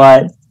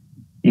 But,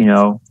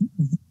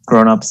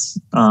 grown-ups,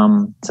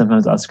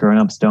 sometimes us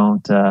grown-ups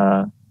don't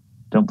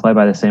play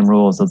by the same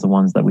rules as the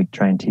ones that we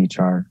try and teach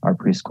our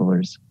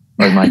preschoolers,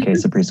 or in my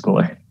case, a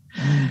preschooler.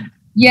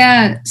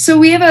 Yeah. So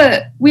we have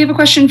a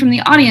question from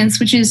the audience,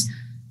 which is,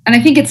 and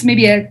I think it's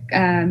maybe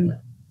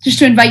just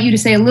to invite you to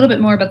say a little bit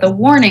more about the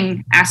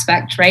warning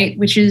aspect, right?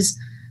 Which is,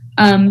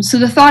 so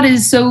the thought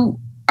is, so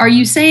are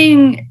you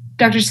saying,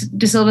 Dr.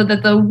 De Silva,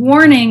 that the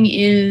warning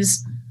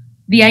is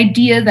the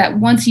idea that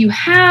once you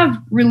have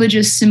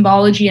religious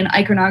symbology and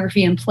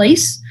iconography in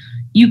place,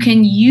 you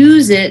can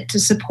use it to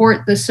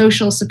support the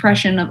social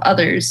suppression of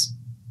others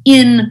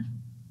in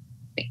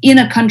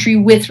a country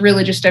with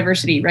religious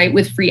diversity, right?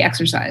 With free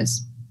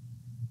exercise.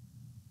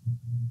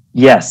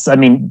 Yes. I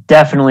mean,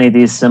 definitely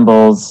these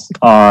symbols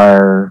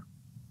are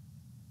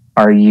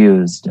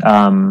used.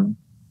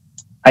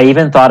 I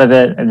even thought of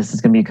it, and this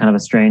is going to be kind of a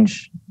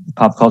strange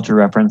pop culture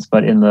reference,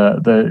 but in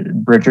the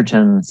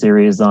Bridgerton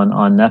series on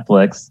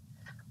Netflix,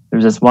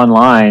 there's this one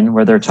line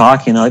where they're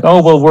talking like,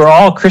 oh, well, we're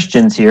all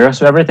Christians here,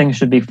 so everything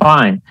should be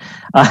fine.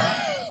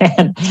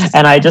 And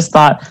I just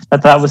thought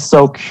that was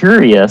so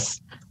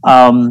curious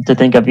to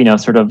think of,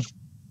 sort of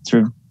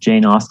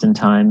Jane Austen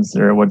times,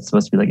 or what's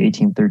supposed to be like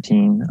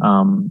 1813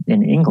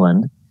 in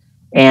England.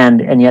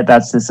 And yet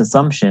that's this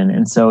assumption.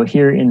 And so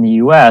here in the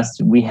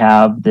US, we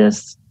have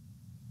this,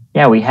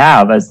 we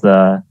have, as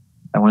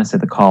I want to say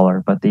the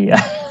caller, but the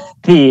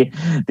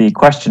the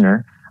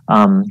questioner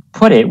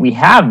put it, we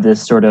have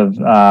this sort of,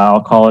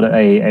 I'll call it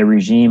a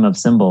regime of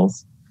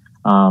symbols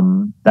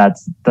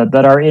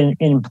that are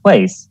in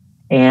place.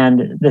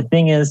 And the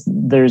thing is,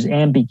 there's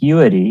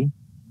ambiguity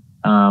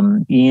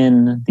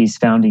in these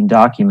founding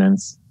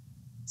documents,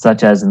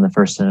 such as in the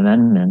First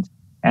Amendment.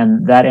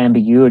 And that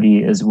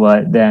ambiguity is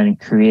what then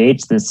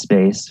creates this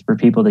space for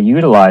people to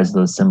utilize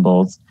those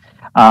symbols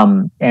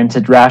and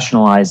to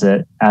rationalize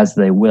it as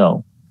they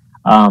will.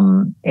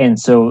 And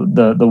so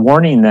the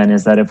warning then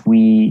is that if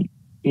we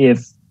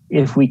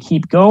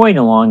keep going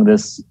along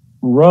this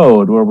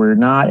road where we're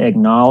not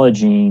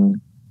acknowledging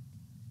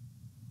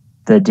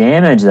the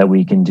damage that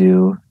we can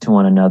do to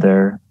one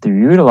another through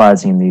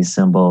utilizing these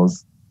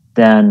symbols,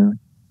 then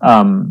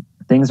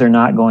things are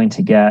not going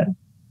to get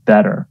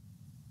better,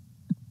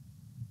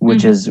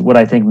 which is what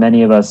I think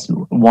many of us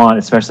want,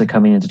 especially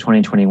coming into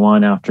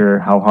 2021 after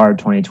how hard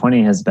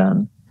 2020 has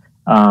been.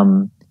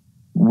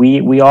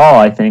 We all,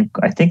 I think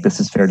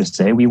this is fair to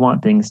say, we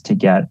want things to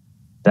get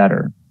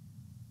better.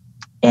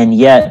 And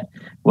yet,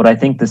 what I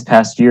think this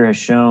past year has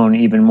shown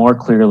even more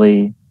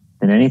clearly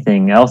than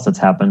anything else that's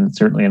happened,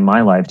 certainly in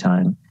my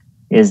lifetime,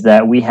 is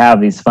that we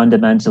have these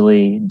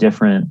fundamentally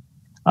different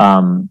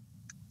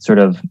sort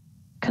of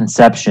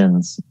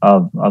conceptions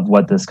of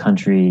what this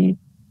country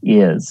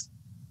is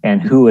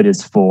and who it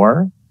is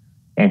for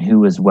and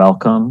who is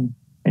welcome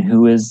and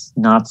who is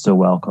not so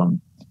welcome.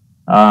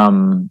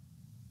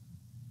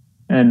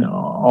 And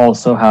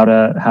also how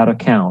to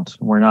count.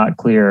 We're not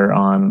clear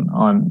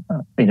on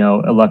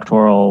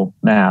electoral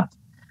math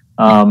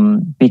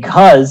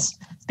because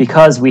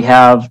because we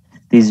have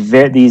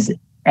these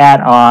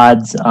at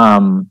odds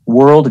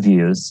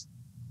worldviews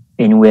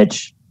in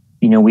which,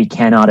 you know, we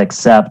cannot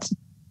accept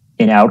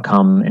an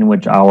outcome in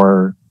which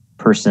our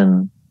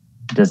person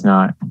does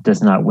not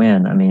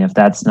win. I mean, if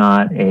that's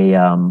not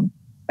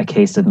a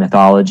case of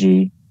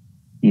mythology,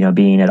 you know,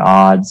 being at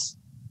odds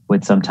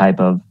with some type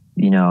of,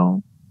 you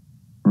know,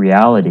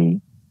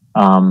 reality,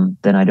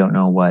 then I don't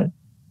know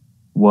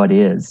what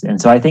is. And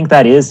so I think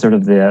that is sort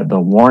of the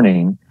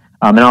warning.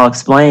 And I'll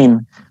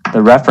explain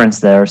the reference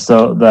there.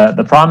 So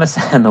the promise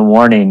and the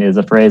warning is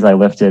a phrase I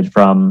lifted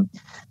from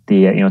the,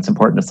 you know, it's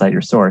important to cite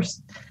your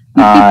source,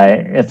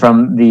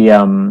 from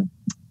the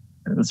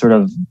sort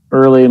of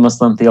early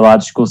Muslim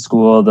theological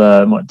school,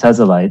 the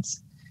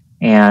Mu'tazilites.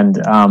 And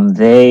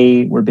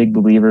they were big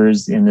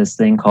believers in this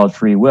thing called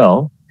free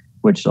will,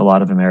 which a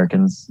lot of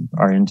Americans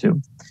are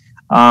into.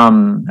 I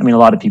mean, a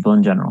lot of people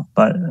in general,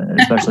 but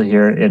especially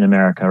here in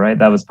America, right?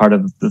 That was part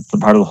of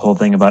the whole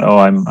thing about, oh,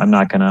 I'm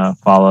not going to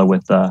follow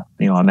with the,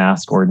 you know, a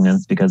mask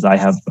ordinance because I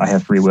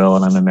have free will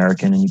and I'm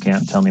American and you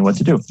can't tell me what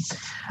to do.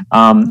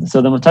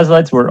 So the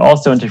Mu'tazilites were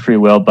also into free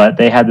will, but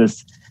they had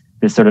this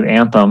sort of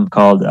anthem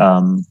called,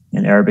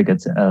 in Arabic,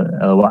 it's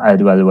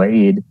al-wa'ad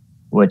wal-wa'id,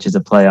 which is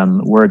a play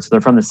on words. So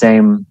they're from the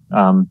same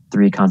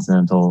three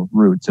consonantal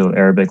root. So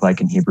Arabic,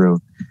 like in Hebrew,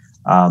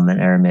 and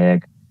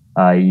Aramaic,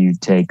 you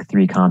take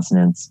three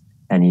consonants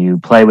and you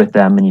play with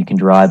them and you can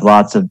derive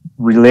lots of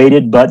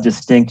related but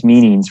distinct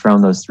meanings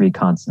from those three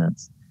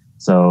consonants.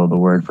 So the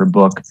word for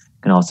book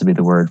can also be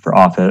the word for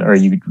office, or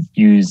you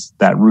use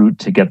that root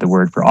to get the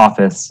word for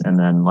office, and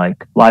then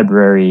like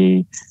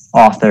library,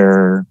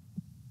 author,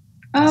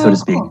 so to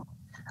speak. Cool.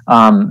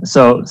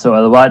 So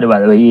al-wa'd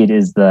wal-wa'id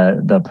is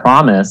the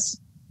promise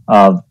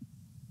of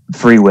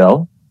free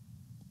will,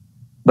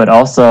 but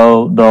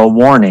also the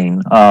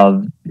warning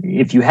of,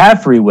 if you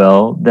have free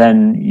will,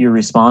 then you're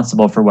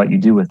responsible for what you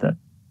do with it.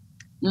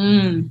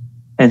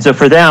 And so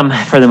for the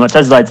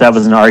Mu'tazilites, that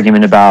was an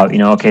argument about, you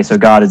know, okay, so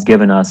God has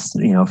given us,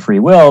 you know, free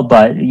will,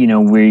 but, you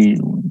know, we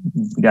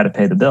got to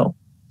pay the bill.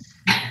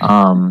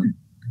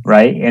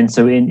 Right. And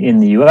so in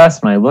the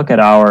US, when I look at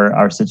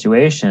our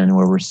situation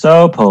where we're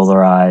so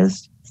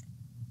polarized,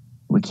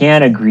 we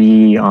can't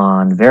agree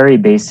on very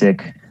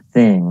basic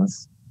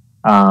things.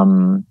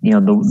 You know,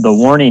 the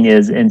warning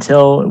is,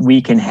 until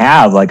we can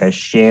have like a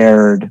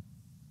shared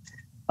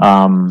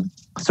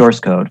source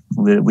code,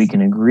 we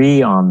can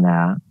agree on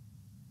that,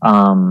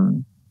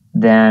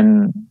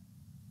 then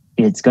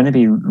it's going to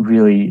be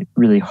really,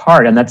 really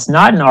hard. And that's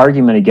not an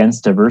argument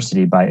against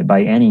diversity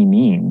by any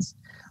means.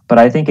 But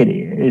I think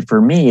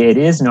for me, it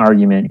is an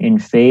argument in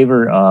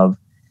favor of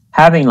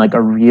having like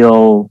some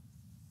real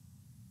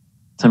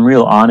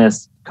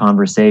honest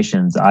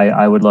conversations.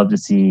 I would love to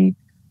see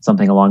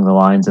something along the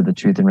lines of the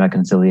Truth and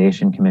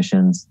Reconciliation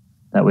Commissions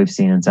that we've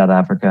seen in South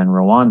Africa and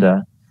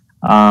Rwanda,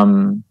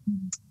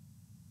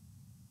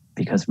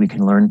 because we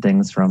can learn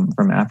things from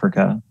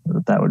Africa.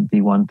 That would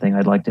be one thing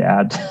I'd like to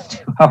add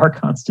to our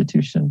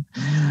Constitution.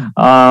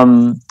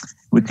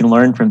 We can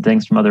learn from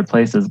things from other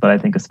places, but I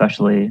think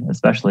especially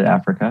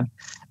Africa,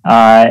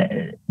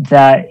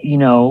 that, you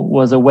know,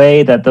 was a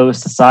way that those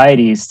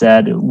societies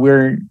said,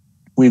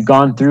 we've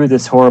gone through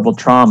this horrible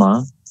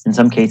trauma. In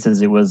some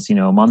cases, it was, you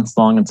know, months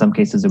long. In some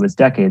cases, it was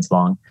decades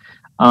long.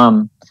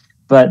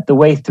 But the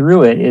way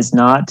through it is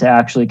not to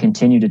actually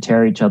continue to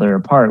tear each other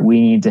apart.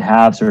 We need to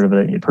have sort of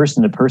a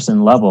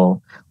person-to-person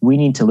level. We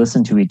need to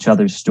listen to each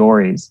other's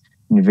stories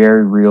in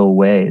very real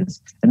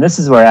ways. And this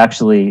is where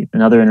actually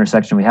another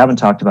intersection we haven't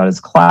talked about is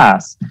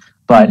class.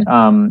 But,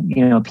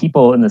 you know,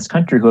 people in this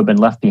country who have been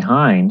left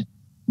behind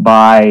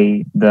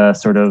by the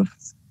sort of,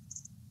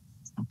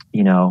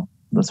 you know,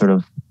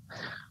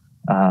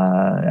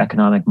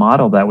 economic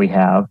model that we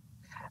have,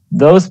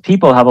 those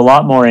people have a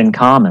lot more in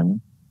common,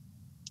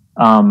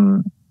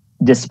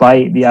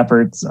 despite the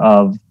efforts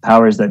of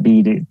powers that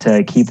be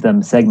to keep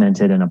them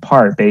segmented and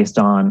apart based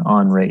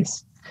on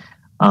race.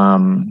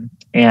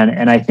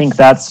 And I think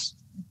that's,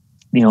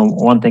 you know,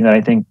 one thing that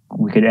I think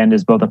we could end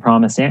as both a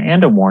promise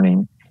and a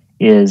warning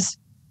is,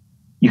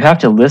 you have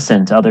to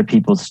listen to other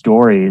people's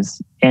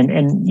stories,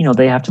 and you know,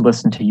 they have to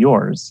listen to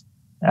yours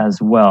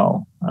as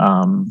well.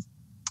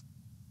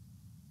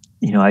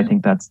 You know, I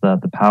think that's the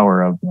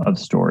power of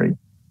story.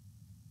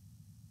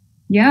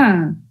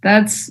 Yeah,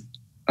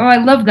 I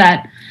love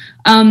that.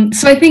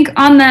 So I think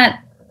on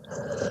that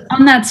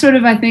sort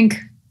of, I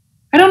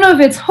don't know if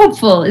it's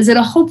hopeful. Is it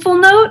a hopeful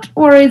note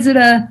or is it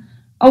a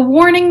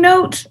warning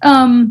note?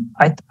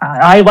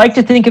 I like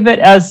to think of it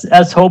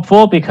as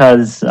hopeful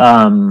because,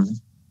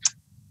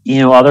 you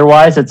know,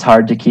 otherwise it's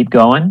hard to keep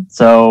going.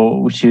 So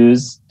we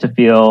choose to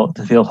feel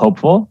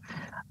hopeful.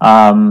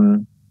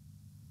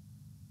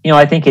 You know,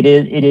 I think it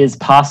is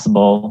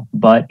possible,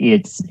 but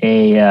it's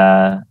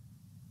a,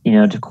 you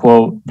know, to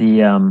quote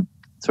the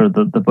sort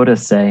of the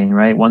Buddhist saying,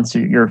 right? Once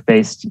you're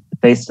faced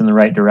in the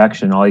right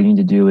direction, all you need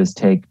to do is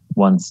take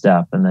one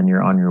step, and then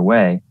you're on your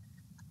way.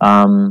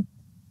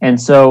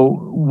 And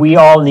so we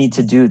all need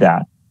to do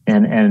that.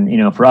 And you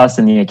know, for us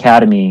in the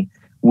academy,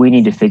 we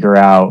need to figure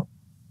out,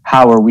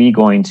 how are we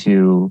going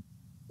to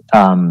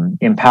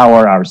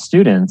empower our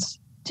students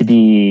to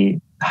be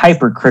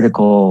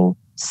hypercritical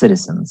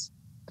citizens.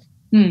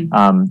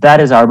 That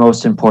is our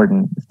most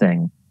important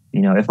thing.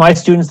 If my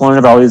students learn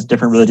about all these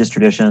different religious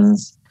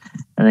traditions,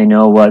 and they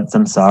know what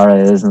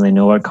samsara is, and they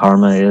know what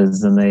karma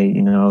is, and they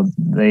know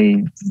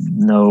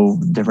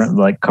different,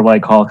 like what I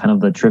call kind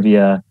of the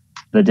trivia,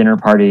 the dinner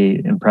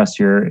party, impress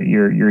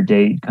your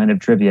date kind of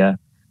trivia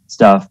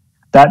stuff.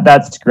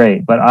 That's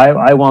great, but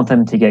I want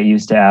them to get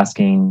used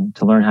to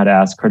learn how to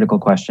ask critical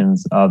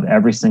questions of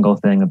every single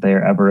thing that they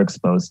are ever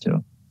exposed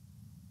to.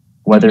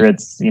 Whether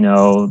it's,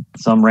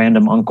 some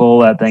random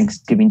uncle at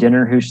Thanksgiving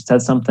dinner who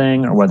says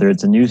something, or whether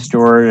it's a news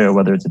story, or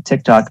whether it's a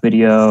TikTok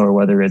video, or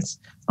whether it's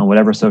on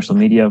whatever social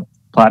media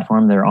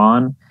platform they're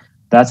on.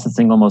 That's the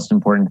single most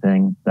important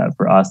thing that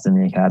for us in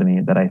the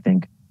Academy that I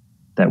think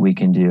that we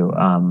can do.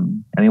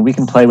 We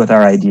can play with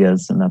our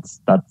ideas, and that's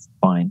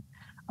fine.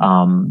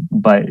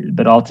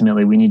 But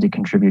ultimately we need to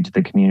contribute to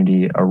the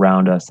community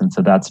around us. And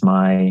so that's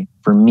my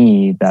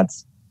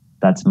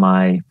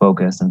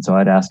focus. And so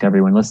I'd ask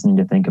everyone listening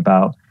to think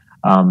about,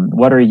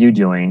 what are you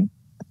doing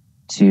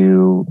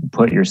to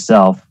put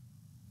yourself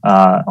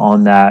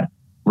on that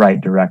right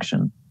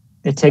direction?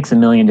 It takes a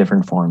million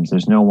different forms.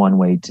 There's no one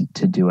way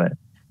to do it.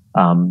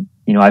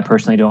 I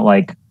personally don't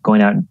like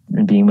going out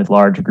and being with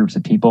large groups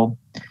of people.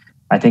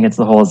 I think it's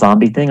the whole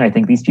zombie thing. I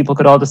think these people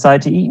could all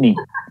decide to eat me.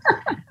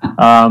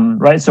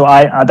 Right. So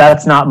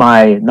that's not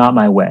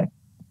my way.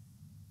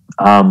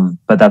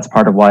 But that's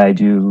part of why I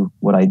do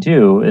what I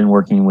do in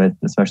working with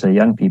especially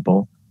young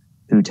people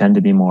who tend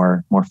to be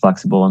more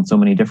flexible in so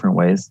many different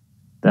ways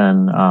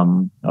than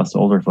us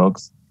older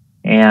folks.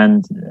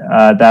 And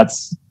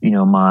that's,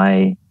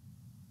 my,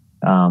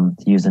 to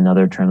use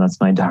another term, that's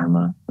my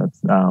dharma.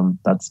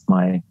 That's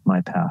my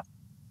path.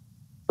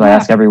 So I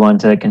ask everyone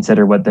to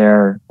consider what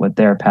their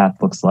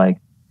path looks like,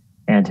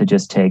 and to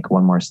just take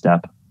one more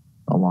step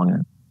along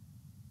it.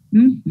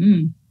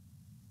 Mm-hmm.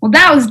 Well,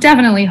 that was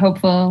definitely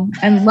hopeful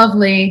and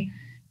lovely,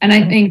 and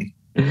I think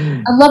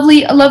a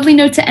lovely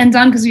note to end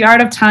on, because we are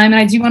out of time, and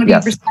I do want to be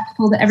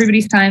respectful to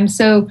everybody's time.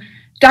 So,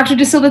 Dr.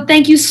 De Silva,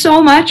 thank you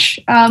so much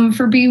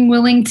for being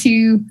willing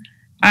to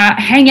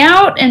hang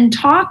out and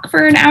talk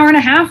for an hour and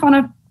a half on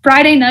a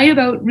Friday night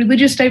about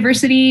religious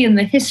diversity and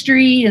the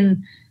history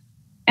and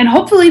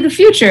hopefully the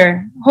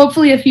future.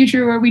 Hopefully a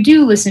future where we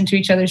do listen to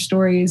each other's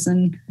stories.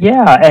 And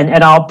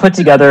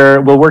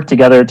we'll work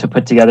together to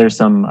put together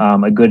some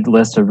a good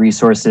list of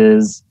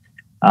resources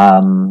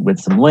with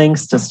some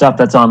links to stuff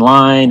that's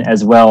online,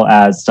 as well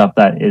as stuff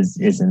that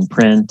is in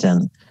print.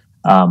 And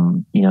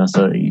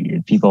so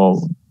if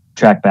people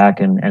track back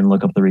and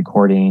look up the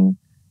recording,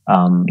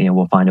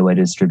 we'll find a way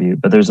to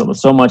distribute. But there's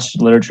so much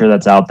literature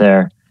that's out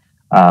there.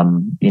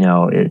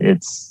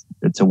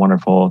 It's a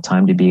wonderful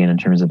time to be in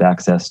terms of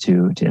access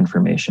to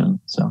information.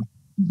 So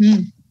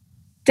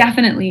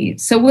definitely.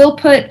 So we'll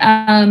put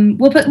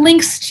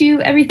links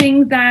to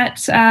everything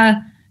that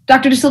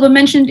Dr. De Silva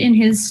mentioned in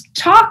his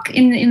talk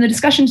in the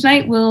discussion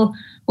tonight. We'll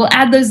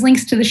add those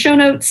links to the show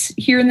notes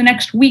here in the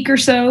next week or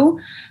so.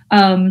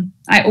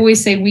 I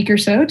always say week or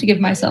so to give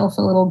myself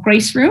a little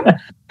grace room.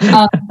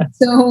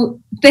 So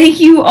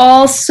thank you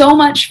all so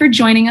much for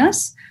joining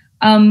us.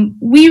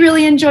 We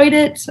really enjoyed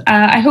it.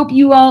 I hope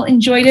you all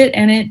enjoyed it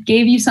and it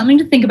gave you something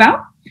to think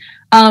about.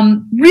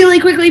 Really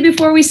quickly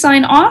before we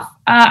sign off,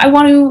 I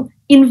want to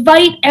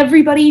invite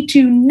everybody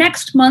to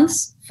next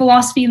month's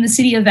Philosophy in the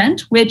City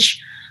event,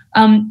 which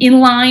in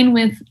line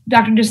with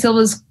Dr. De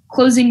Silva's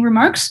closing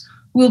remarks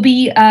will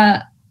be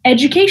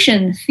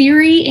education,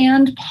 theory,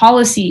 and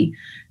policy.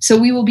 So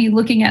we will be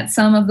looking at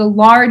some of the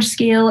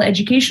large-scale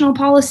educational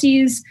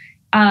policies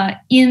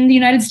in the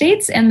United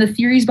States and the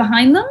theories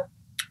behind them.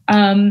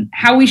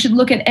 How we should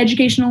look at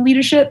educational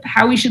leadership,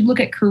 how we should look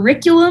at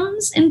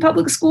curriculums in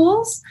public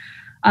schools,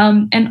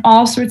 and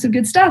all sorts of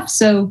good stuff.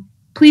 So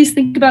please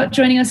think about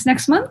joining us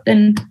next month.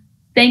 And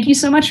thank you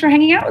so much for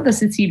hanging out with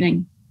us this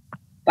evening.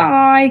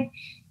 Bye.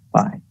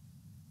 Bye.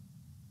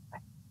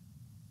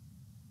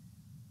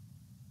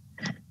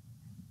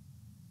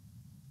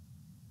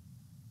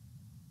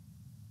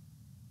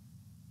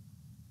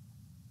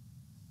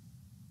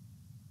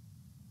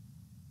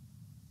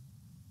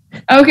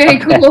 Okay,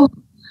 cool.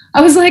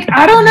 I was like,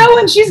 I don't know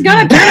when she's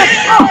gonna turn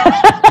it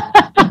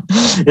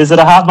off. Is it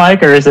a hot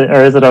mic or is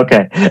it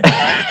okay?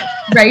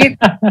 Right?